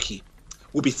were lucky,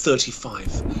 would be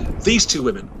 35. These two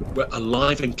women were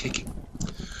alive and kicking.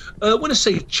 When I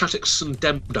say Chattox and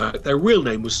Demdike, their real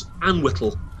name was Anne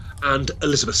Whittle and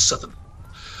Elizabeth Southern.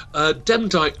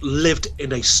 Demdike lived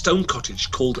in a stone cottage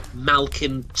called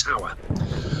Malkin Tower.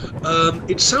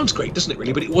 It sounds great, doesn't it,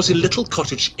 really? But it was a little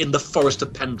cottage in the forest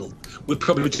of Pendle, with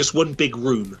probably just one big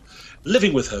room.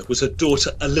 Living with her was her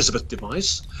daughter Elizabeth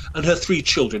Device and her 3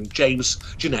 children, James,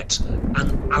 Jeanette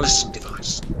and Alison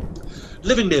Device.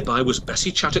 Living nearby was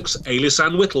Bessie Chattox, alias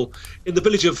Anne Whittle, in the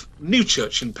village of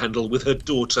Newchurch in Pendle with her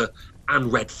daughter Anne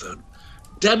Redfern.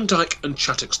 Demdike and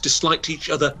Chattox disliked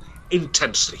each other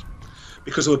intensely,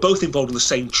 because they were both involved in the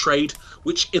same trade,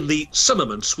 which in the summer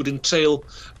months would entail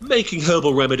making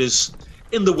herbal remedies.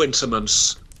 In the winter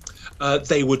months,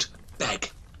 they would beg.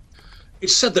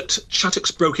 It's said that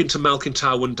Chattox broke into Malkin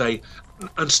Tower one day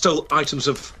and stole items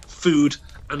of food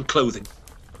and clothing.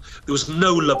 There was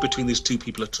no love between these two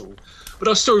people at all. But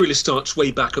our story really starts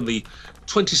way back on the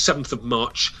 27th of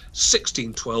March,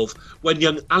 1612, when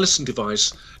young Alison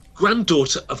Device,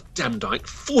 granddaughter of Demdike,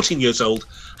 14 years old,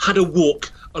 had a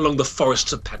walk along the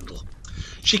forests of Pendle.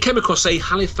 She came across a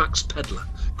Halifax peddler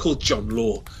called John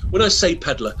Law. When I say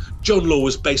peddler, John Law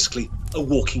was basically a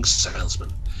walking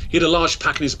salesman. He had a large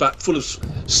pack in his back full of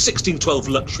 1612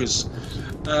 luxuries,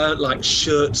 like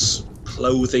shirts,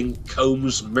 clothing,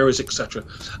 combs, mirrors, etc.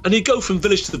 And he'd go from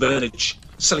village to the village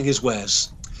selling his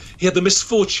wares. He had the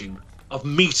misfortune of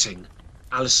meeting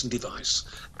Alison Device.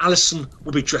 Alison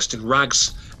would be dressed in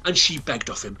rags, and she begged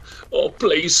of him, "Oh,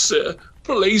 please, sir,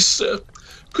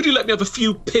 could you let me have a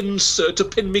few pins, sir, to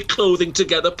pin me clothing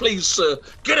together, please, sir?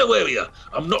 Get away with you.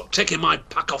 I'm not taking my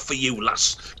pack off for you,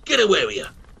 lass. Get away with you."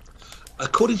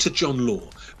 According to John Law,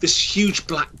 this huge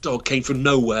black dog came from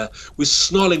nowhere with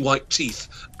snarling white teeth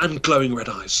and glowing red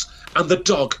eyes. And the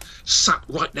dog sat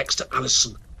right next to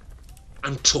Alison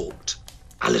and talked.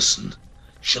 "Alison,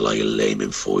 shall I lame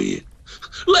him for you?"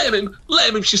 Lame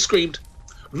him, she screamed.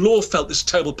 Law felt this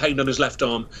terrible pain on his left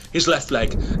arm, his left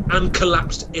leg, and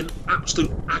collapsed in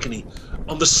absolute agony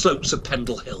on the slopes of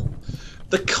Pendle Hill.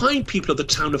 The kind people of the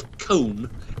town of Cone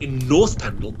in North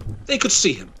Pendle, they could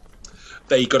see him.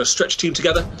 They got a stretch team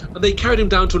together and they carried him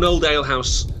down to an old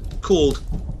alehouse called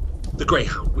the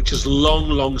Greyhound, which is long,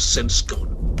 long since gone.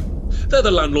 There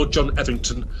the landlord, John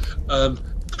Evington,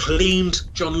 cleaned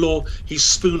John Law, he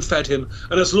spoon-fed him,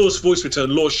 and as Law's voice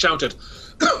returned, Law shouted,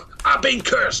 "I've been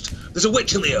cursed! There's a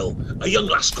witch in the hill, a young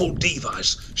lass called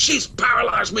Device. She's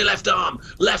paralysed me left arm,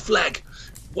 left leg.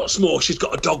 What's more, she's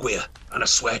got a dog with her, and I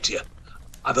swear to you,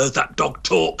 I've heard that dog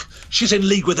talk. She's in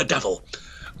league with the devil.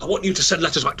 I want you to send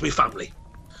letters back to my family."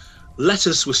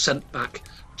 Letters were sent back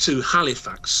to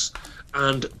Halifax,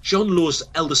 and John Law's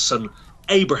eldest son,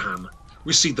 Abraham,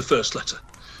 received the first letter.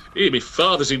 "Hey, my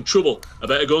father's in trouble. I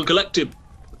better go and collect him."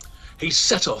 He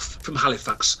set off from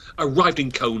Halifax, arrived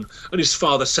in Cone, and his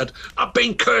father said, "I've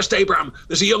been cursed, Abraham.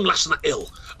 There's a young lass on that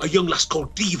hill, a young lass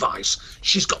called Device.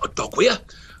 She's got a dog with her.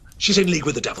 She's in league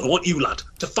with the devil. I want you, lad,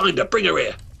 to find her. Bring her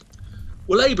here."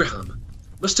 Well, Abraham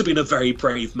must have been a very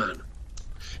brave man.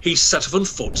 He set off on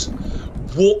foot,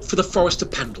 walked for the forest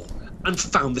of Pendle, and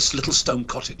found this little stone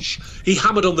cottage. He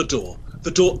hammered on the door.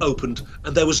 The door opened,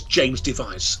 and there was James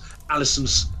Device,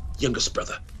 Alison's youngest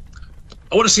brother.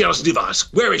 "I want to see Alison Device.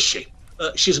 Where is she?"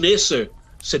 "She's in here, sir,"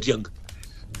 said young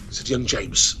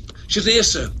James. "She's here,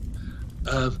 sir."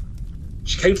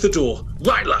 She came to the door.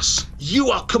 "Right, lass, you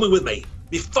are coming with me.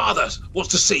 My father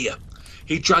wants to see you."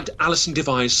 He dragged Alison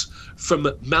Device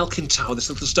from Malkin Tower, this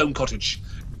little stone cottage,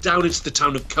 down into the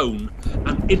town of Cone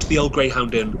and into the old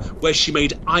Greyhound Inn, where she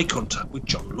made eye contact with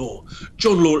John Law.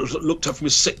 John Law looked up from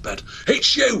his sickbed.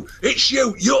 It's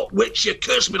you, you're witch, you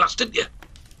cursed me last, didn't you?"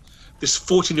 This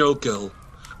 14-year-old girl,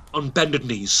 on bended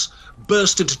knees,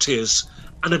 burst into tears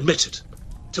and admitted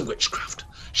to witchcraft.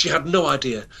 She had no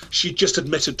idea. She just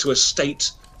admitted to a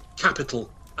state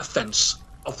capital offence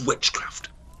of witchcraft.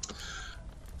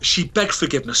 She begged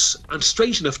forgiveness, and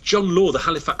strange enough, John Law, the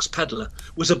Halifax peddler,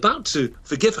 was about to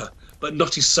forgive her, but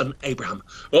not his son Abraham.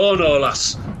 "Oh no,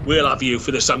 lass, we'll have you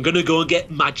for this. I'm going to go and get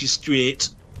magistrate."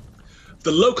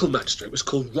 The local magistrate was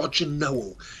called Roger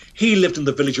Noel. He lived in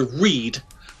the village of Reed,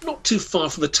 not too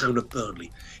far from the town of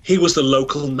Burnley. He was the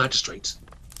local magistrate.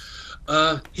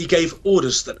 He gave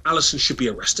orders that Alison should be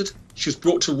arrested. She was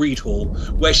brought to Reed Hall,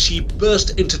 where she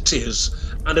burst into tears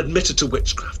and admitted to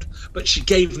witchcraft. But she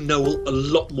gave Noel a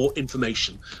lot more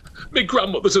information. "My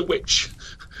grandmother's a witch.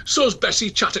 So's Bessie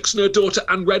Chattox and her daughter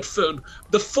Anne Redfern.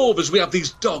 The four of us, we have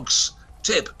these dogs.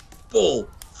 Tib, Ball,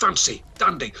 Fancy,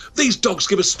 Dandy. These dogs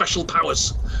give us special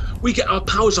powers. We get our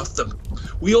powers off them.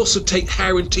 We also take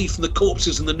hair and teeth from the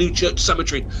corpses in the New Church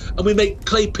Cemetery, and we make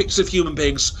clay pictures of human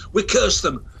beings. We curse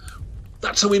them.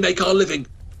 That's how we make our living."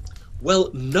 Well,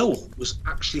 Noel was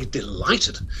actually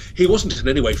delighted. He wasn't in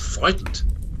any way frightened.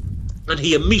 And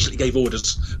he immediately gave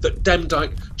orders that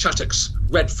Demdike, Chattox,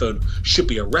 Redfern should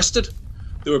be arrested.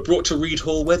 They were brought to Reed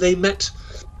Hall, where they met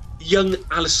young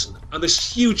Alison, and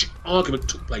this huge argument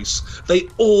took place. They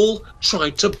all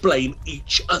tried to blame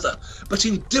each other, but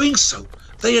in doing so,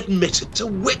 they admitted to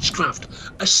witchcraft,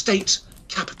 a state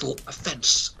capital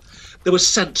offence. They were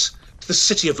sent to the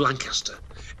city of Lancaster,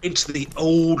 into the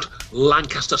old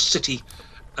Lancaster city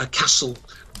castle,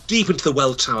 deep into the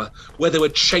well tower, where they were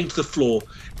chained to the floor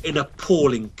in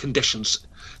appalling conditions.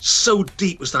 So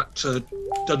deep was that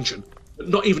dungeon that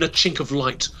not even a chink of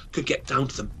light could get down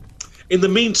to them. In the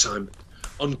meantime,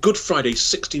 on Good Friday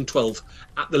 1612,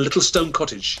 at the little stone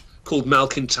cottage called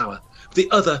Malkin Tower, the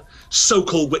other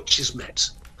so-called witches met.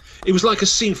 It was like a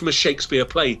scene from a Shakespeare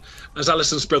play, as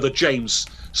Alison's brother James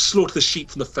slaughtered the sheep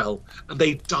from the fell, and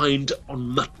they dined on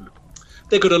mutton.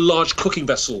 They got a large cooking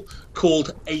vessel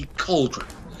called a cauldron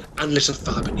and lit a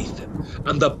fire beneath it,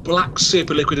 and the black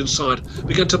syrupy liquid inside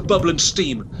began to bubble and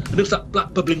steam, and into that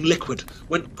black bubbling liquid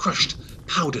went crushed,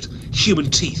 powdered human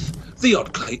teeth, the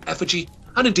odd clay effigy,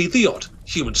 and indeed the odd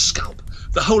human scalp.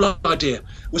 The whole idea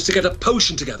was to get a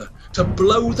potion together to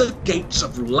blow the gates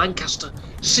of Lancaster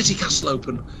City Castle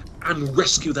open and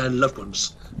rescue their loved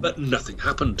ones, but nothing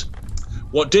happened.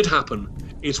 What did happen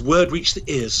is word reached the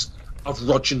ears of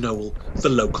Roger Nowell, the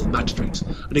local magistrate,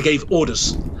 and he gave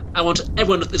orders. I want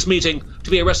everyone at this meeting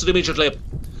to be arrested immediately.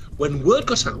 When word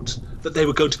got out that they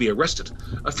were going to be arrested,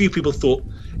 a few people thought,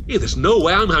 there's no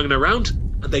way I'm hanging around,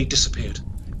 and they disappeared.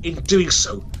 In doing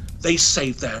so, they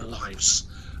saved their lives.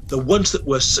 The ones that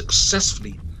were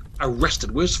successfully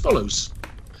arrested were as follows: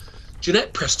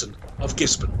 Jeanette Preston of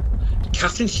Gisborne,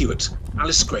 Catherine Hewitt,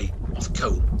 Alice Gray of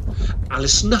Cole,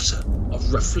 Alice Nutter of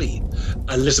Roughlee,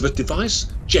 Elizabeth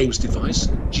Devise, James Devise,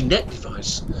 Jeanette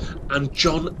Devise, and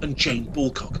John and Jane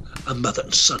Bulcock, a mother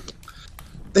and son.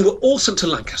 They were all sent to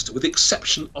Lancaster with the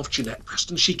exception of Jeanette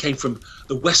Preston. She came from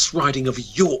the West Riding of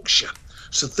Yorkshire,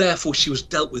 so therefore she was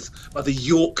dealt with by the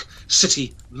York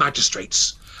City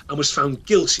magistrates and was found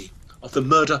guilty of the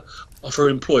murder of her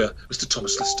employer, Mr.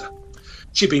 Thomas Lister.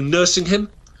 She'd been nursing him.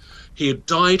 He had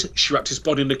died. She wrapped his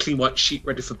body in a clean white sheet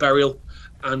ready for burial,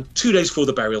 and 2 days before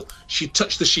the burial, she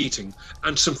touched the sheeting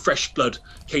and some fresh blood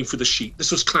came through the sheet.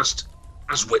 This was classed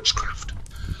as witchcraft.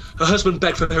 Her husband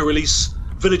begged for her release.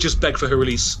 Villagers begged for her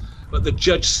release, but the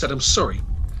judge said, I'm sorry.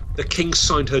 The king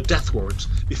signed her death warrant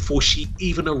before she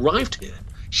even arrived here.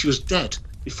 She was dead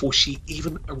before she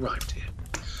even arrived here.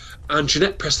 And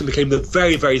Jeanette Preston became the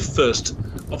very, very first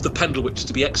of the Pendle Witches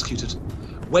to be executed,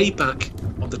 way back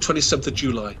on the 27th of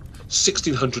July,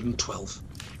 1612.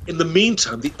 In the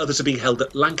meantime, the others are being held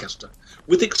at Lancaster,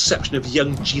 with the exception of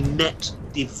young Jeanette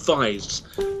Devise,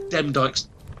 Demdike's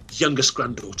youngest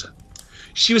granddaughter.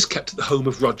 She was kept at the home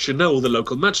of Roger Nowell, the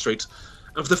local magistrate,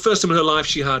 and for the first time in her life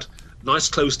she had nice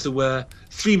clothes to wear,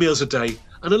 3 meals a day,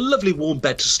 and a lovely warm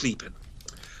bed to sleep in.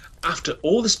 After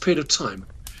all this period of time,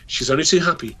 she's only too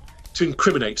happy to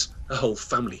incriminate her whole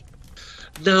family.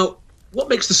 Now, what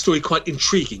makes the story quite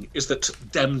intriguing is that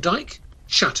Demdike,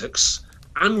 Chattox,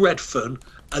 Anne Redfern,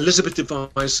 Elizabeth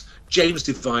Devise, James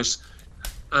Devise,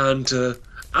 and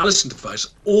Alison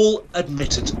Devise all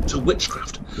admitted to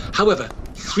witchcraft. However,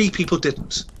 3 people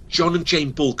didn't: John and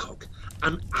Jane Bulcock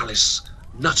and Alice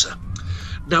Nutter.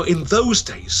 Now, in those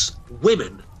days,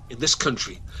 women in this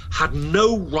country had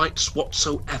no rights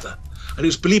whatsoever, and it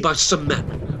was believed by some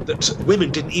men that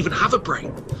women didn't even have a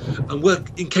brain and were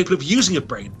incapable of using a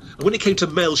brain. And when it came to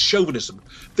male chauvinism,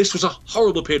 this was a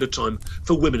horrible period of time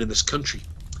for women in this country.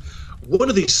 One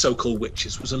of these so-called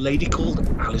witches was a lady called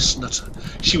Alice Nutter.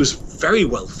 She was very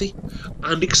wealthy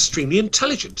and extremely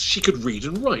intelligent. She could read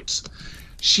and write.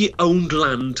 She owned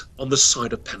land on the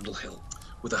side of Pendle Hill.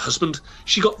 With her husband,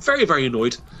 she got very, very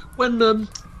annoyed when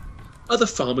other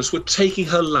farmers were taking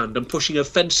her land and pushing her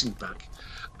fencing back,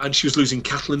 and she was losing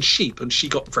cattle and sheep, and she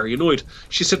got very annoyed.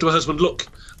 She said to her husband, look,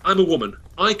 I'm a woman.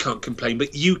 I can't complain,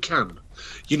 but you can.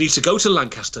 You need to go to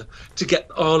Lancaster to get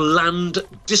our land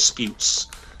disputes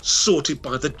sorted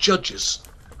by the judges.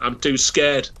 I'm too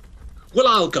scared. Well,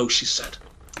 I'll go, she said.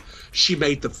 She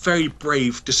made the very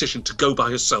brave decision to go by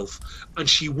herself, and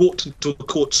she walked into a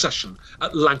court session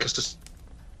at Lancaster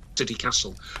City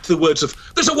Castle to the words of,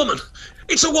 there's a woman!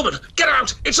 It's a woman! Get her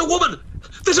out! It's a woman!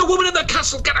 There's a woman in the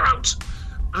castle! Get her out!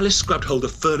 Alice grabbed hold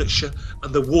of furniture,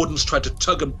 and the wardens tried to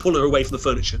tug and pull her away from the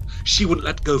furniture. She wouldn't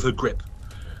let go of her grip.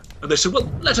 And they said,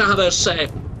 well, let her have her say.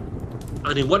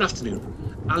 And in one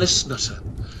afternoon, Alice Nutter,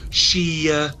 she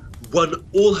won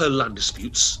all her land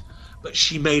disputes, but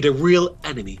she made a real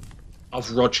enemy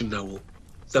of Roger Nowell,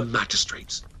 the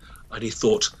magistrate. And he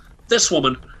thought, this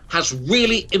woman has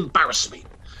really embarrassed me.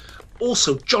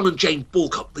 Also, John and Jane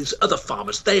Bulcock, these other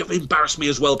farmers, they have embarrassed me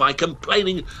as well by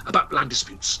complaining about land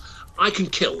disputes. I can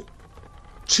kill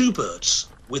 2 birds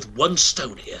with 1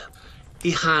 stone here.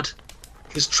 He had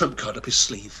his trump card up his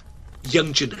sleeve,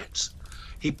 young Jeanette.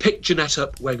 He picked Jeanette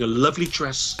up wearing a lovely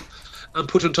dress and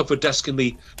put her on top of a desk in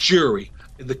the jury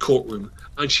in the courtroom,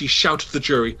 and she shouted to the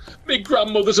jury, me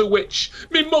grandmother's a witch,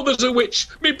 me mother's a witch,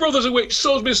 me brother's a witch,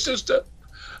 so's me sister.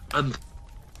 And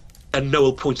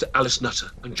Nowell pointed at Alice Nutter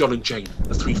and John and Jane,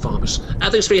 the 3 farmers. Are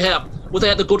these 3 here? Were they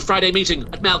at the Good Friday meeting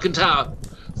at Malkin Tower?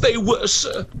 They were,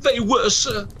 sir. They were,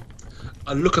 sir.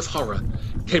 A look of horror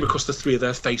came across the 3 of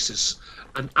their faces,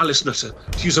 and Alice Nutter,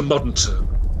 to use a modern term,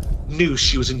 knew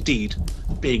she was indeed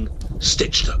being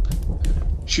stitched up.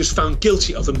 She was found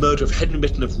guilty of the murder of Henry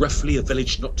Mitten of Reffley, a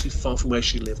village not too far from where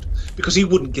she lived, because he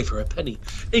wouldn't give her a penny.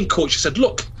 In court, she said,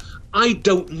 "Look, I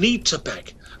don't need to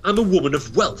beg. I'm a woman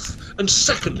of wealth. And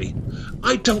secondly,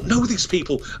 I don't know these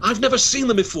people. I've never seen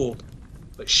them before."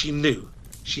 But she knew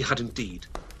she had indeed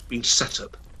been set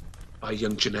up by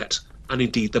young Jeanette and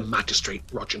indeed the magistrate,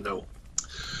 Roger Noel.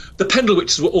 The Pendle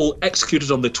Witches were all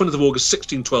executed on the 20th of August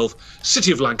 1612,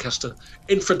 city of Lancaster,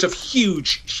 in front of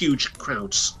huge, huge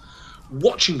crowds.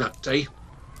 Watching that day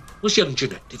was young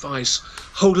Jeanette Devise,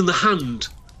 holding the hand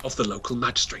of the local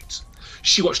magistrate.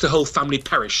 She watched the whole family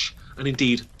perish, and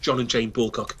indeed John and Jane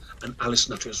Bulcock and Alice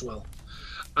Nutter as well.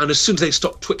 And as soon as they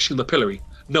stopped twitching the pillory,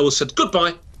 Noel said,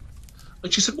 "Goodbye."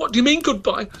 And she said, "What do you mean,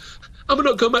 goodbye? I'm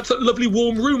not going back to that lovely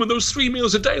warm room and those 3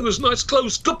 meals a day and those nice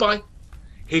clothes. Goodbye."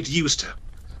 He'd used her,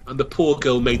 and the poor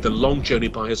girl made the long journey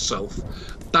by herself,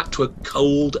 back to a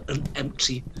cold and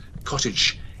empty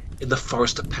cottage in the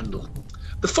forest of Pendle.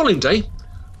 The following day,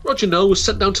 Roger Noel was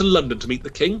sent down to London to meet the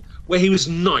King, where he was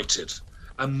knighted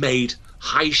and made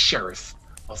High Sheriff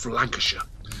of Lancashire.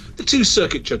 The 2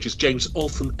 circuit judges, James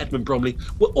Altham and Edmund Bromley,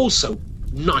 were also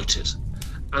knighted,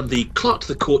 and the clerk to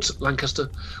the courts at Lancaster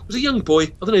was a young boy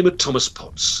of the name of Thomas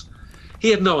Potts.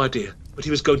 He had no idea, but he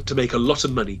was going to make a lot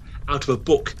of money out of a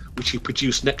book which he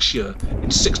produced next year in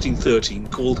 1613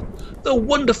 called The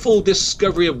Wonderful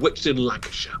Discovery of Witches in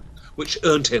Lancashire, which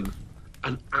earned him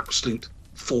an absolute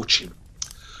fortune.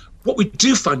 What we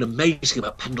do find amazing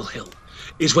about Pendle Hill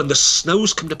is when the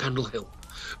snows come to Pendle Hill,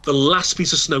 the last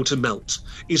piece of snow to melt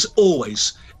is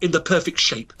always in the perfect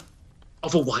shape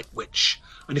of a white witch.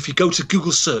 And if you go to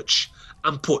Google search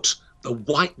and put the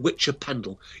White Witch of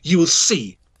Pendle, you will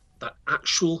see that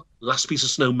actual last piece of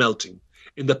snow melting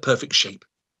in the perfect shape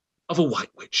of a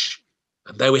white witch.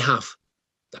 And there we have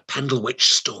the Pendle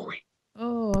Witch story.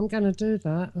 Oh, I'm going to do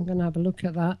that. I'm going to have a look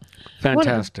at that.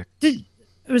 Fantastic.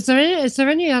 Is there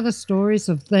any other stories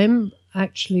of them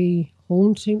actually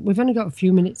haunting? We've only got a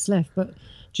few minutes left, but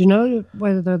do you know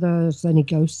whether there's any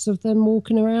ghosts of them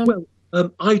walking around?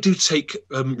 Well, I do take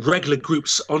regular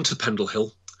groups onto Pendle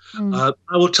Hill. I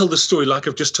will tell the story like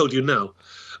I've just told you now.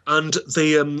 And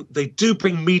they do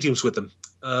bring mediums with them.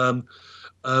 One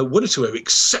or two are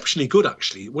exceptionally good,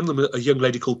 actually. One of them, a young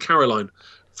lady called Caroline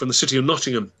from the city of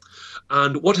Nottingham.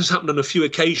 And what has happened on a few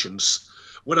occasions,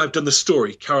 when I've done the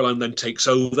story, Caroline then takes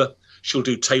over. She'll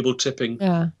do table tipping.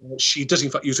 Yeah. She does,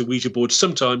 in fact, use a Ouija board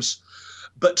sometimes.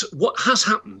 But what has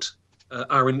happened,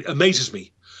 Aaron, amazes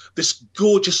me. This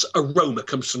gorgeous aroma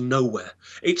comes from nowhere.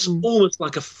 It's almost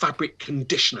like a fabric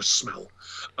conditioner smell.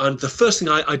 And the first thing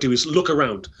I do is look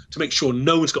around to make sure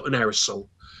no one's got an aerosol,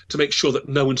 to make sure that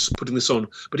no one's putting this on.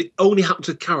 But it only happened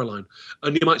to Caroline.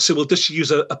 And you might say, well, does she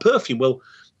use a perfume? Well,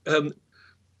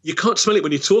 you can't smell it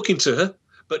when you're talking to her,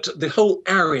 but the whole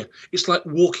area, it's like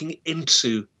walking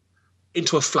into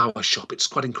a flower shop. It's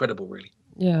quite incredible, really.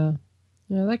 Yeah.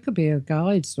 Yeah, that could be a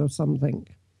guide or something.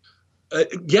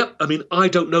 Yeah, I mean, I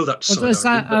don't know that. Or does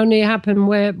that only happen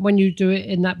when you do it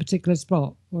in that particular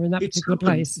spot or in that particular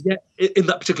place? Yeah, in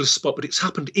that particular spot, but it's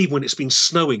happened even when it's been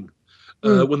snowing,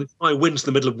 when there's high winds in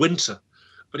the middle of winter.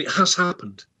 But it has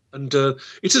happened, and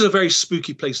it is a very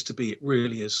spooky place to be. It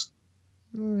really is.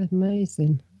 Oh,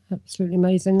 amazing, absolutely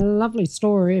amazing, lovely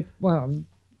story. Well,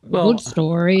 good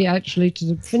story actually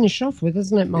to finish off with,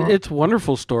 isn't it, Mark? It's a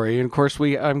wonderful story, and of course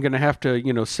I'm going to have to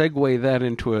segue that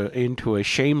into a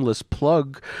shameless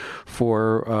plug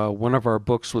for one of our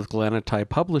books with Glenatye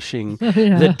Publishing,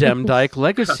 The Demdike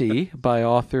Legacy by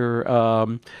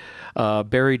author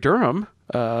Barry Durham,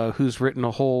 who's written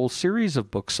a whole series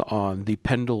of books on the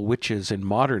Pendle Witches in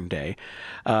modern day.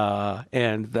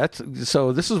 And this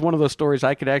is one of those stories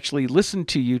I could actually listen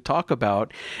to you talk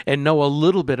about and know a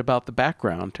little bit about the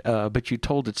background, but you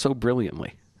told it so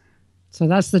brilliantly. So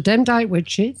that's the Demdike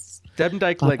Witches.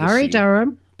 Demdike Legacy. Barry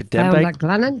Durham, found at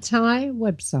Glenatye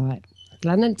website.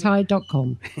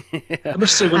 Glenatye.com.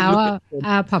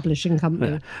 Our publishing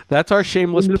company. That's our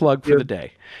shameless plug for the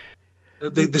day.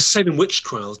 The Salem Witch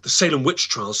Trials,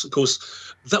 of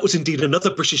course, that was indeed another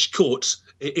British court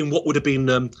in what would have been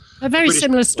a very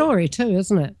similar story too,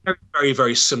 isn't it? Very, very,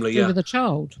 very similar. Yeah, with a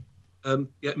child.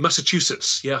 Yeah,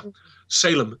 Massachusetts. Yeah,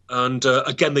 Salem, and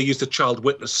again they used a child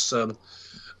witness, and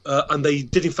they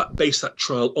did in fact base that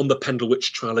trial on the Pendle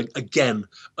Witch trial again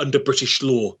under British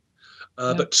law.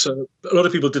 But a lot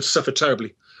of people did suffer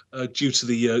terribly due to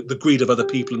the greed of other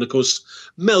people, and of course,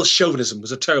 male chauvinism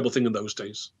was a terrible thing in those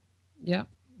days. Yeah,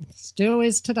 still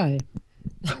is today.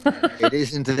 It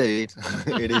is indeed.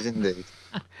 It is indeed.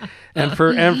 And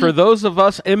for those of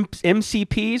us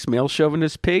MCPs, male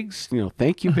chauvinist pigs,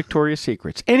 thank you, Victoria's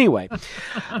Secrets. Anyway,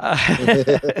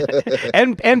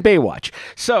 and Baywatch.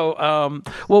 So,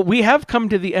 well, we have come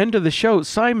to the end of the show.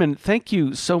 Simon, thank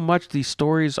you so much. These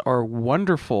stories are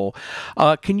wonderful.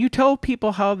 Can you tell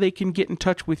people how they can get in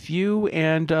touch with you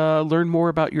and learn more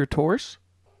about your tours?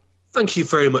 Thank you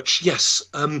very much. Yes.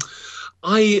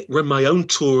 I run my own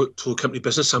tour company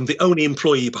business. I'm the only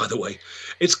employee, by the way.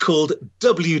 It's called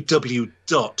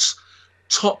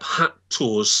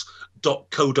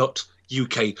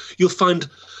www.tophattours.co.uk. You'll find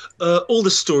all the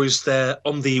stories there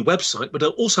on the website, but I'll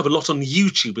also have a lot on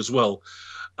YouTube as well.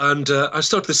 And I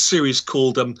started this series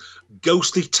called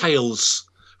Ghostly Tales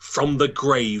from the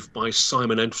Grave by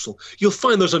Simon Entwhistle. You'll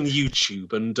find those on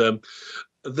YouTube, and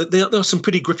there are some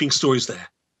pretty gripping stories there.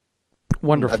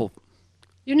 Wonderful.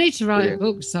 You need to write a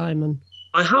book, Simon.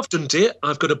 I have done, dear.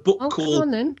 I've got a book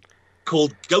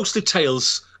called Ghostly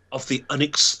Tales of the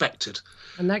Unexpected.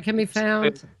 And that can be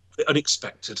found? The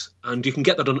Unexpected. And you can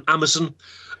get that on Amazon,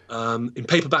 in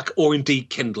paperback, or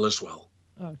indeed Kindle as well.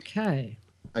 Okay.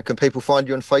 And can people find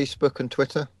you on Facebook and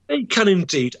Twitter? They can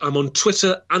indeed. I'm on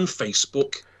Twitter and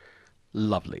Facebook.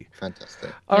 Lovely.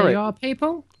 Fantastic. There you are,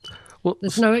 people. Well,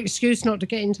 there's no excuse not to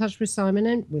get in touch with Simon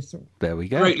Entwhistle. There we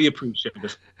go. Greatly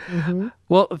appreciated. Mm-hmm.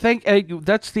 Well,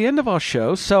 that's the end of our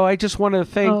show. So I just want to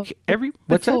thank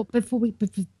Before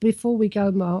we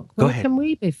go, Mark, where can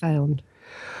we be found?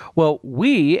 Well,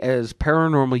 we, as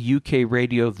Paranormal UK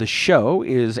Radio, the show,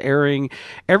 is airing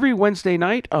every Wednesday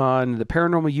night on the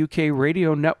Paranormal UK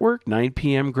Radio Network, 9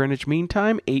 p.m. Greenwich Mean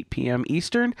Time, 8 p.m.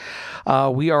 Eastern.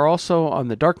 We are also on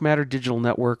the Dark Matter Digital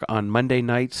Network on Monday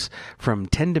nights from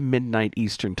 10 to midnight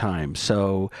Eastern Time.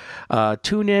 So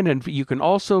tune in, and you can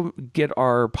also get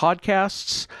our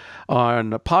podcasts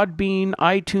on Podbean,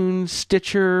 iTunes,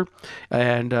 Stitcher,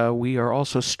 and we are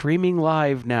also streaming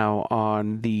live now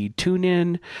on the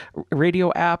TuneIn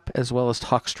radio app as well as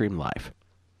TalkStream Live.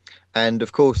 And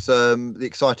of course, the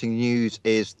exciting news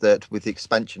is that with the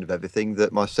expansion of everything,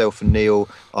 that myself and Neil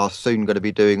are soon going to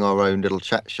be doing our own little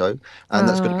chat show, and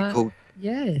that's going to be called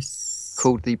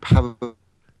the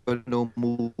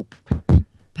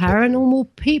Paranormal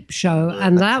Peep Show,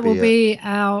 and that will be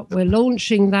out. We're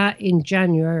launching that in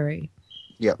January.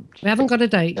 Yeah, we haven't got a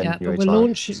date yet, but we're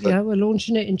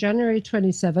launching it in January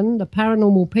 27. The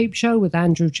Paranormal Peep Show with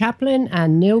Andrew Chaplin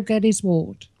and Neil Geddes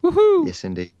Ward. Woohoo! Yes,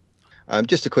 indeed.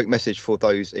 Just a quick message for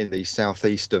those in the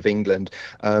southeast of England.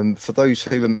 For those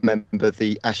who remember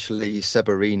the Ashley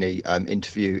Severini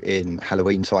interview in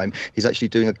Halloween time, he's actually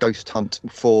doing a ghost hunt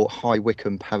for High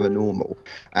Wycombe Paranormal.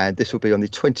 And this will be on the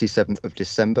 27th of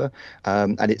December.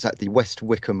 And it's at the West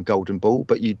Wycombe Golden Ball.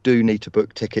 But you do need to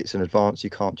book tickets in advance. You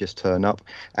can't just turn up.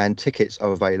 And tickets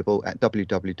are available at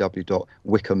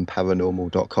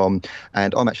www.wycombeparanormal.com.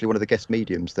 And I'm actually one of the guest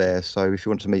mediums there. So if you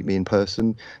want to meet me in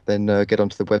person, then get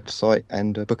onto the website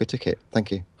and book a ticket.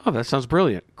 Thank you. Oh, that sounds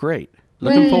brilliant. Great.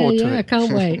 Looking forward to it. I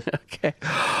can't wait. Okay.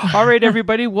 All right,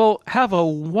 everybody. Well, have a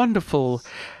wonderful,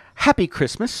 happy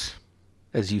Christmas,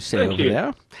 as you say over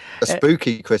there. A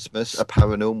spooky Christmas, a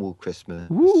paranormal Christmas,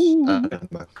 a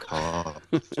macabre.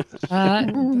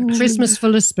 Christmas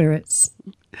full of spirits.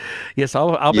 Yes,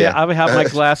 I'll have my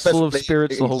glass full of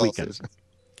spirits the whole weekend.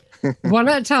 One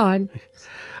at a time.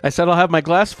 I said I'll have my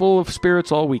glass full of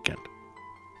spirits all weekend.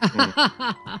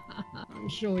 I'm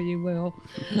sure you will.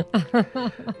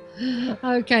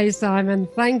 Okay, Simon,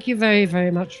 thank you very,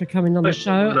 very much for coming on the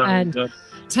show and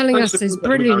telling us these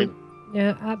brilliant,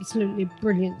 absolutely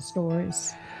brilliant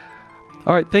stories.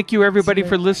 All right, thank you everybody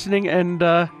for listening, and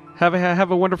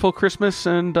have a wonderful Christmas,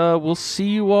 and we'll see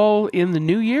you all in the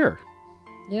new year.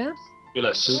 Yeah.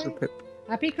 Yes.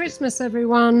 Happy Christmas,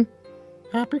 everyone.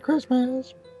 Happy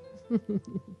Christmas.